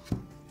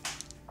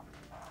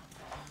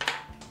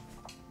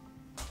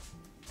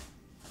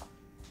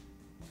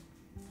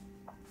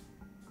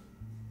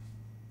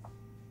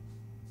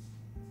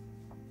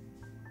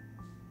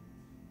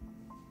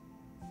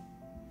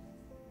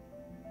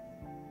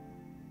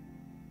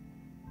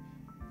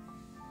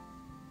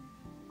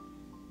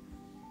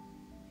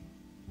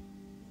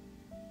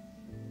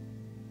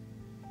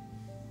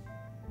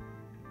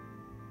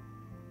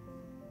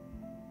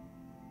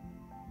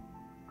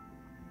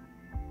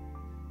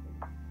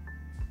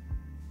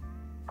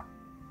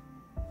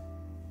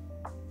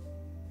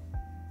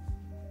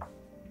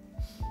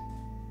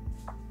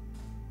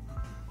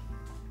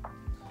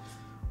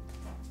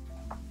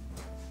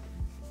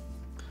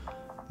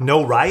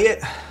 No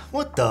Riot?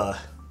 What the?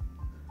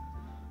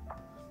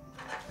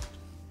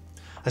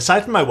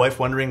 Aside from my wife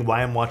wondering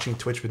why I'm watching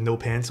Twitch with no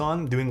pants on,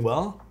 I'm doing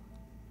well.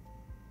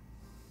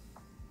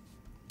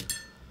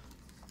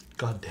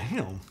 God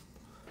damn.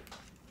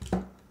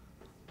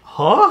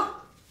 Huh?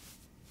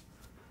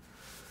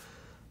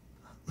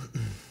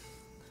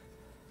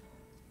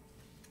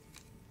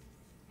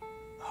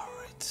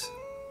 Alright.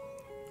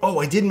 Oh,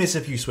 I did miss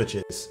a few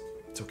switches.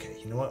 It's okay.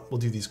 You know what?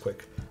 We'll do these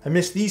quick. I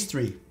missed these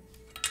 3.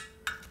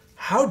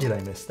 How did I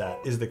miss that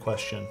is the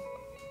question.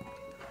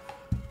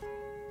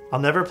 I'll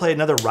never play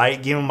another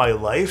Riot game in my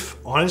life.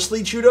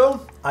 Honestly,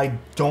 Chudo, I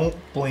don't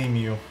blame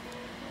you.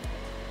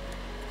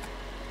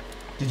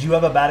 Did you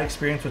have a bad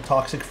experience with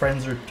toxic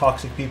friends or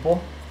toxic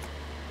people?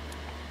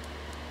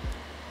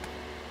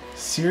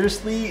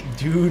 Seriously,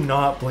 do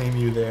not blame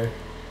you there.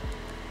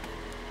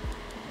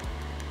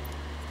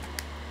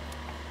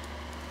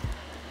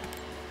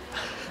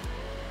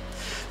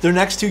 Their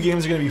next 2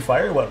 games are going to be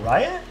fire. What,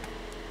 Riot?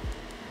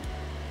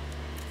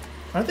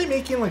 Aren't they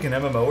making like an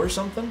MMO or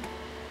something?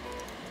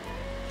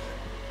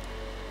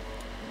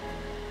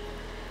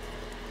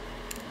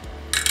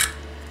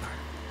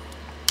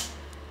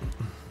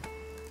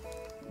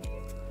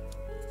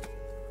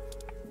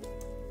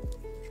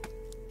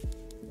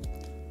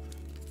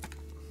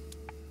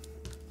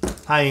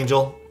 Hi,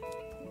 Angel.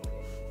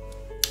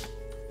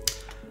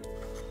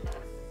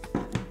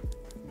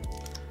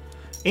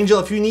 Angel,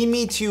 if you need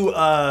me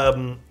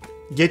to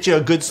get you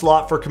a good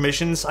slot for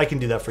commissions, I can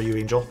do that for you,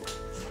 Angel.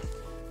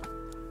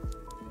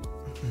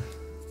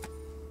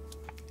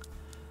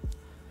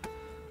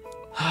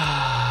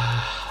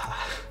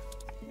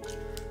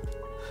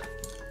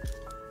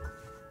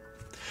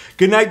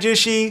 Good night,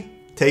 Jushi.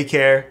 Take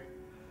care.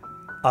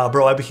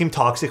 Bro, I became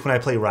toxic when I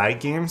play Riot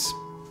games.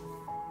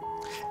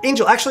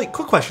 Angel, actually,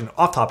 quick question,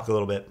 off topic a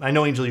little bit. I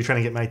know, Angel, you're trying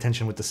to get my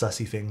attention with the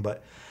sussy thing,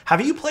 but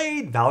have you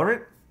played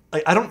Valorant?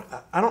 Like, I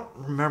don't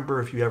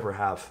remember if you ever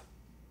have.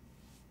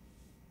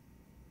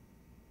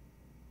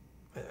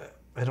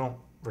 I don't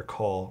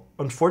recall.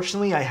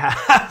 Unfortunately, I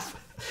have.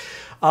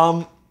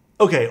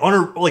 Okay,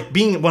 like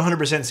being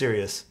 100%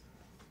 serious.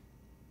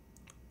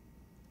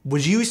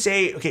 Would you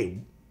say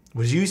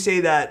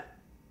that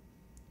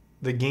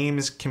the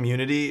game's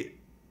community?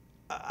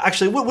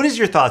 Actually, what is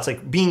your thoughts?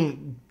 Like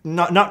being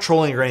not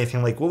trolling or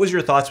anything. Like, what was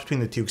your thoughts between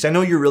the two? Because I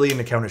know you're really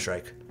into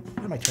Counter-Strike.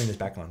 Why am I turning this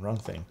back on? Wrong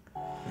thing.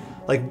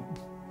 Like,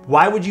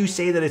 why would you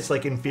say that it's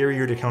like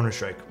inferior to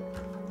Counter-Strike?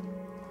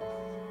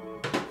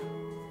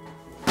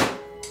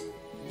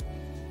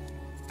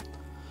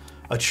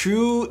 A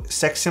true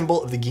sex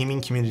symbol of the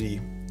gaming community.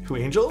 Who,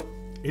 Angel?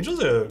 Angel's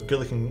a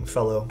good-looking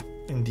fellow,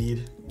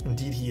 indeed.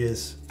 Indeed, he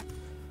is.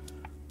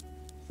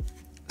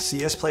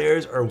 CS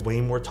players are way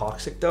more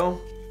toxic,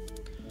 though.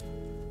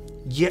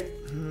 Yeah,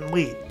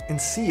 wait, in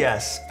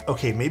CS,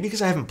 okay, maybe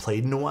because I haven't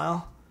played in a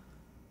while.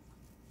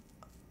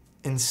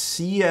 In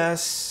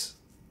CS,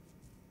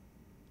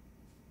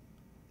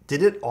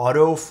 did it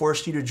auto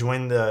force you to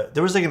join the,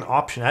 there was like an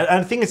option.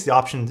 I think it's the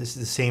option, this is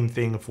the same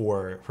thing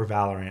for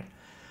Valorant.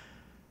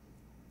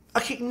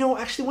 Okay, no,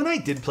 actually, when I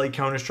did play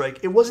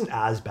Counter-Strike, it wasn't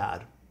as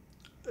bad.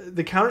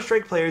 The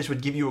Counter-Strike players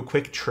would give you a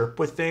quick chirp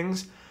with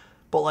things,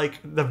 but like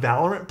the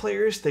Valorant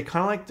players, they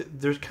kind of like,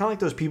 there's kind of like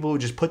those people who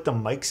just put the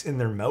mics in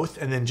their mouth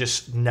and then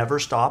just never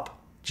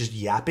stop just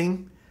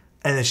yapping.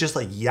 And it's just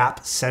like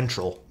yap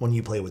central when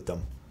you play with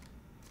them.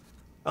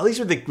 At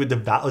least with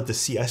the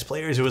CS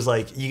players, it was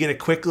like you get a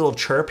quick little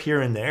chirp here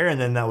and there,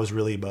 and then that was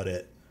really about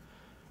it.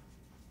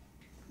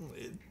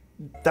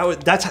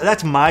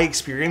 That's my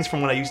experience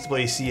from when I used to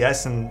play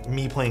CS and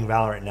me playing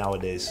Valorant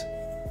nowadays. All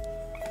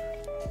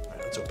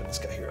right, let's open this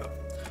guy here up.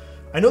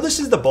 I know this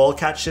is the ball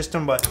catch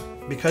system, but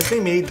because they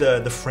made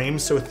the frame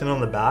so thin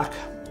on the back,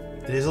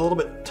 it is a little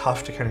bit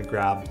tough to kind of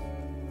grab.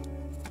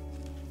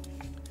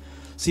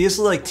 CS is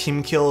like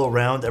team kill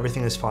round,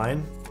 everything is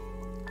fine.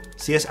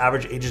 CS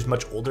average age is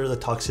much older, the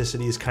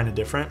toxicity is kind of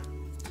different.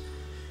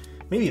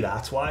 Maybe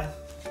that's why,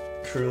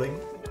 truly.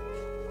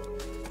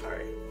 All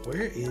right,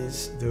 where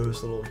is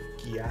those little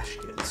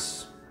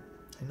gaskets?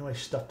 I know I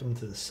stuffed them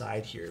to the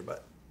side here,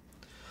 but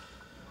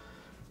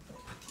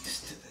put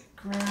these to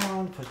the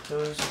ground, put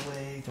those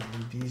away, don't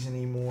need these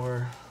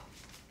anymore.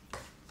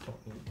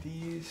 Don't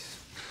need these.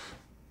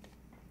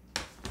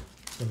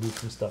 I'll move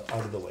some stuff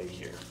out of the way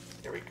here.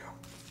 There we go.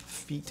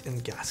 Feet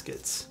and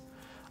gaskets.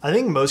 I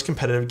think most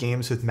competitive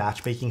games with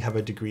matchmaking have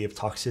a degree of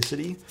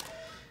toxicity.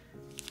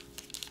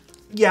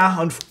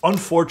 Yeah,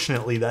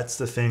 unfortunately, that's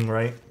the thing,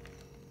 right?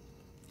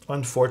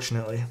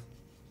 Unfortunately.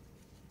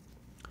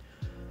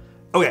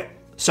 Okay,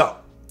 so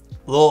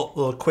a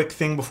little quick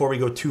thing before we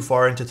go too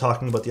far into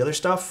talking about the other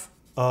stuff.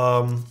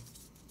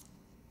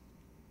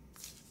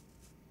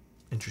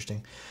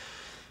 Interesting.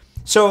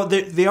 So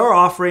they are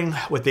offering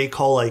what they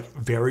call like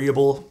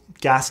variable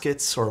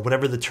gaskets, or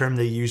whatever the term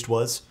they used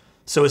was.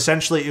 So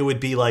essentially it would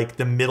be like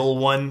the middle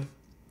one.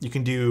 You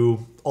can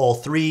do all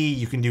three.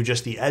 You can do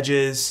just the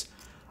edges.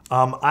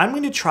 I'm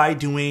going to try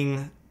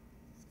doing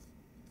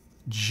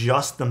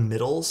just the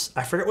middles.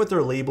 I forget what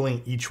they're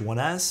labeling each one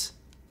as.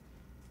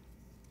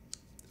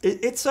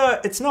 It's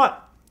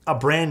not a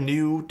brand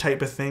new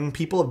type of thing.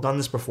 People have done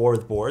this before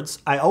with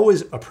boards. I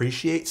always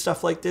appreciate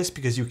stuff like this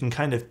because you can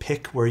kind of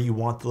pick where you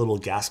want the little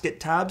gasket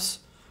tabs.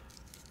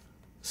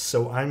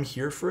 So I'm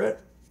here for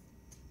it.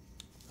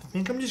 I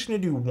think I'm just going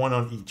to do one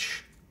on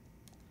each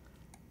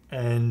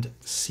and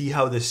see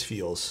how this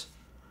feels.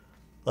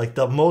 Like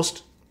the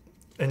most,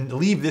 and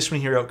leave this one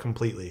here out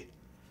completely.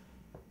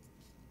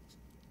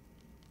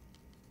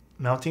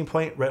 Mounting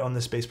point right on the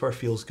spacebar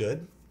feels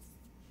good.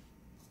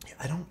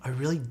 I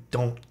really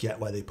don't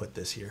get why they put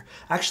this here.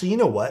 Actually, you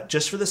know what?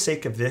 Just for the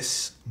sake of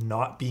this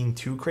not being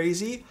too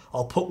crazy,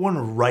 I'll put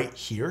one right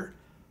here,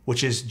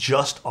 which is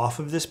just off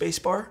of the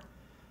spacebar.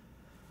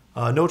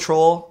 No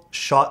troll,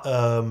 shot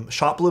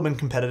bloom and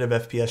competitive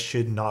FPS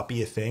should not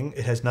be a thing.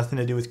 It has nothing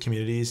to do with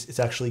communities. It's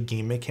actually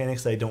game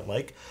mechanics that I don't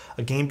like.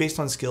 A game based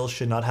on skills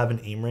should not have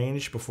an aim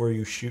range before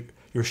you shoot.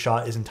 Your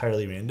shot is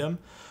entirely random.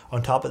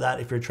 On top of that,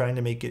 if you're trying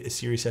to make it a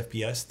serious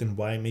FPS, then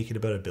why make it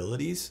about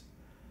abilities?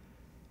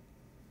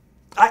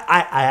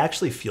 I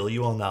actually feel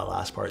you on that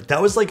last part.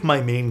 That was like my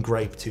main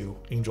gripe too,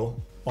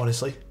 Angel,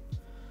 honestly.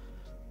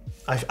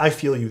 I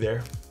feel you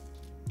there.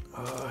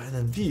 And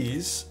then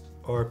these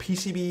are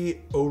PCB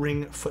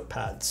O-ring foot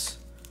pads.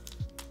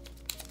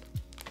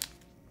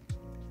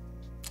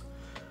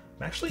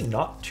 I'm actually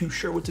not too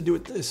sure what to do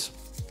with this.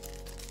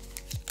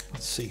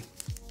 Let's see.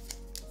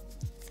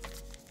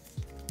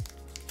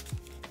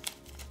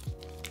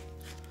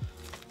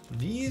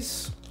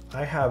 These,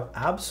 I have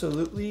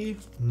absolutely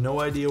no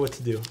idea what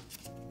to do.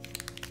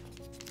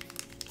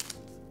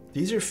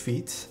 These are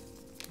feet,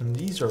 and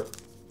these are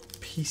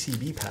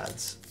PCB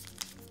pads.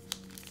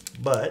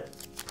 But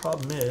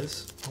problem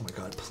is, oh my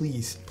God,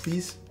 please,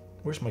 please,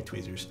 where's my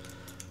tweezers?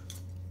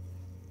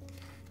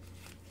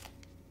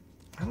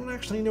 I don't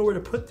actually know where to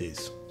put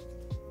these.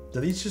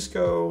 Do these just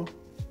go,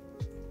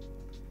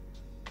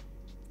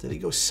 did they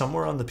go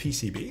somewhere on the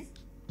PCB?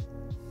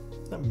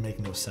 That would make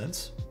no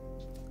sense.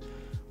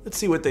 Let's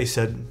see what they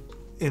said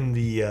in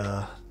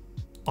the,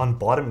 on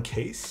bottom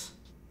case.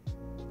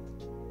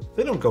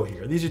 They don't go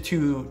here. These are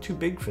too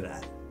big for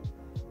that.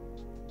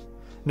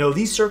 No,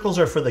 these circles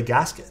are for the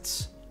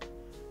gaskets.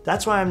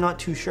 That's why I'm not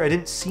too sure. I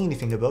didn't see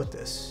anything about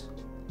this.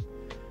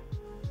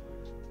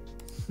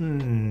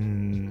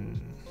 No,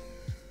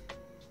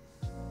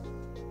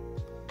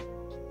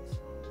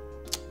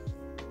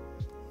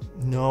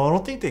 I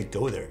don't think they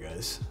go there,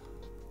 guys.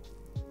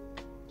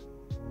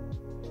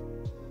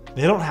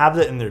 They don't have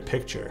that in their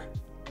picture.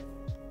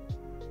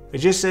 It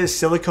just says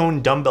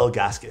silicone dumbbell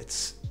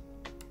gaskets.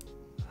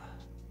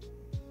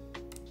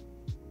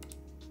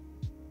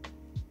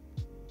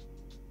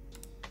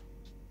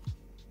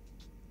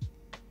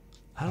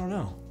 I don't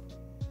know.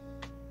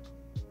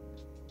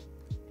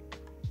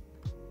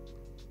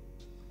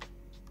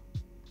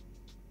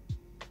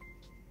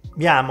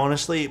 Yeah, I'm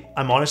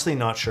honestly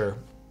not sure.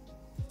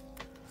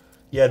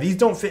 Yeah, these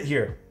don't fit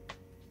here.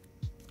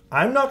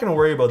 I'm not going to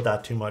worry about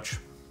that too much.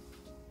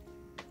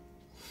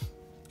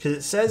 Because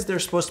it says they're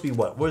supposed to be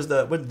what? What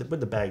did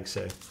the bag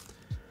say?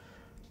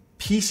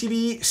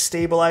 PCB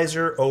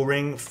stabilizer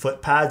O-ring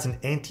foot pads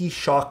and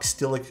anti-shock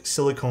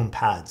silicone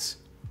pads.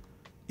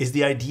 Is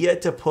the idea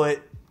to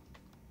put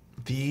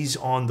these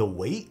on the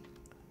weight?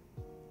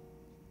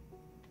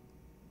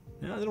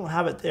 No, they don't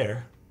have it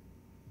there.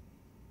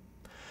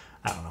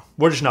 I don't know.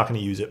 We're just not going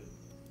to use it.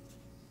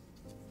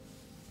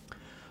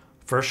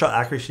 First shot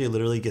accuracy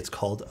literally gets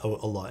called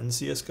out a lot in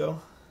CSGO.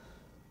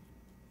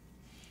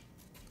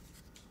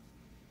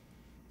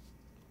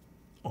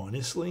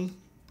 Honestly,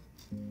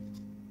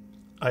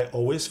 I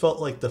always felt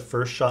like the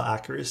first shot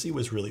accuracy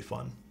was really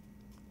fun.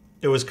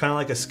 It was kind of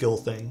like a skill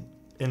thing.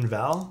 In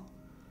Val,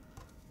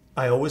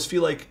 I always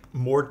feel like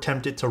more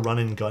tempted to run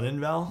and gun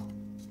in Val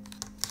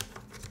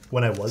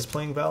when I was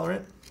playing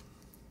Valorant.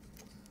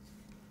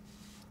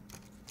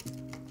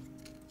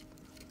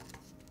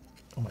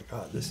 Oh my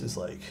God, this is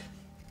like...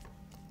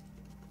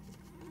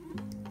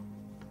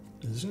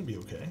 Is this gonna be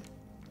okay?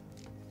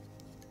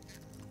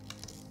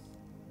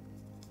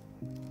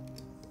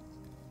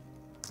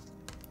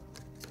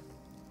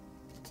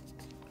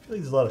 I feel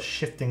like there's a lot of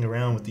shifting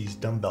around with these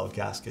dumbbell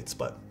gaskets,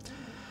 but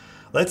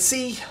let's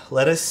see.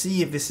 Let us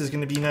see if this is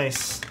gonna be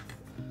nice.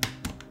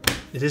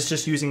 It is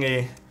just using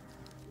a...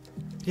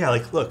 Yeah,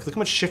 like look how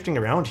much shifting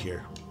around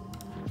here.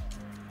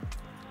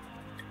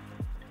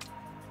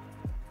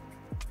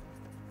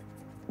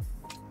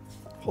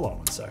 Hold on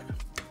one sec.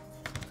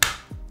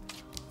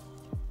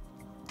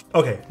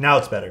 Okay, now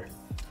it's better.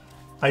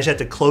 I just had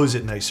to close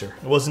it nicer.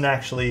 It wasn't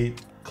actually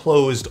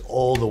closed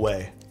all the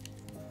way.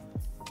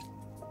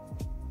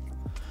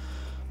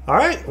 All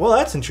right, well,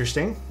 that's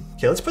interesting.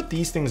 Okay, let's put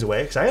these things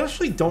away because I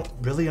actually don't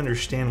really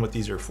understand what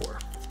these are for.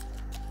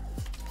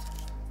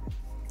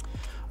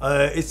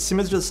 It's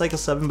similar to the Cycle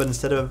 7, but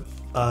instead of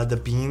the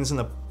beans and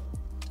the...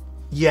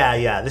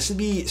 Yeah, this would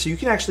be... So you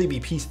can actually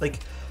be like,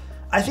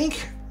 I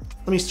think...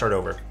 Let me start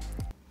over.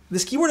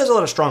 This keyboard has a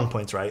lot of strong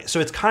points, right? So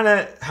it's kind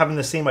of having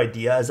the same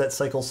idea as that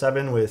Cycle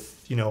 7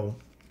 with, you know,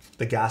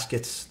 the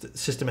gaskets, the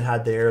system it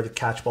had there, the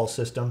catchball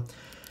system.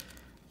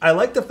 I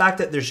like the fact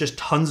that there's just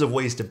tons of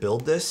ways to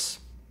build this.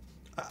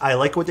 I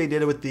like what they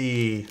did with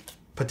the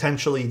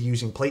potentially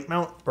using plate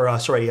mount, or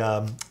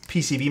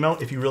PCB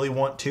mount if you really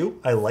want to.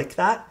 I like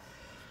that.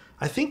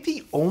 I think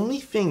the only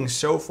thing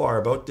so far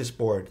about this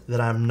board that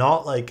I'm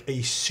not like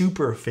a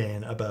super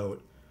fan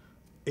about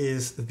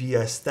is the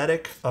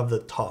aesthetic of the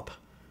top.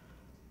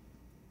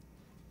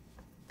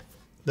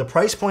 The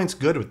price point's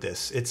good with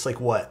this. It's like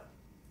what?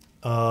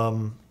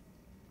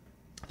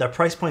 That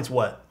price point's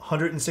what?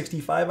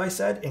 165 I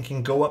said, and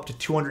can go up to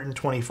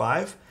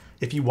 225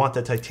 if you want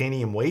the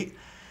titanium weight.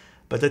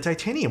 But the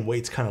titanium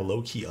weight's kind of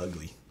low-key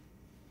ugly.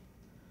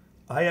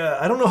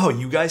 I don't know how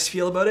you guys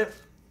feel about it,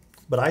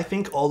 but I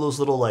think all those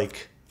little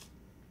like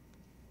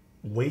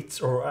weights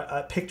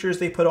or pictures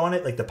they put on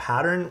it, like the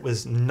pattern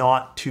was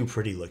not too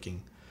pretty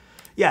looking.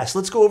 Yeah, so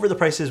let's go over the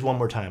prices one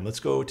more time.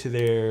 Let's go to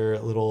their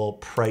little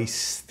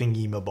price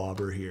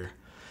thingy-mabobber here.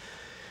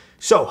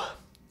 So,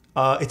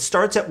 it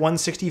starts at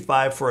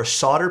 $165 for a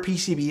solder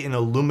PCB in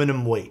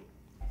aluminum weight.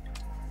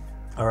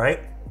 All right?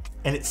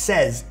 And it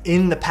says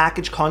in the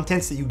package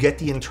contents that you get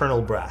the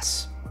internal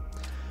brass.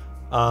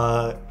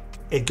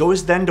 It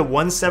goes then to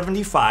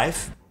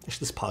 $175.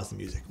 Let's pause the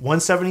music.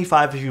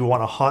 $175 if you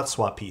want a hot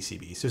swap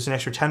PCB. So it's an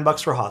extra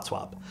 $10 for hot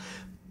swap.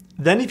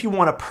 Then if you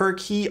want a per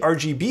key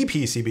RGB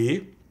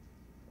PCB,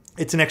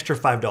 it's an extra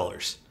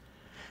 $5.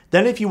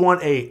 Then if you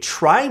want a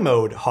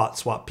tri-mode hot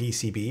swap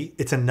PCB,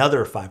 it's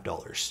another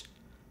 $5.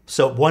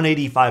 So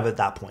 $185 at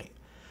that point.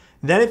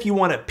 Then if you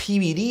want a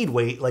PVD'd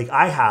weight, like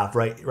I have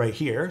right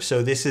here,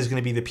 so this is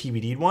going to be the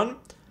PVD'd one.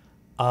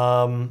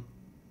 I'm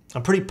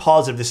pretty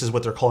positive this is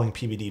what they're calling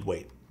PVD'd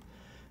weight.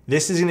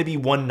 This is going to be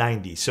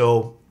 $190.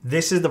 So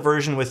this is the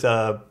version with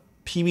a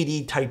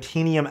PVD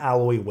titanium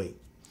alloy weight.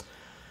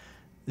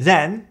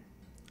 Then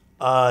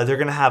they're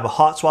going to have a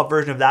hot swap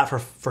version of that for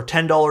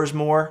 $10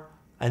 more,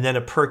 and then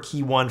a per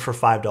key one for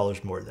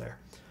 $5 more there.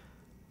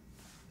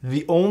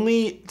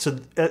 So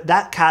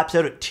that caps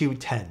out at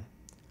 $210.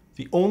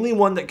 The only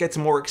one that gets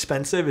more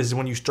expensive is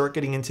when you start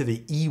getting into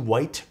the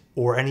E-white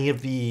or any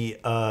of the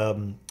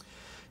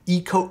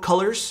E-coat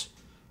colors.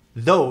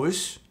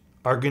 Those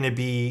are going to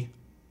be,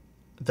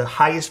 the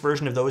highest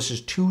version of those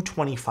is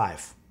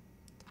 $225.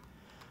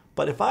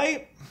 But if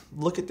I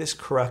look at this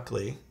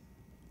correctly,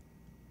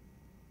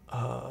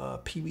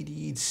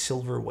 PVD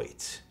silver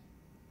weight.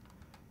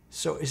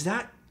 So is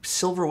that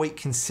silver weight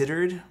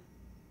considered?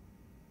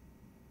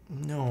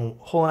 No,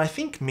 hold on. I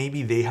think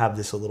maybe they have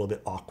this a little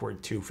bit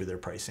awkward too for their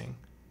pricing.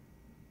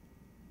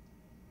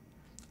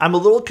 I'm a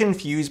little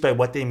confused by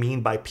what they mean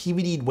by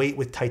PVD weight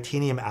with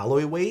titanium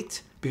alloy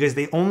weight, because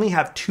they only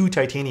have 2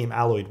 titanium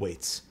alloyed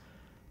weights,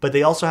 but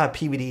they also have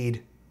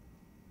PVD'd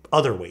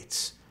other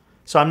weights.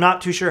 So I'm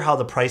not too sure how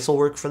the price will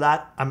work for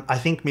that. I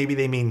think maybe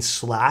they mean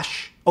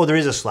slash. Oh, there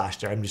is a slash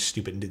there. I'm just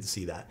stupid and didn't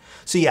see that.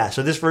 So yeah,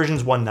 so this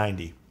version's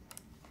 $190.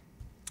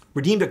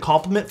 Redeemed a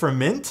compliment for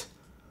Mint.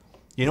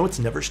 You know what's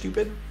never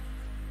stupid?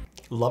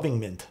 Loving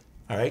Mint.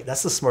 All right,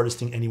 that's the smartest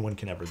thing anyone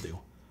can ever do.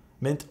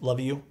 Mint, love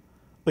you.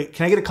 Wait,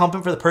 can I get a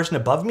compliment for the person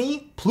above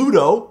me?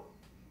 Pluto.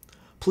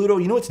 Pluto,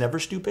 you know what's never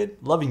stupid?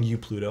 Loving you,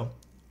 Pluto.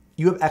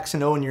 You have X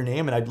and O in your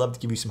name, and I'd love to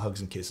give you some hugs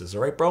and kisses.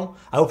 All right, bro?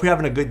 I hope you're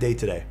having a good day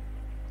today.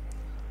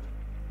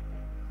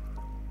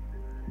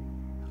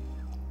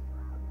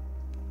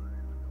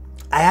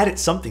 I added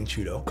something,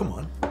 Chudo. Come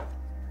on.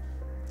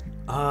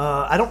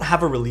 I don't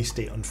have a release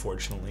date,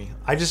 unfortunately.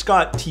 I just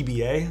got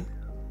TBA.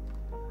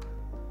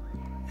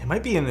 It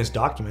might be in this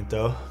document,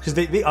 though, because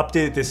they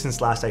updated this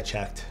since last I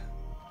checked.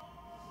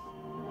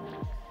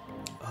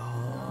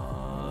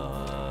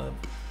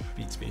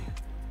 Beats me.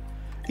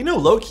 You know,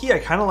 low-key, I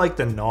kind of like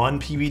the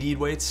non-PVD'd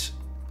weights.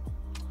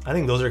 I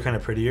think those are kind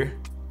of prettier.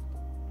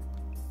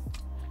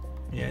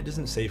 Yeah, it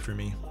doesn't say for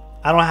me.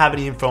 I don't have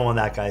any info on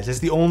that, guys. It's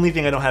the only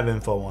thing I don't have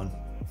info on.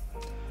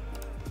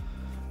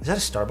 Is that a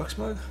Starbucks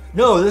mug?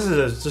 No, this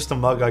is just a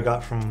mug I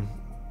got from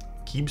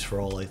Keebs for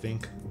All, I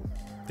think.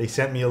 They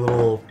sent me a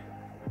little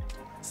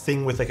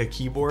thing with like a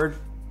keyboard,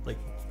 like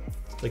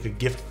a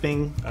gift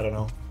thing. I don't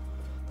know.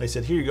 They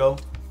said, here you go.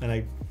 And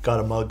I got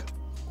a mug.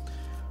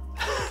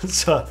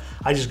 So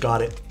I just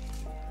got it.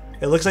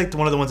 It looks like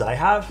one of the ones I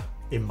have.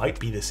 It might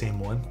be the same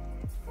one.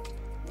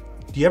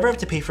 Do you ever have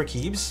to pay for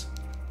Keebs?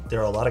 There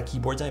are a lot of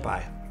keyboards I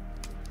buy.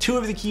 2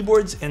 of the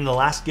keyboards in the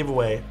last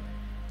giveaway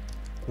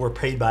were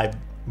paid by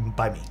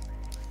me.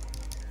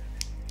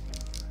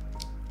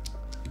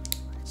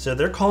 So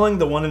they're calling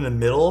the one in the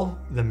middle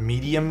the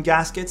medium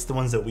gaskets, the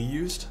ones that we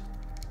used.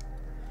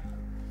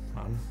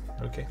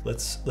 Okay,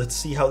 let's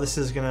see how this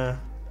is gonna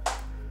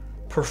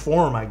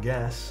perform, I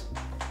guess.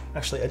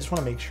 Actually, I just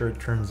want to make sure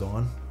it turns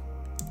on.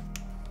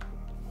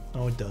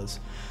 Oh, it does.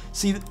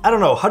 See, I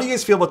don't know. How do you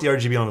guys feel about the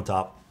RGB on the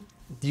top?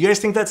 Do you guys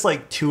think that's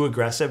like too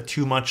aggressive,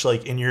 too much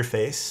like in your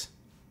face?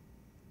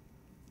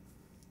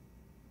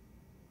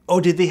 Oh,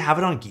 did they have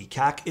it on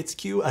Geekhack? It's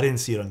Q? I didn't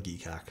see it on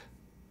Geekhack.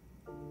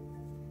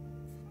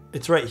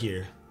 It's right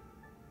here.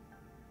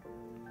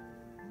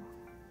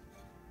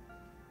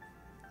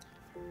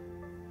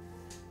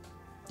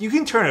 You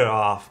can turn it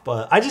off,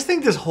 but I just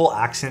think this whole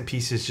accent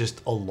piece is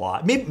just a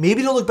lot. Maybe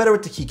it'll look better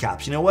with the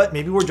keycaps. You know what?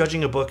 Maybe we're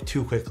judging a book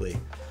too quickly.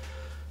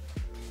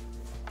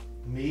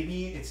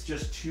 Maybe it's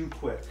just too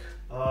quick.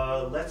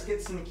 Let's get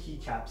some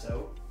keycaps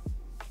out.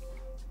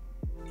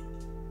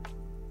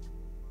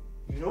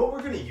 You know what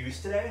we're gonna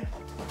use today?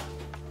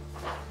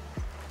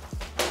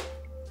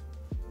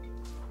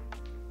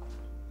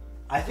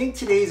 I think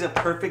today's a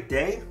perfect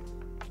day.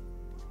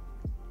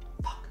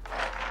 Fuck.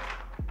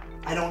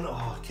 I don't know.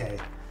 Oh, okay.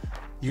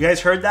 You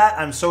guys heard that?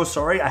 I'm so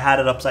sorry. I had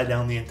it upside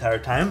down the entire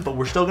time, but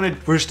we're still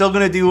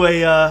gonna do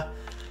a.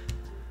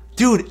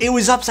 Dude, it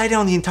was upside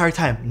down the entire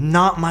time.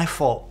 Not my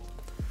fault.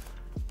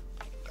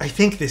 I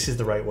think this is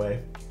the right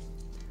way.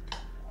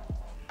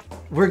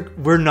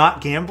 We're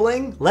not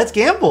gambling. Let's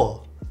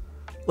gamble.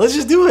 Let's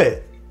just do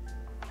it.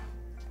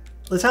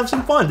 Let's have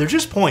some fun. They're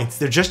just points.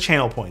 They're just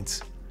channel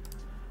points.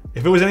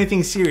 If it was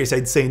anything serious,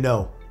 I'd say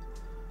no.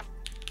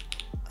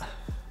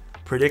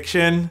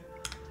 Prediction.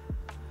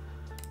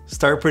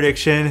 Start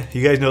prediction.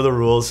 You guys know the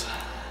rules.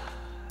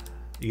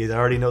 You guys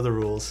already know the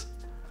rules.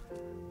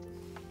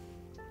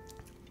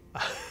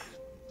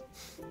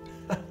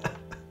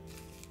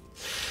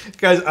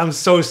 Guys, I'm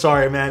so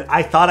sorry, man.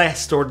 I thought I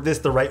stored this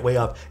the right way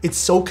up. It's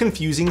so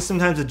confusing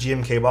sometimes with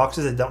GMK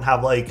boxes that don't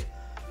have like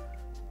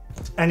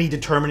any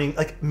determining,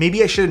 like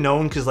maybe I should have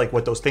known because like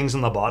what those things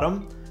on the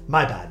bottom.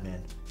 My bad,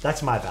 man.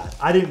 That's my bad.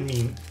 I didn't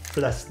mean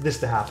for this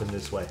to happen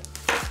this way.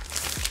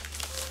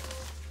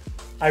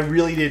 I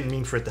really didn't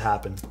mean for it to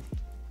happen.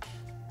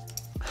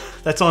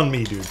 That's on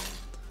me, dude.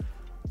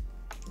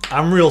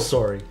 I'm real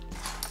sorry.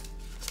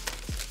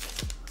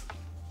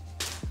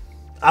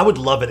 I would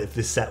love it if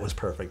this set was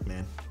perfect,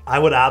 man. I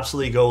would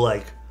absolutely go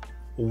like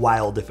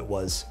wild if it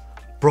was.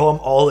 Bro, I'm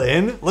all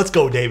in. Let's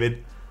go,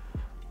 David.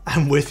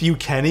 I'm with you,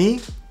 Kenny.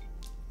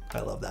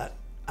 I love that.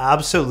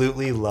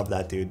 Absolutely love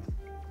that, dude.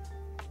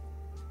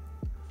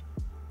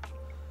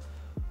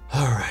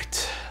 All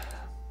right.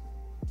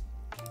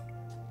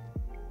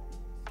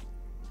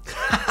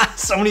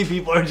 So many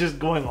people are just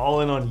going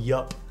all in on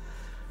yup.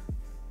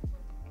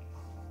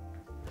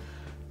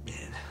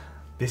 Man,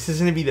 this is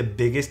gonna be the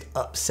biggest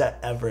upset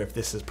ever if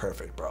this is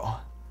perfect, bro.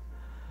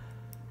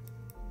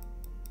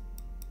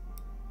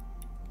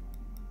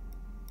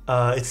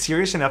 It's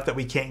serious enough that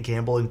we can't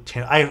gamble in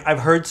channel. I've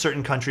heard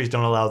certain countries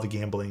don't allow the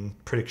gambling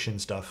prediction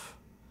stuff.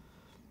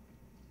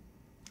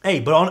 Hey,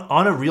 but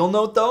on a real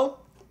note though,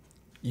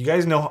 you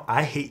guys know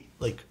I hate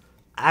like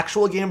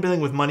actual gambling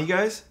with money,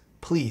 guys.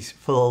 Please,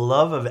 for the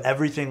love of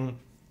everything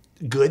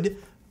good,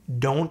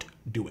 don't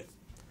do it.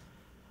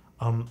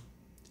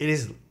 It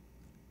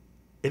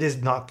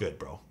is not good,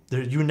 bro.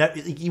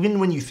 Even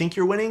when you think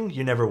you're winning,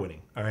 you're never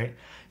winning. All right.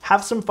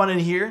 Have some fun in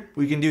here.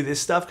 We can do this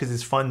stuff because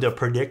it's fun to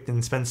predict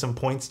and spend some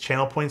points,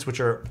 channel points, which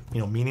are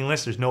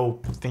meaningless. There's no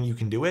thing you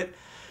can do it.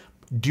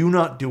 Do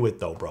not do it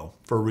though, bro.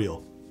 For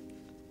real.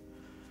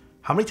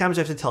 How many times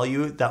do I have to tell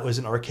you that was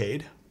an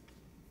arcade?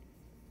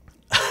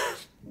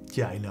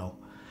 Yeah, I know.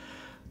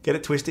 Get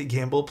it twisted,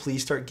 gamble.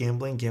 Please start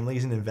gambling. Gambling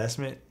is an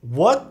investment.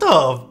 What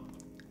the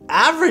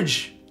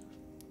average?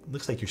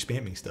 Looks like you're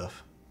spamming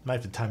stuff. Might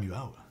have to time you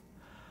out.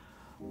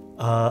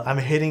 I'm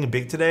hitting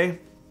big today.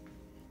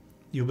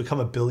 You'll become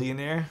a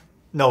billionaire.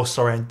 No,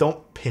 sorry,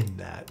 don't pin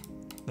that.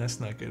 That's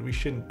not good. We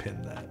shouldn't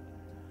pin that.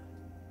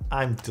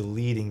 I'm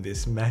deleting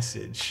this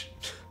message.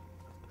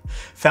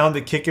 Found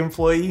the kick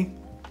employee.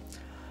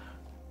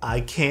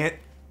 I can't.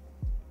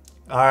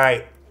 All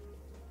right.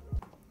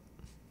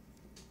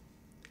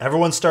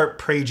 Everyone start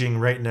praging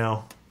right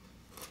now.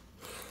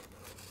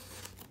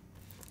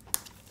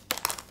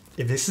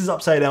 If this is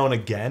upside down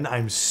again,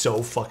 I'm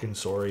so fucking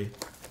sorry.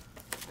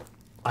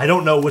 I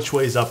don't know which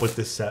way is up with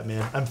this set,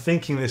 man. I'm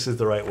thinking this is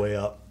the right way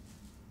up.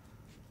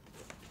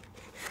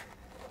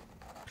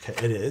 Okay,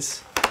 it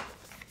is.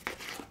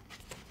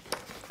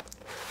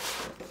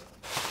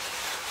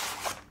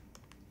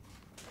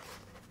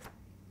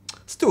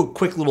 Let's do a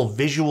quick little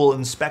visual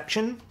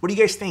inspection. What do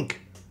you guys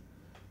think?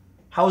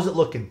 How is it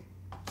looking?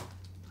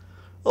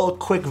 A little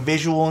quick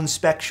visual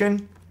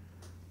inspection.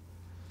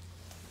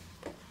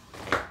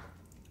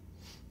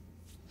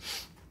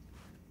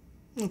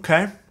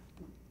 Okay.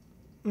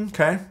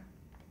 Okay.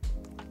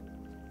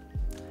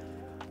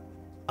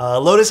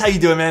 Lotus, how you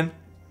doing, man?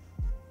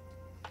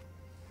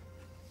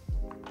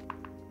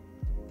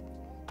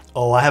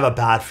 Oh, I have a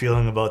bad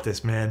feeling about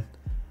this, man.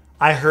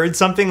 I heard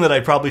something that I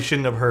probably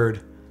shouldn't have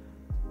heard.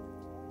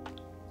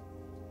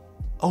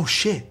 Oh,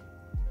 shit.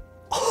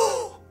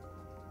 Oh.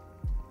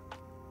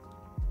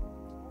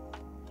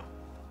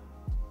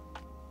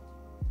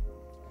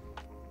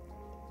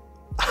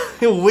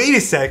 Wait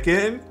a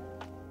second.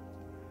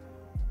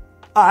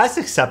 Ah, that's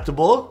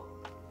acceptable.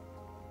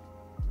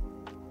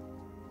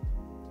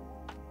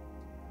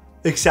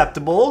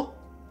 Acceptable.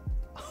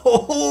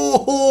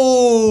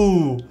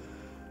 Oh.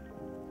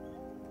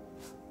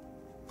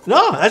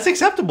 No, that's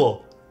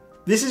acceptable.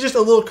 This is just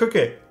a little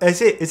crooked.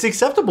 That's it. It's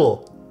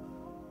acceptable.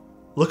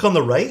 Look on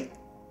the right.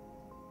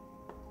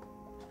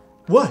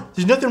 What?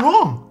 There's nothing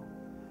wrong.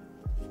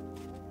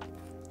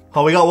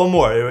 Oh, we got one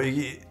more.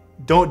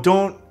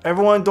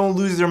 Everyone don't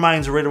lose their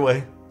minds right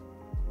away.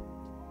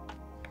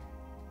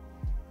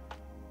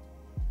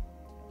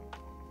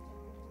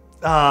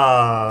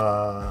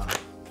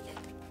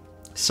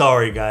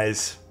 Sorry,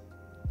 guys.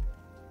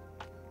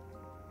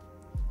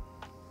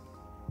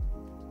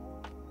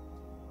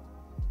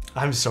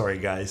 I'm sorry,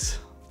 guys.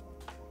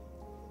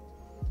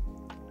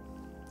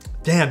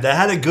 Damn, that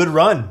had a good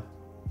run.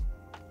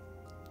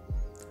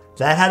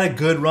 That had a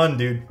good run,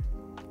 dude.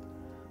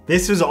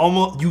 This was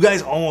almost... You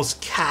guys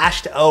almost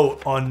cashed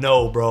out on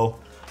no, bro.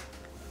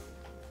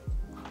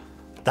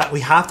 That we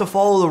have to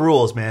follow the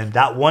rules, man.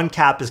 That one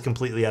cap is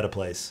completely out of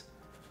place.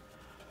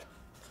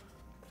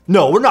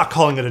 No, we're not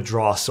calling it a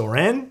draw,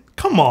 Soren.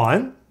 Come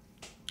on.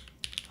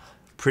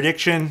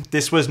 Prediction.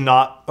 This was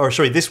not... Or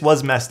sorry, this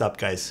was messed up,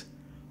 guys.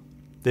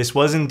 This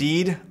was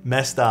indeed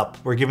messed up.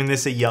 We're giving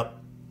this a yup.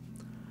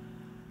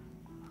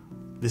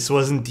 This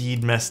was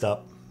indeed messed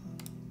up.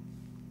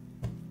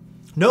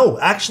 No,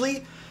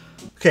 actually...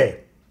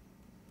 Okay.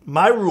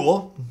 My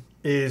rule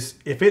is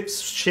if it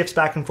shifts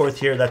back and forth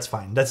here, that's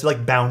fine. That's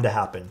like bound to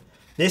happen.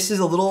 This is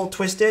a little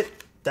twisted.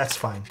 That's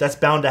fine. That's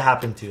bound to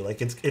happen too.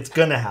 Like it's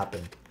gonna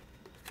happen.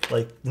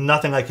 Like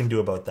nothing I can do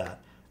about that.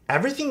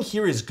 Everything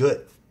here is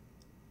good.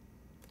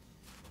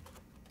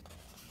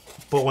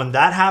 But when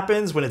that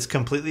happens, when it's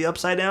completely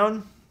upside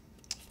down,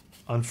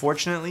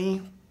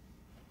 unfortunately,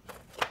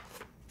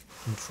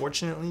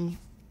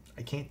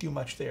 I can't do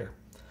much there.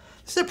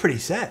 This is a pretty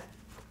set.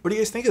 What do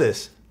you guys think of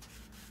this?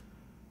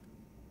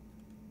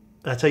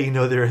 That's how you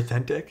know they're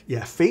authentic?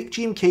 Yeah, fake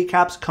GMK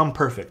caps come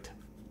perfect.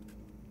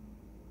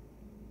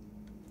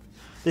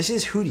 This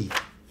is Hootie.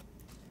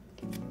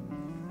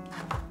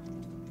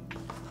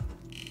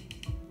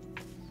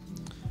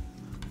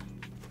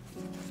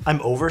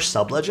 I'm over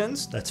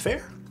sub-legends, that's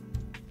fair.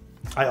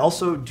 I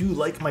also do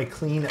like my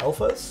clean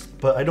alphas,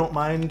 but I don't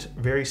mind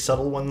very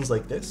subtle ones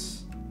like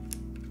this.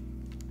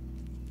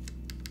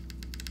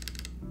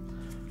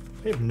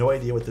 I have no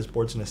idea what this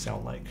board's gonna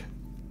sound like.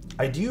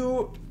 I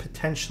do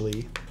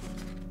potentially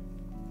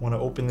want to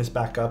open this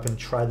back up and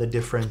try the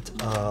different,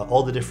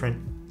 all the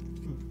different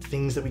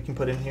things that we can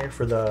put in here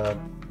for the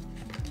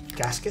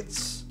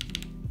gaskets.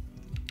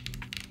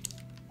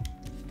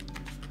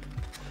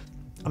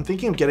 I'm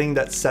thinking of getting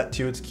that set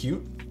too. It's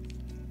cute.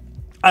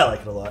 I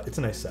like it a lot. It's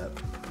a nice set.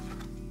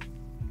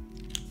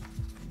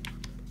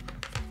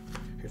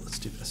 Here, let's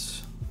do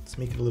this. Let's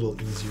make it a little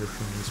easier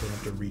for me so I don't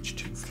have to reach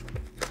too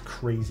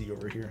crazy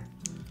over here.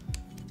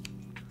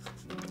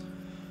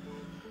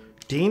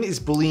 Dane is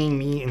bullying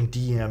me in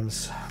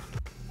DMs.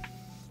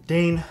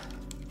 Dane,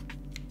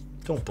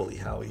 don't bully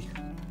Howie.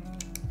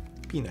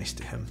 Be nice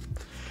to him.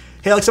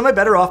 Hey Alex, am I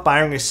better off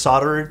buying a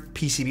soldered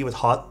PCB with a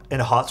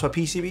hot swap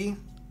PCB?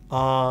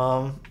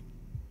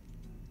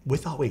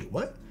 Wait,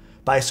 what?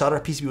 Buy a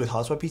soldered PCB with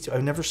hot swap PCB?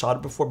 I've never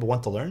soldered before, but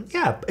want to learn.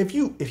 Yeah, if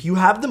you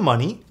have the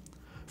money,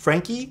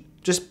 Frankie,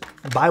 just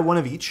buy one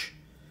of each.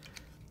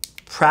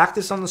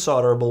 Practice on the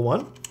solderable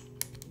one.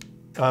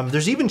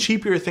 There's even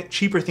cheaper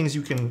things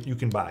you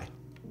can buy.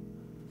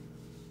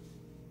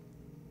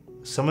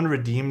 Someone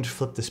redeemed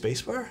flip the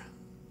spacebar?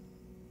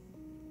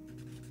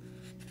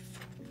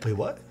 Wait,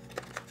 what?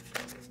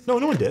 No,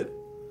 no one did.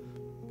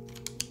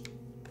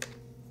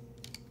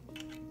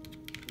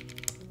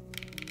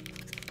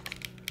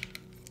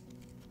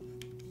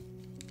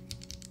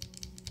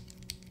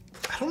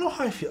 I don't know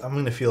how I'm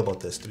going to feel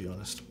about this, to be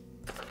honest.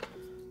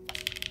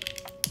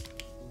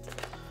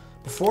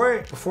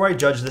 Before I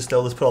judge this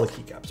though, let's put all the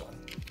keycaps on.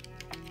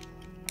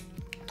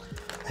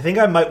 I think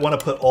I might want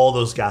to put all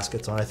those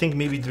gaskets on. I think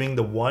maybe doing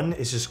the one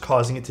is just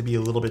causing it to be a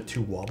little bit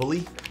too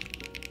wobbly.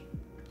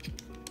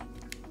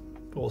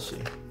 But we'll see.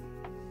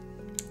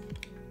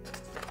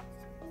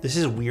 This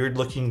is weird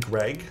looking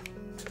Greg.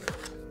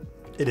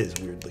 It is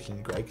weird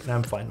looking Greg, and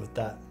I'm fine with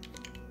that.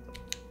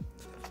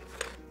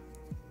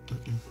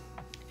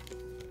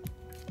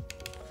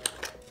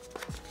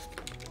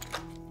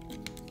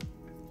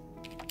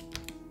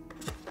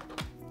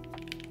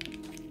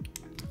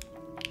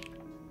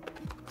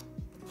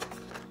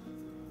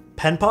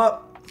 Pen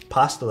pop?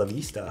 Pasta la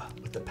vista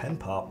with the pen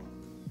pop.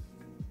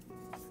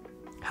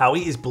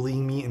 Howie is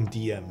bullying me in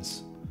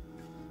DMs.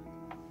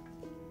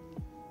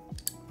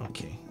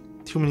 Okay.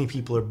 Too many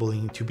people are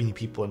bullying too many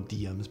people in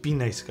DMs. Be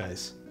nice,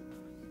 guys.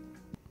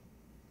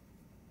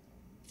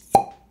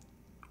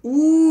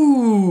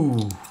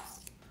 Ooh.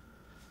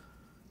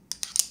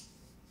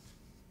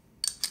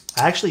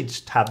 I actually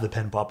just have the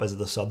pen pop as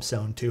the sub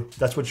sound too.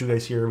 That's what you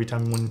guys hear every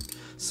time when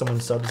someone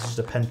subs. It's just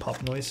a pen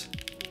pop noise.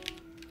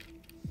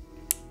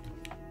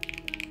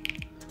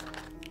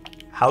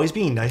 Howie's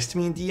being nice to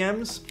me in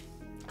DMs.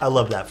 I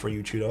love that for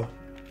you, Chudo.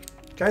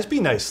 Guys,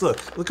 be nice. Look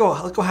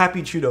how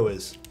happy Chudo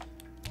is.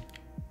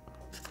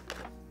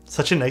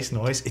 Such a nice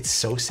noise. It's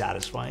so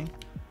satisfying.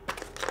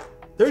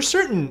 There's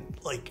certain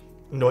like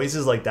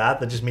noises like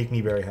that just make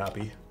me very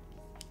happy.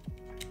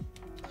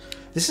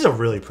 This is a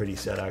really pretty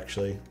set,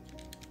 actually.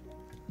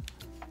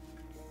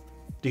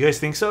 Do you guys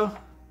think so?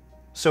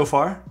 So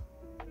far?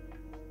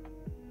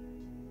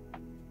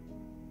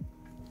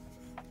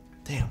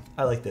 Damn,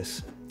 I like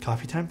this.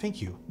 Coffee time,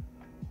 thank you.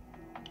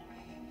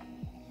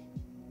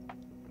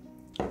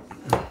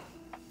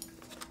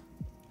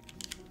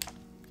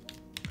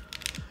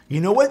 You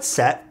know what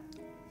set?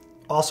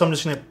 Also, I'm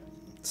just going to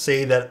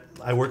say that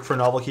I work for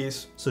Novel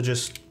Keys, so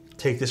just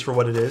take this for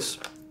what it is.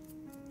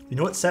 You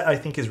know what set I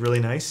think is really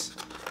nice?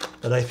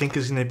 That I think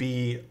is going to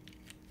be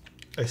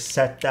a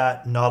set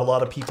that not a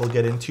lot of people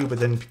get into, but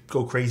then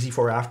go crazy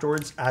for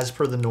afterwards, as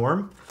per the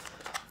norm.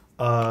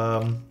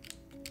 GMK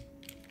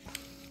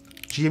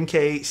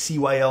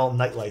CYL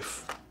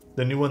Nightlife.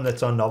 The new one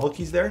that's on Novel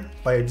Keys there,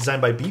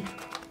 designed by Beep.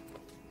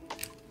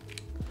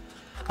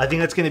 I think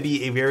that's going to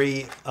be a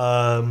very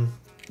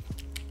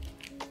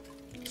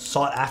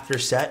sought after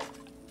set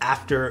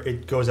after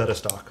it goes out of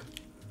stock.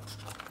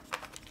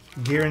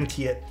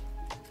 Guarantee it.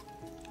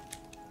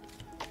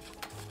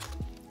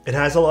 It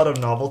has a lot of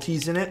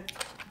novelties in it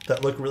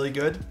that look really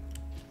good.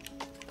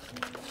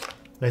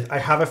 I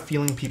have a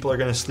feeling people are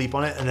going to sleep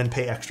on it and then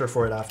pay extra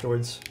for it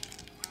afterwards.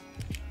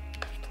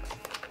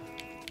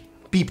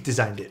 Beep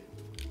designed it.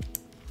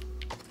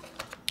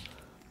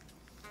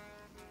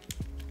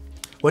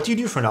 What do you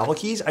do for Novel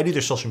Keys? I do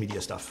their social media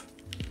stuff.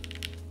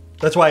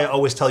 That's why I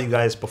always tell you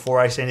guys before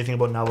I say anything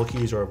about Novel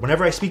Keys, or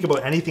whenever I speak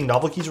about anything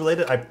Novel Keys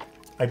related, I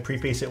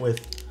preface it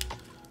with,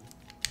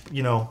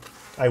 you know,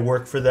 I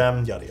work for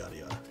them, yada, yada,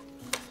 yada.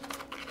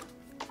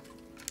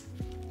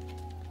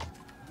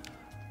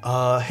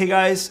 Hey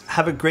guys,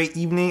 have a great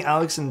evening.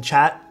 Alex in the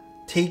chat.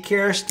 Take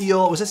care,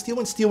 Steel. Was that Steel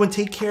One? Steel One,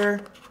 take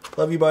care.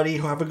 Love you, buddy.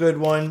 Have a good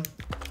one.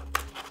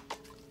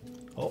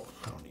 Oh,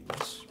 I don't need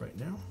this right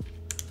now.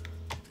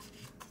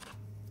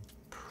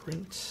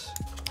 Print,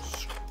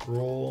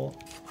 scroll,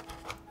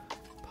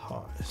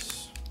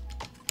 pause.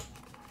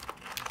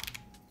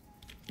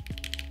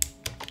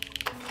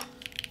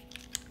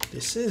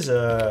 This is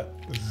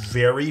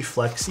very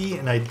flexy,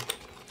 and I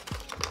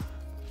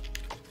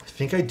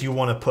think I do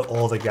want to put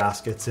all the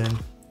gaskets in.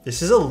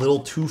 This is a little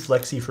too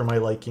flexy for my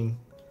liking.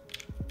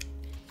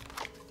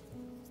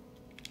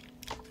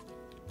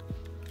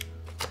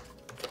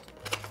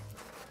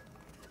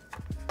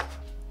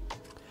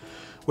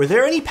 Were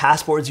there any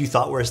passports you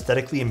thought were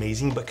aesthetically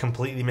amazing but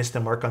completely missed the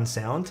mark on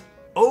sound?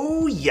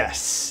 Oh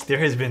yes, there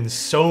has been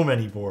so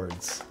many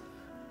boards.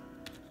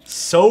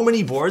 So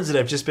many boards that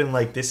I've just been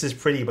like, this is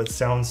pretty but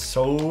sounds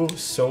so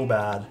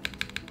bad.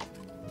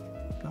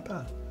 Not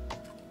bad.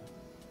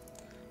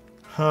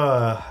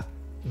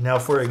 Now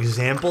for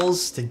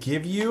examples to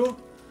give you.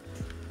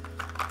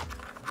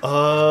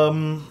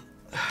 Damn,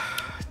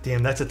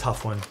 that's a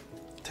tough one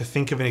to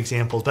think of an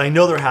example, but I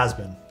know there has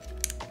been.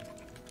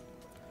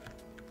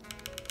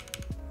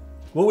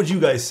 What would you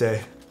guys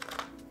say?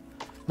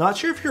 Not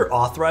sure if you're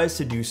authorized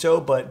to do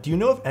so, but do you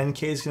know if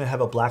NK is going to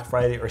have a Black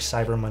Friday or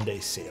Cyber Monday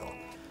sale?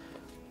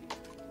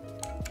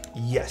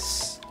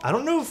 Yes. I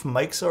don't know if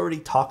Mike's already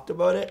talked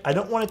about it. I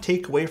don't want to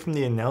take away from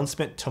the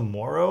announcement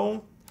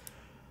tomorrow.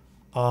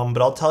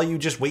 But I'll tell you,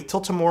 just wait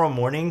till tomorrow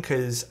morning,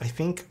 because I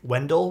think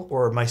Wendell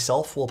or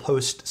myself will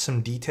post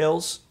some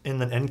details in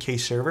the NK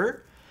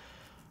server.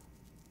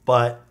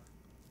 But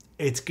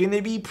it's going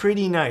to be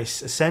pretty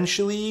nice.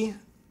 Essentially,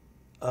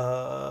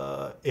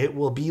 it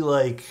will be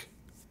like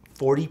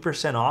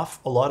 40%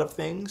 off a lot of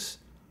things,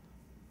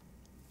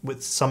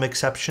 with some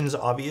exceptions,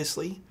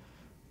 obviously,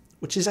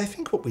 which is, I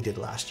think, what we did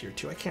last year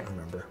too. I can't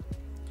remember,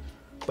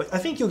 but I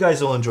think you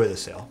guys will enjoy the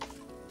sale.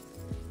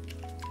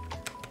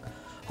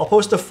 I'll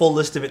post a full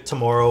list of it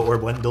tomorrow, or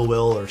Wendell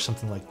will, or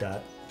something like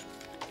that.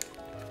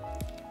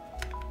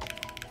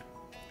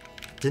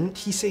 Didn't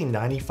he say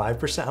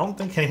 95%? I don't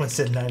think anyone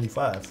said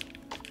 95.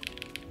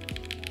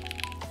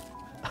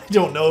 I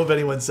don't know if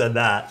anyone said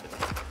that.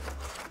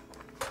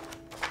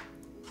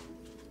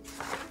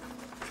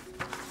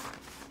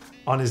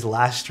 On his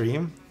last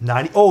stream,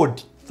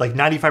 like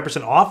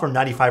 95% off, or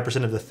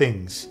 95% of the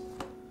things.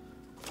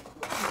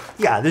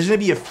 Yeah, there's gonna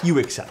be a few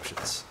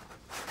exceptions.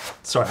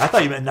 Sorry, I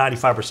thought you meant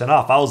 95%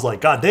 off. I was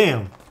like, God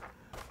damn.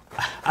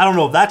 I don't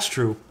know if that's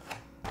true.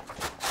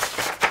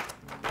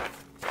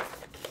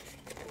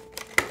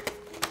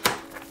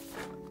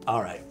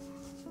 All right.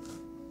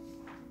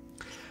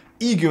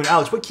 Egoon,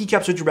 Alex, what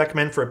keycaps would you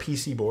recommend for a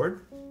PC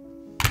board?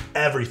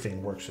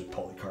 Everything works with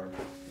polycarb.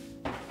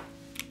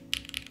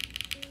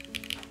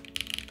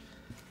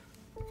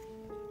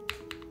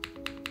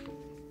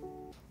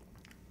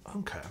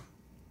 Okay.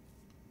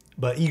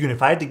 But Egoon,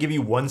 if I had to give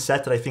you one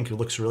set that I think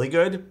looks really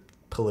good,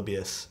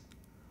 Polybius.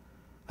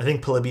 I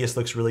think Polybius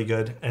looks really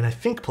good, and I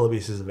think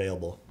Polybius is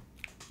available.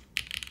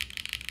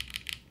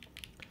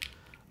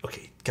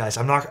 Okay, guys,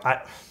 I'm gonna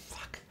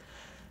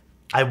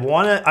do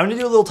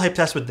a little type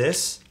test with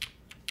this.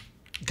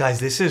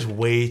 Guys, this is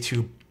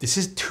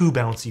too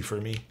bouncy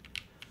for me.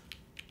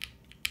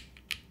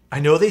 I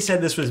know they said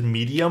this was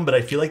medium, but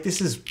I feel like this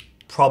is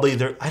probably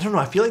I don't know,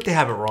 I feel like they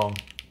have it wrong.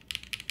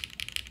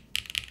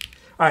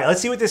 All right,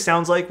 let's see what this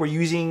sounds like. We're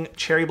using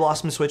cherry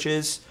blossom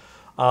switches,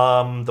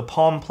 the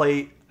palm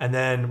plate, and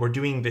then we're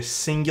doing this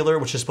singular,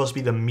 which is supposed to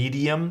be the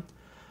medium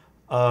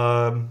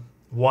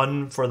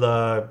one for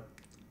the,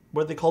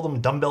 what do they call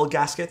them, dumbbell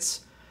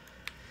gaskets.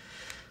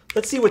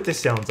 Let's see what this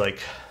sounds like.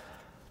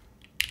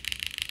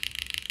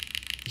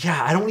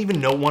 Yeah, I don't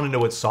even want to know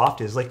what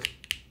soft is. Like,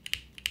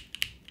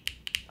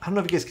 I don't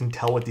know if you guys can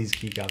tell with these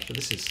keycaps, but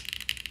this is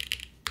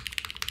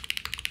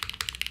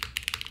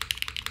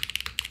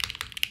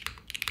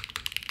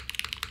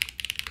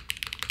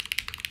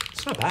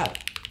It's not bad.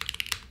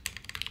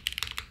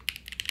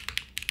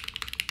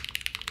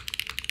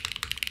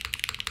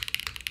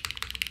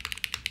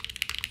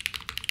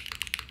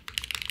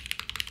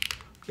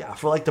 Yeah,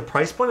 for like the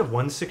price point of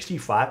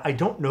 165, I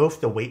don't know if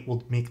the weight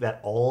will make that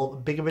all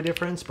big of a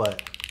difference,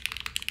 but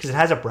because it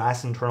has a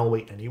brass internal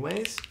weight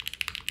anyways.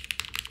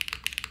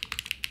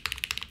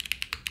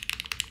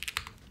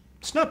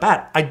 It's not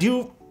bad.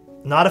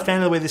 Not a fan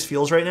of the way this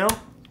feels right now.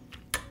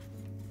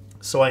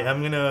 So I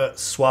am gonna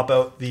swap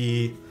out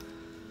the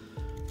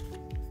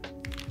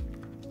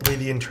way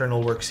the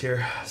internal works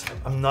here.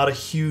 I'm not a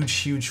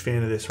huge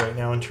fan of this right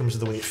now in terms of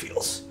the way it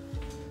feels.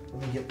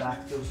 Let me get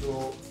back those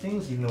little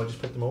things, even though I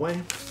just put them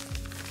away.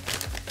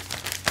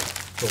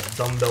 Little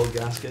dumbbell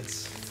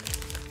gaskets.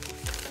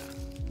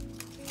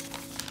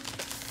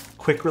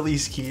 Quick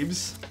release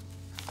keys.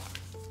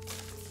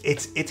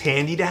 It's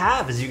handy to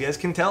have, as you guys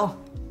can tell.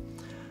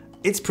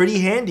 It's pretty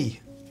handy.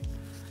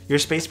 Your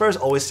spacebars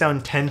always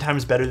sound 10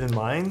 times better than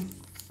mine.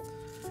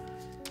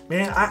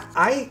 Man,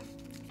 I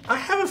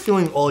have a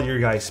feeling all your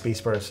guys'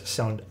 spacebars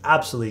sound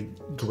absolutely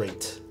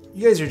great.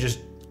 You guys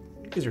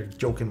are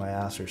joking my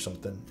ass or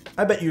something.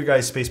 I bet your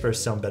guys' spacebars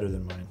sound better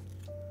than mine.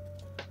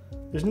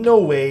 There's no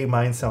way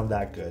mine sound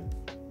that good.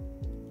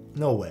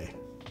 No way.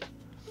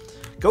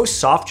 Go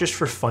soft just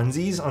for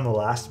funsies on the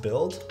last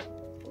build.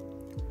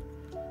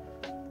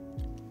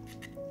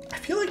 I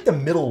feel like the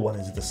middle one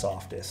is the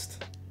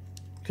softest.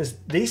 Because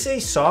they say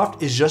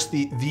soft is just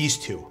these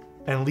two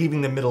and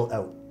leaving the middle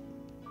out.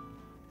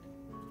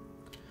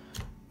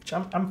 Which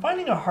I'm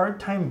finding a hard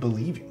time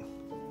believing.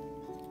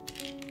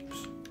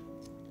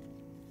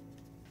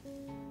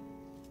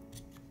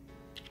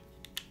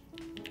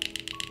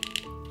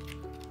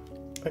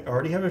 I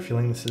already have a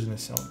feeling this is going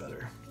to sound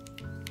better.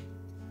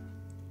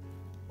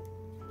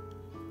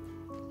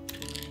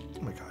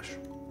 Oh my gosh.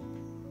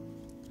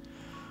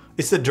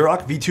 It's the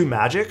Duroc V2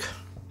 Magic.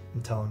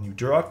 I'm telling you,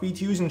 Duroc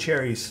V2s and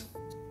cherries.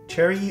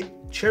 Cherry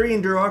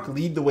and Duroc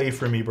lead the way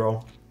for me,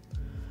 bro.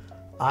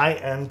 I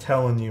am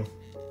telling you.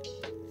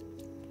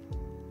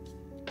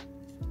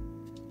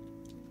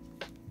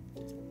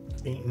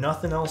 Ain't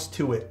nothing else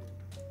to it.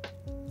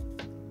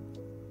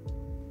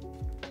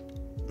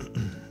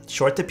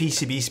 Short the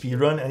PCB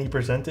speedrun, any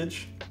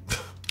percentage?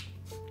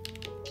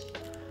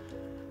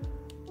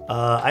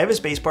 I have a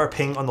spacebar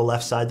ping on the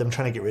left side that I'm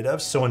trying to get rid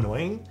of. So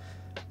annoying.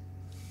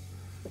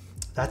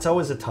 That's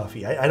always a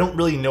toughie. I don't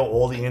really know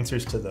all the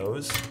answers to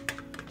those.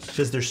 It's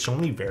because there's so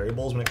many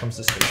variables when it comes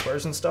to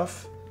spacebars and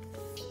stuff.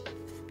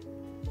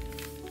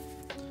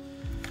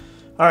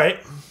 All right,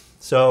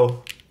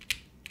 so,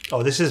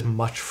 oh, this is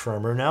much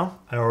firmer now.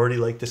 I already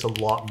like this a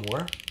lot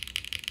more.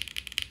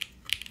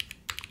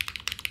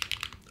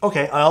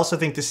 Okay, I also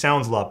think this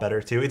sounds a lot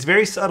better too. It's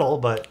very subtle,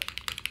 but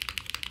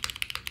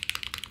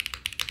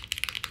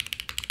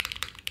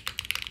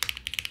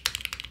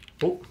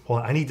oh, hold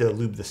on, I need to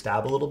lube the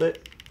stab a little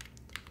bit.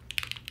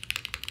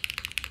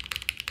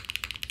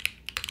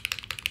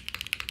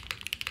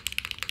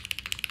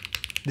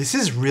 This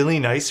is really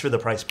nice for the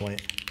price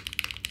point.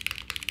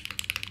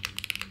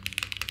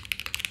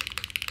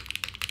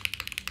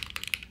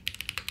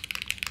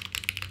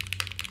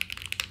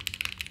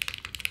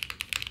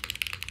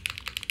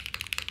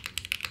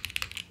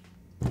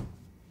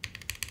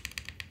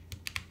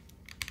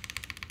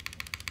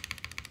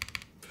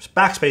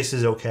 Backspace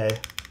is okay.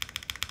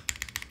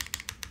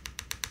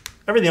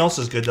 Everything else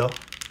is good though.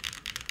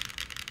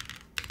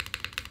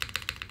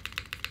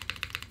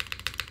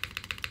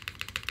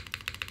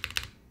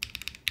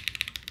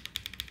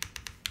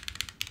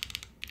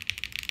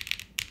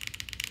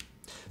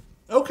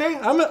 Okay,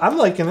 I'm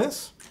liking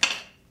this.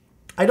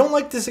 I don't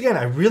like this again.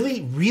 I really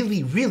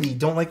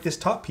don't like this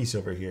top piece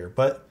over here.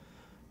 But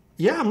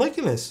yeah, I'm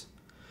liking this.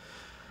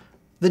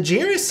 The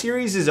JRIS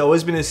series has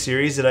always been a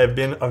series that I've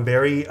been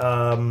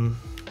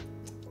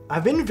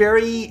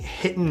very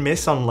hit and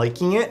miss on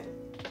liking it.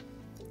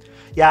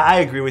 Yeah, I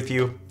agree with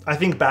you. I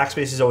think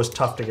backspace is always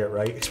tough to get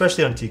right,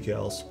 especially on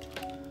TKLs.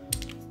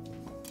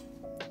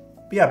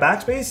 But yeah,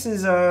 backspace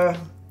is a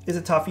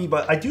toughie,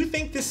 but I do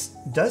think this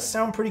does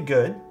sound pretty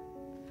good.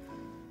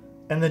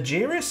 And the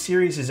JRIS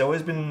series has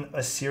always been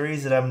a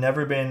series that I've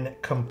never been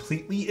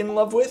completely in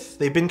love with.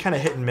 They've been kind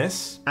of hit and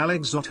miss.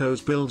 Alex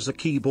Ottos builds a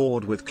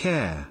keyboard with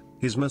care.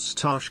 His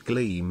moustache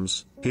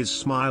gleams, his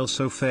smile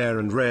so fair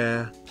and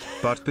rare.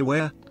 But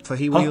beware, for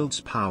he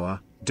wields power,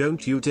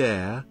 don't you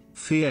dare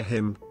fear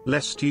him,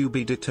 lest you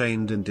be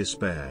detained in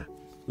despair.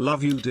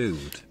 Love you,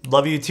 dude.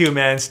 Love you too,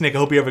 man. Snick, I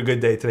hope you have a good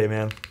day today,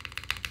 man.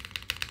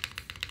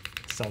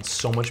 Sounds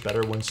so much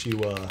better once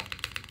you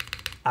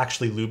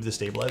actually lube the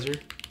stabilizer.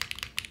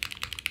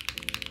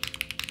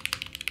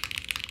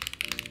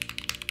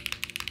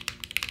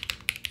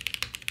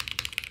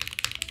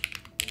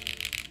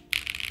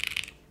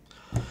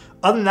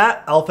 Other than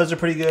that, alphas are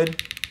pretty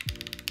good.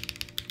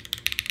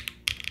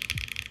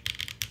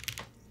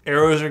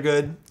 Arrows are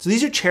good. So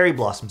these are cherry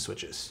blossom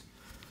switches.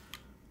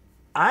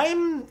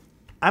 I'm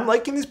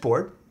liking this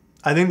board.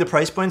 I think the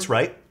price point's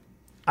right.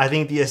 I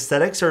think the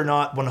aesthetics are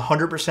not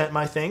 100%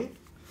 my thing.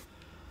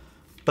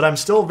 But I'm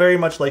still very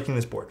much liking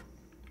this board.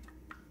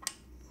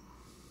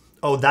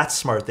 Oh, that's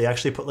smart. They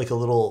actually put like a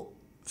little,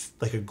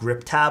 like a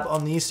grip tab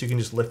on these so you can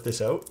just lift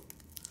this out.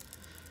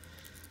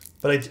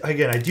 But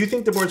again, I do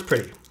think the board's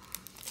pretty.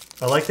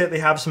 I like that they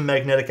have some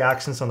magnetic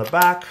accents on the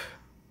back.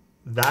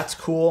 That's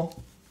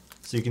cool.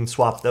 So you can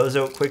swap those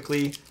out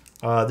quickly.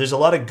 There's a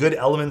lot of good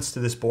elements to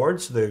this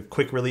board. So the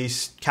quick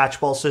release catch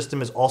ball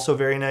system is also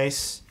very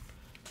nice.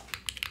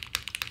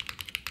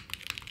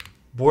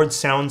 Board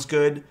sounds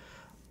good.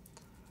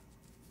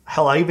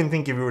 Hell, I even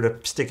think if you were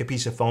to stick a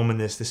piece of foam in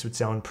this, this would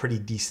sound pretty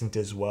decent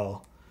as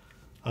well.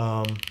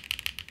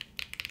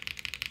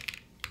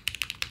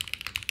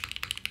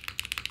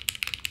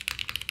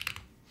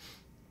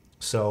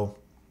 So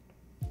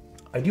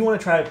I do want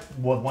to try it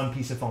with one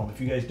piece of foam,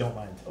 if you guys don't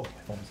mind. Oh,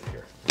 my foam's in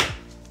here.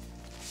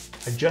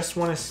 I just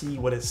want to see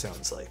what it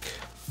sounds like.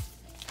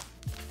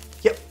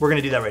 Yep, we're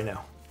going to do that right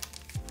now.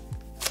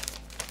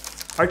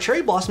 Are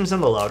cherry blossoms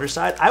on the louder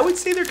side? I would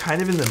say they're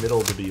kind of in the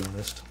middle, to be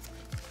honest.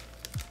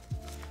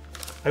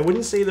 I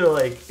wouldn't say they're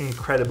like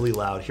incredibly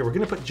loud. Here, we're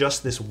going to put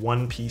just this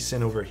one piece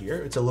in over here.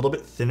 It's a little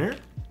bit thinner.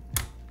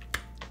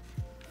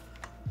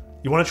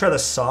 You want to try the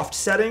soft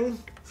setting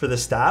for the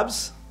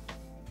stabs?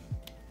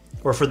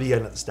 Or for the,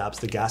 not the stabs,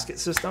 the gasket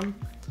system.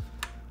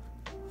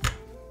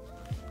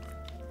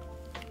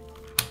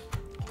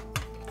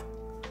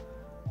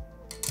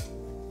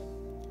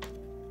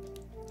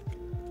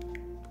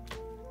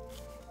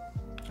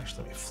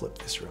 Actually, let me flip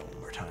this around one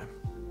more time.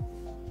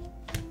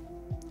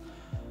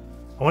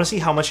 I want to see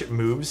how much it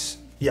moves.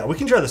 Yeah, we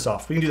can try this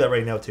off. We can do that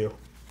right now too.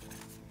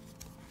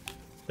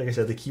 Like I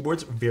said, the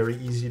keyboard's very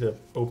easy to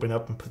open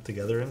up and put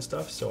together and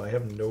stuff, so I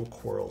have no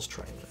quarrels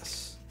trying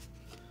this.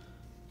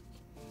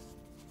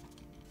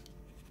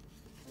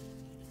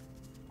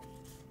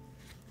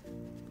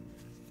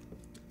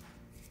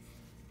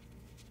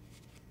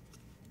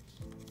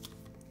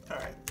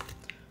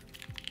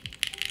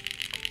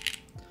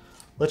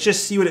 Let's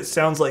just see what it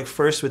sounds like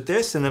first with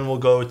this, and then we'll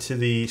go to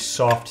the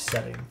soft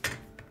setting.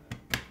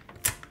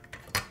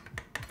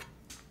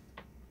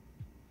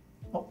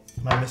 Oh,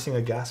 am I missing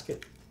a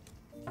gasket?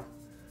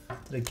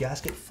 Did a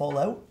gasket fall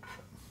out?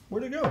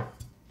 Where'd it go?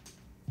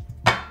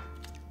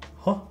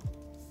 Huh?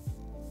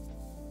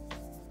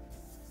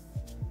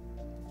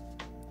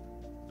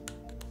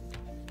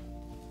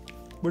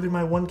 Where did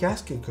my one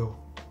gasket go?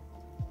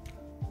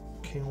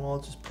 Okay, well, I'll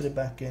just put it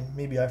back in.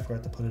 Maybe I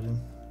forgot to put it in.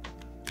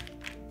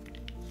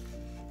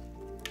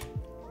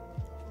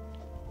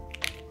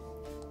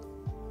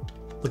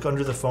 Look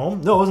under the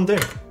foam. No, it wasn't there.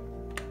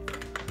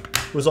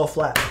 It was all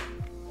flat.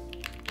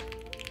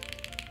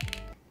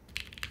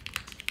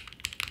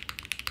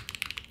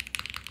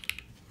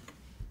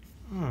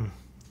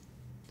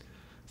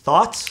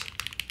 Thoughts?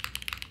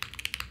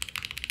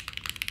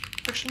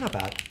 Actually, not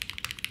bad.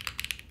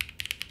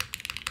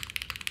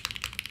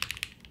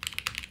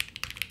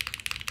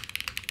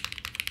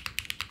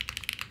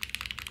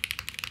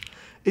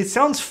 It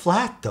sounds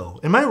flat though.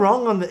 Am I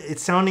wrong on it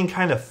sounding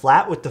kind of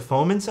flat with the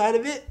foam inside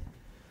of it?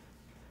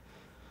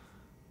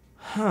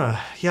 Huh.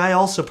 Yeah, I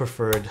also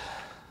preferred.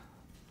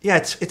 Yeah,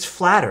 it's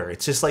flatter.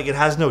 It's just like it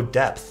has no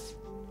depth.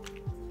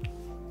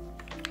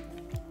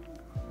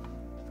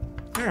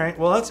 All right,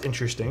 well, that's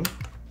interesting.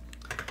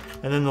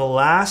 And then the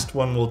last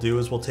one we'll do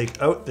is we'll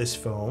take out this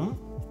foam.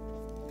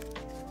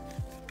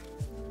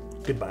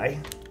 Goodbye.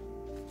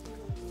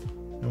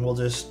 And we'll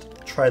just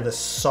try the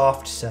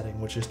soft setting,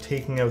 which is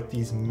taking out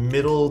these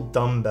middle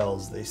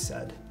dumbbells, they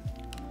said.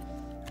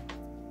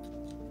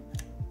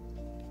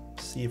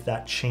 See if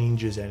that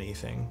changes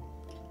anything.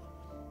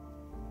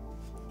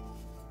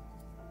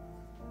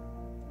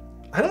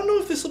 I don't know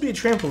if this will be a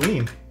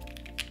trampoline.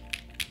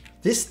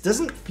 This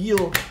doesn't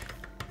feel...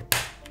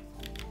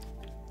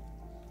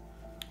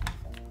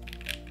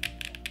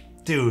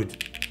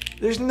 Dude,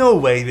 there's no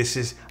way this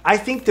is... I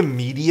think the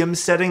medium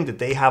setting that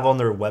they have on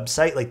their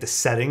website, like the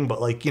setting, but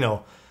like, you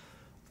know,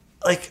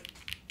 like...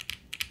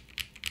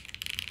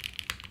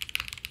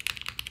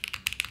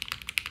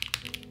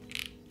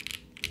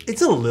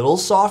 It's a little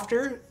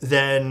softer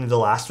than the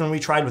last one we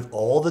tried with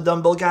all the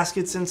dumbbell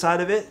gaskets inside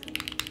of it.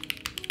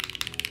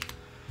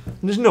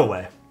 There's no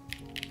way.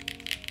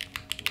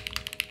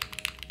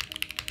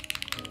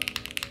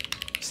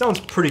 Sounds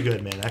pretty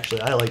good, man,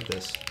 actually. I like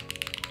this.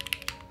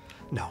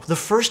 No, the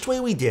first way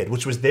we did,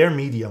 which was their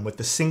medium with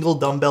the single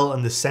dumbbell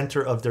in the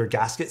center of their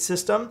gasket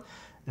system,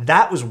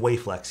 that was way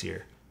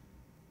flexier.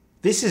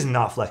 This is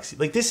not flexy.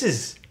 Like, this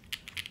is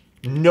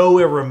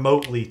nowhere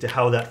remotely to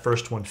how that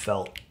first one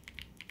felt.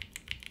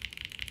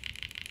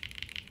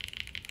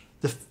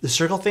 The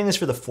circle thing is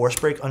for the force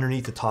brake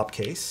underneath the top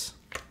case.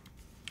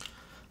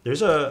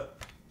 There's a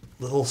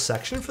little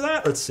section for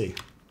that. Let's see.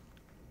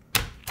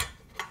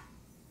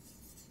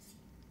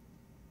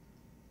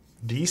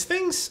 These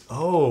things?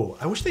 Oh,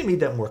 I wish they made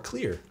that more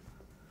clear.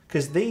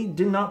 Because they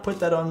did not put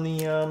that on the...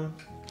 here,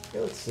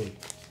 let's see.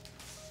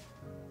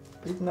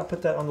 They did not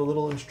put that on the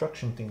little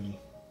instruction thingy.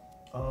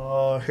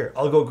 Here,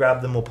 I'll go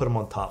grab them. We'll put them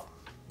on top.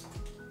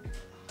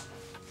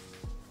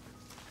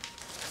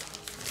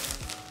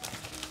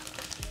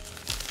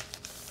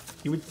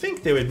 You would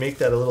think they would make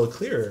that a little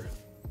clearer.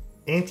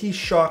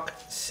 anti-shock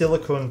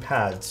silicone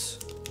pads.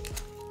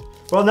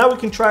 Well, now we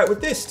can try it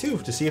with this too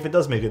to see if it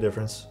does make a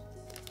difference.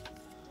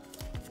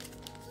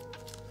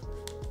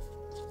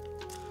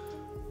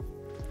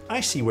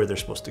 I see where they're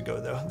supposed to go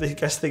though. I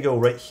guess they go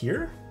right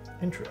here.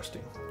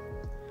 Interesting.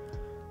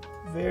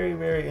 Very,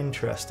 very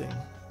interesting.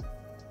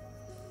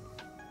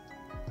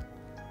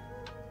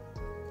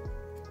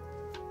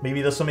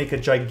 Maybe this will make a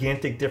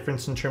gigantic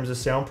difference in terms of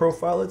sound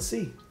profile. Let's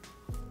see.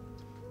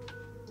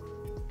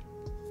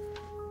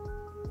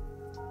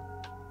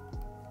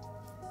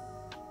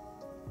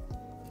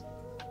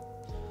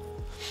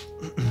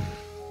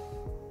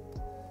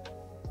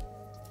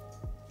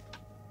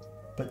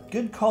 But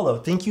good call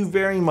out. Thank you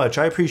very much.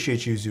 I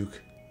appreciate you,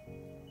 Zook.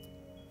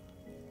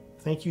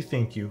 Thank you,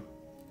 thank you.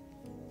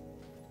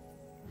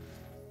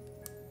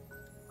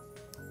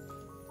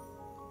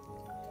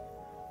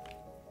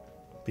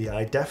 But yeah,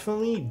 I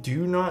definitely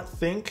do not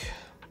think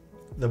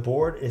the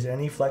board is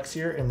any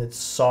flexier in its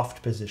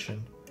soft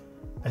position.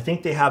 I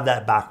think they have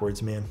that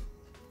backwards, man.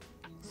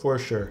 For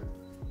sure.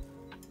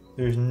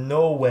 There's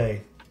no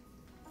way,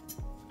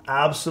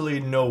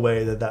 absolutely no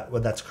way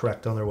that's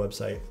correct on their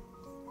website.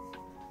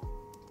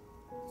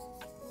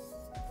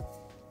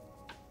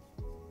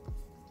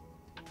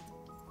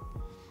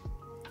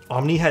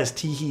 Omni has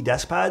Teehee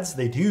desk pads?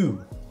 They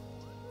do.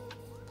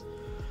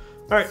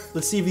 All right,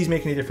 let's see if these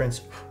make any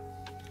difference.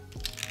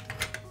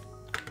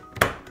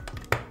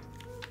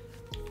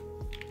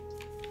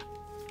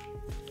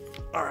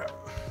 All right,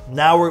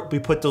 now we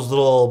put those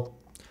little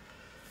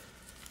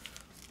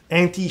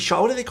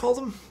anti-shock, what do they call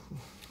them?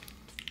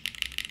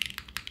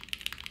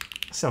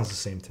 Sounds the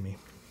same to me.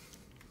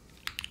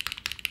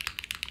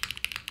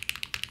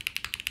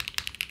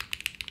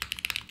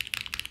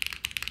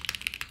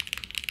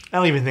 I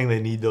don't even think they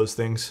need those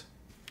things.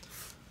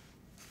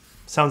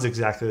 Sounds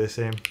exactly the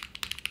same.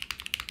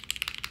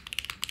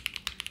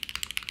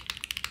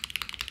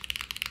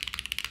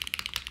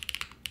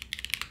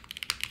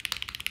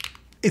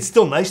 It's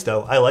still nice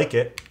though. I like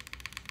it.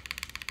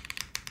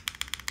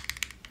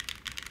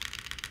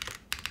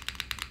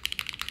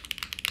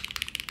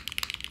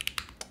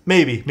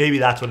 Maybe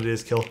that's what it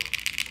is, Kill.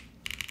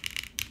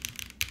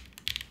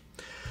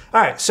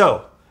 All right,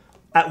 so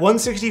at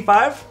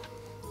 165,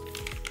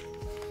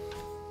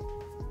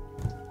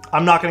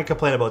 I'm not going to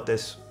complain about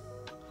this.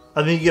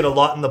 I think you get a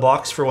lot in the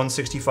box for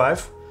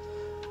 165.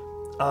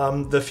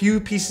 The few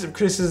pieces of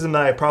criticism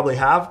that I probably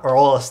have are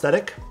all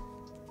aesthetic.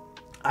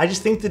 I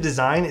just think the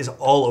design is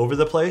all over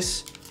the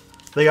place.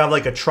 They have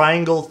like a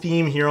triangle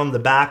theme here on the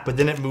back, but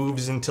then it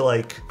moves into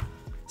like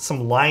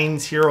some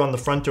lines here on the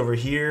front over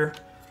here.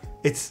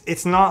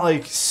 It's not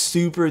like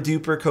super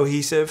duper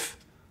cohesive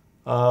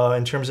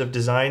in terms of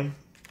design.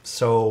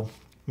 So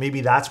maybe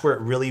that's where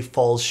it really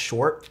falls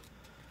short.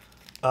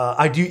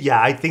 I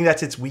think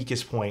that's its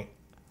weakest point.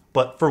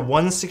 But for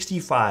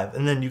 165,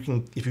 and then you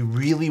can, if you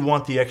really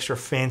want the extra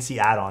fancy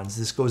add-ons,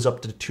 this goes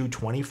up to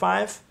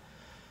 225.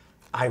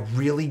 I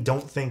really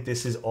don't think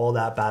this is all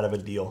that bad of a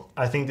deal.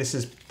 I think this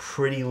is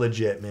pretty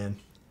legit, man.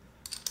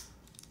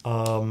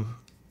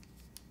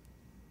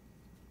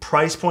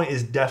 Price point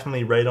is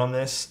definitely right on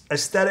this.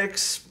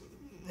 Aesthetics,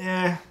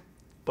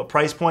 but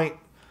price point,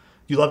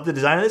 you love the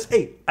design of this?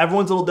 Hey,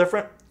 everyone's a little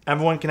different.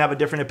 Everyone can have a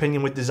different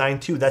opinion with design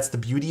too. That's the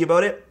beauty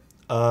about it.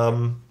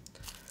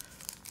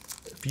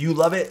 If you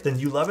love it, then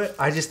you love it.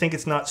 I just think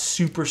it's not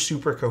super,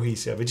 super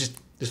cohesive. It's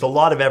just a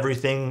lot of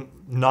everything,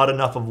 not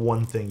enough of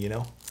one thing, you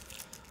know?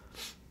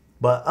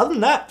 But other than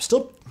that,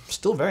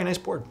 still very nice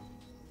board.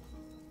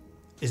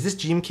 Is this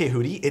GMK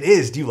hoodie? It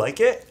is. Do you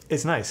like it?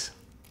 It's nice.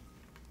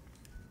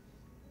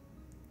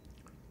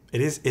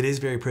 It is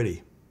very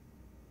pretty.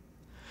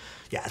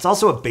 Yeah, it's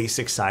also a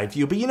basic side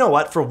view, but you know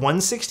what? For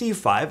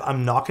 165,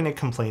 I'm not going to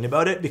complain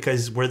about it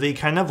because where they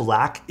kind of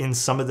lack in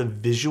some of the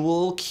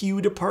visual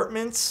cue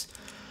departments,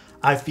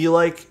 I feel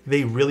like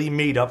they really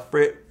made up for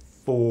it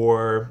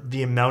for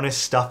the amount of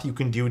stuff you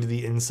can do to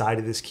the inside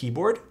of this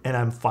keyboard, and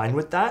I'm fine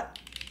with that.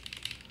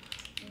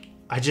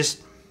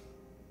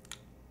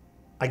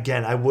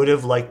 Again, I would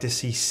have liked to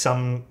see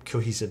some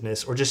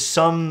cohesiveness or just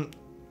some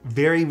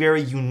very,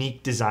 very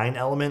unique design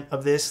element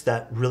of this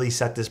that really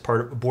set this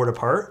board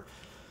apart.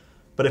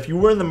 But if you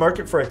were in the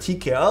market for a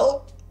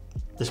TKL,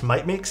 this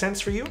might make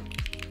sense for you.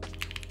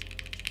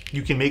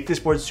 You can make this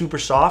board super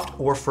soft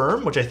or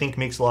firm, which I think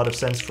makes a lot of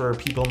sense for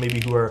people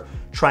maybe who are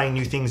trying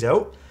new things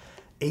out.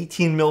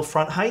 18 mil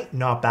front height,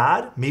 not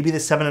bad. Maybe the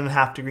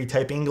 7.5 degree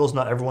type angle is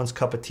not everyone's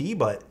cup of tea,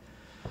 but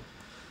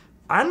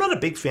I'm not a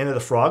big fan of the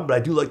frog, but I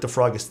do like the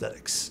frog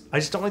aesthetics. I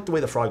just don't like the way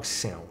the frog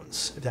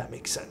sounds, if that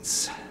makes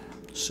sense.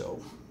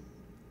 So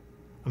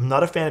I'm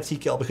not a fan of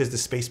TKL because the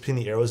space between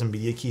the arrows and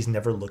media keys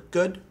never look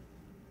good.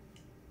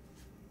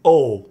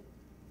 Oh,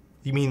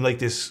 you mean like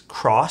this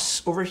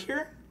cross over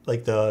here?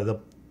 Like the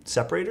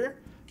separator?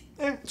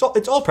 It's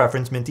all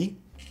preference, Minty.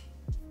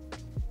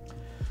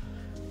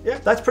 Yeah,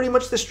 that's pretty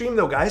much the stream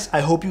though, guys.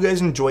 I hope you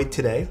guys enjoyed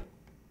today.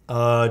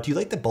 Do you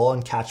like the ball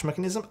and catch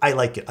mechanism? I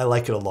like it. I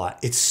like it a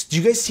lot. Do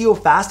you guys see how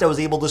fast I was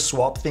able to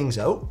swap things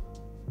out?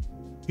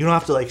 You don't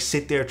have to like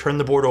sit there, turn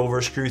the board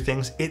over, screw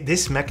things.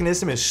 This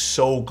mechanism is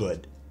so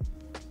good.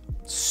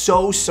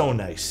 So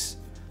nice.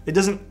 It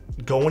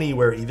doesn't go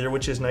anywhere either,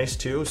 which is nice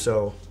too,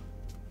 so.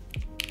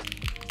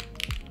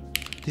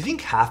 Do you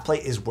think half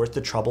plate is worth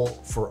the trouble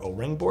for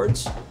O-ring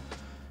boards?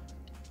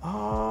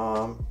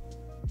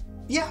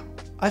 Yeah,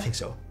 I think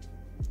so.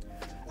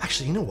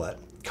 Actually, you know what?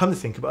 Come to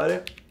think about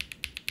it,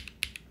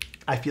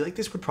 I feel like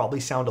this would probably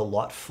sound a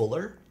lot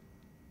fuller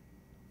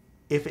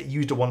if it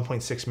used a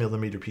 1.6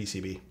 millimeter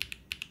PCB.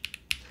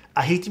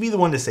 I hate to be the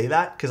one to say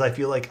that because I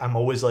feel like I'm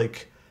always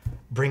like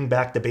bring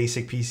back the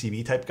basic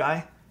PCB type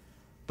guy.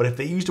 But if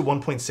they used a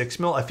 1.6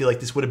 mil, I feel like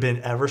this would have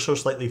been ever so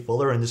slightly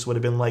fuller and this would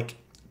have been like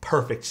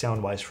perfect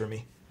sound wise for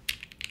me.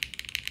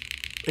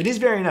 It is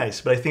very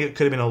nice, but I think it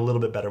could have been a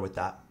little bit better with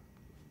that.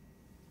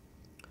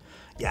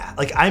 Yeah,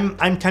 like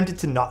I'm tempted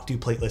to not do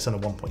plateless on a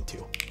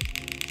 1.2.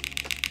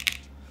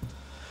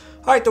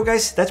 All right, though,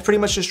 guys, that's pretty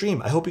much the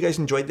stream. I hope you guys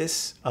enjoyed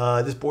this.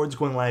 This board's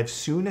going live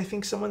soon, I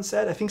think someone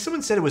said. I think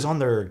someone said it was on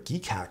their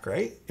Geek Hack,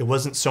 right? It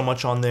wasn't so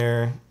much on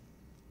their...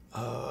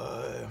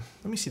 let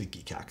me see the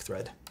Geek Hack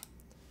thread.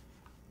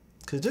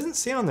 Because it doesn't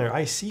say on their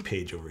IC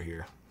page over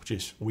here, which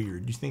is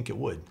weird. You think it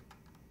would.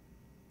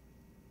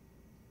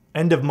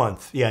 End of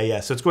month. Yeah.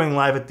 So it's going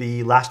live at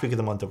the last week of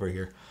the month over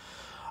here.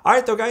 All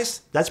right, though,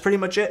 guys, that's pretty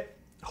much it.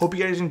 Hope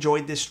you guys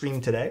enjoyed this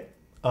stream today.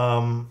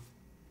 I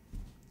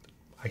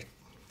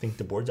think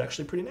the board's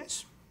actually pretty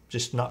nice,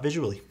 just not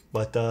visually,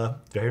 but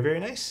very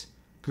nice.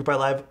 Group Buy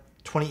Live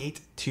 28th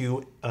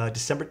to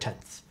December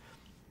 10th.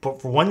 But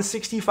for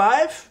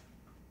 165,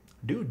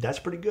 dude, that's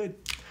pretty good.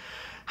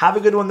 Have a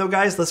good one though,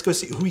 guys. Let's go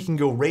see who we can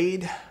go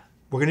raid.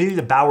 We're gonna do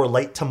the Bauer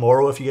Light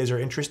tomorrow if you guys are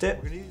interested.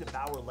 We're gonna do the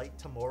Bauer Light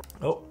tomorrow.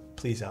 Oh,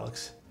 please,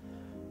 Alex.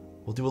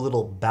 We'll do a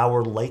little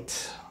Bauer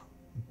Light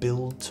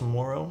build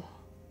tomorrow.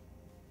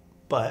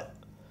 But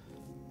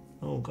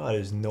oh god,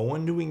 is no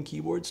one doing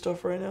keyboard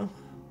stuff right now?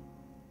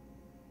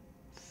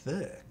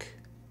 Thick.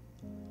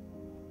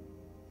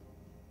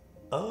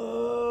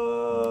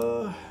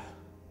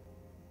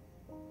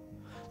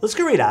 Let's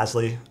go raid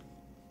Asley.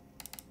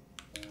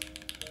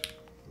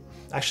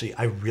 Actually,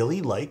 I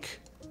really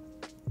like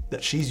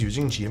that she's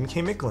using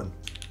GMK Micklin.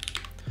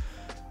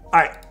 All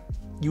right,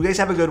 you guys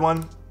have a good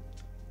one.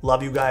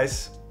 Love you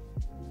guys.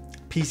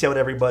 Peace out,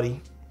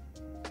 everybody.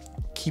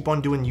 Keep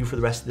on doing you for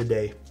the rest of the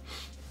day.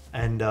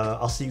 And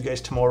I'll see you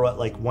guys tomorrow at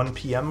like 1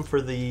 p.m.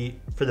 for the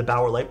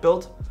Bauer Light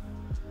build.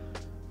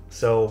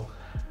 So,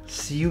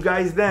 see you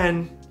guys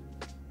then.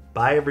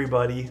 Bye,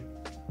 everybody.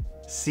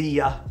 See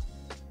ya.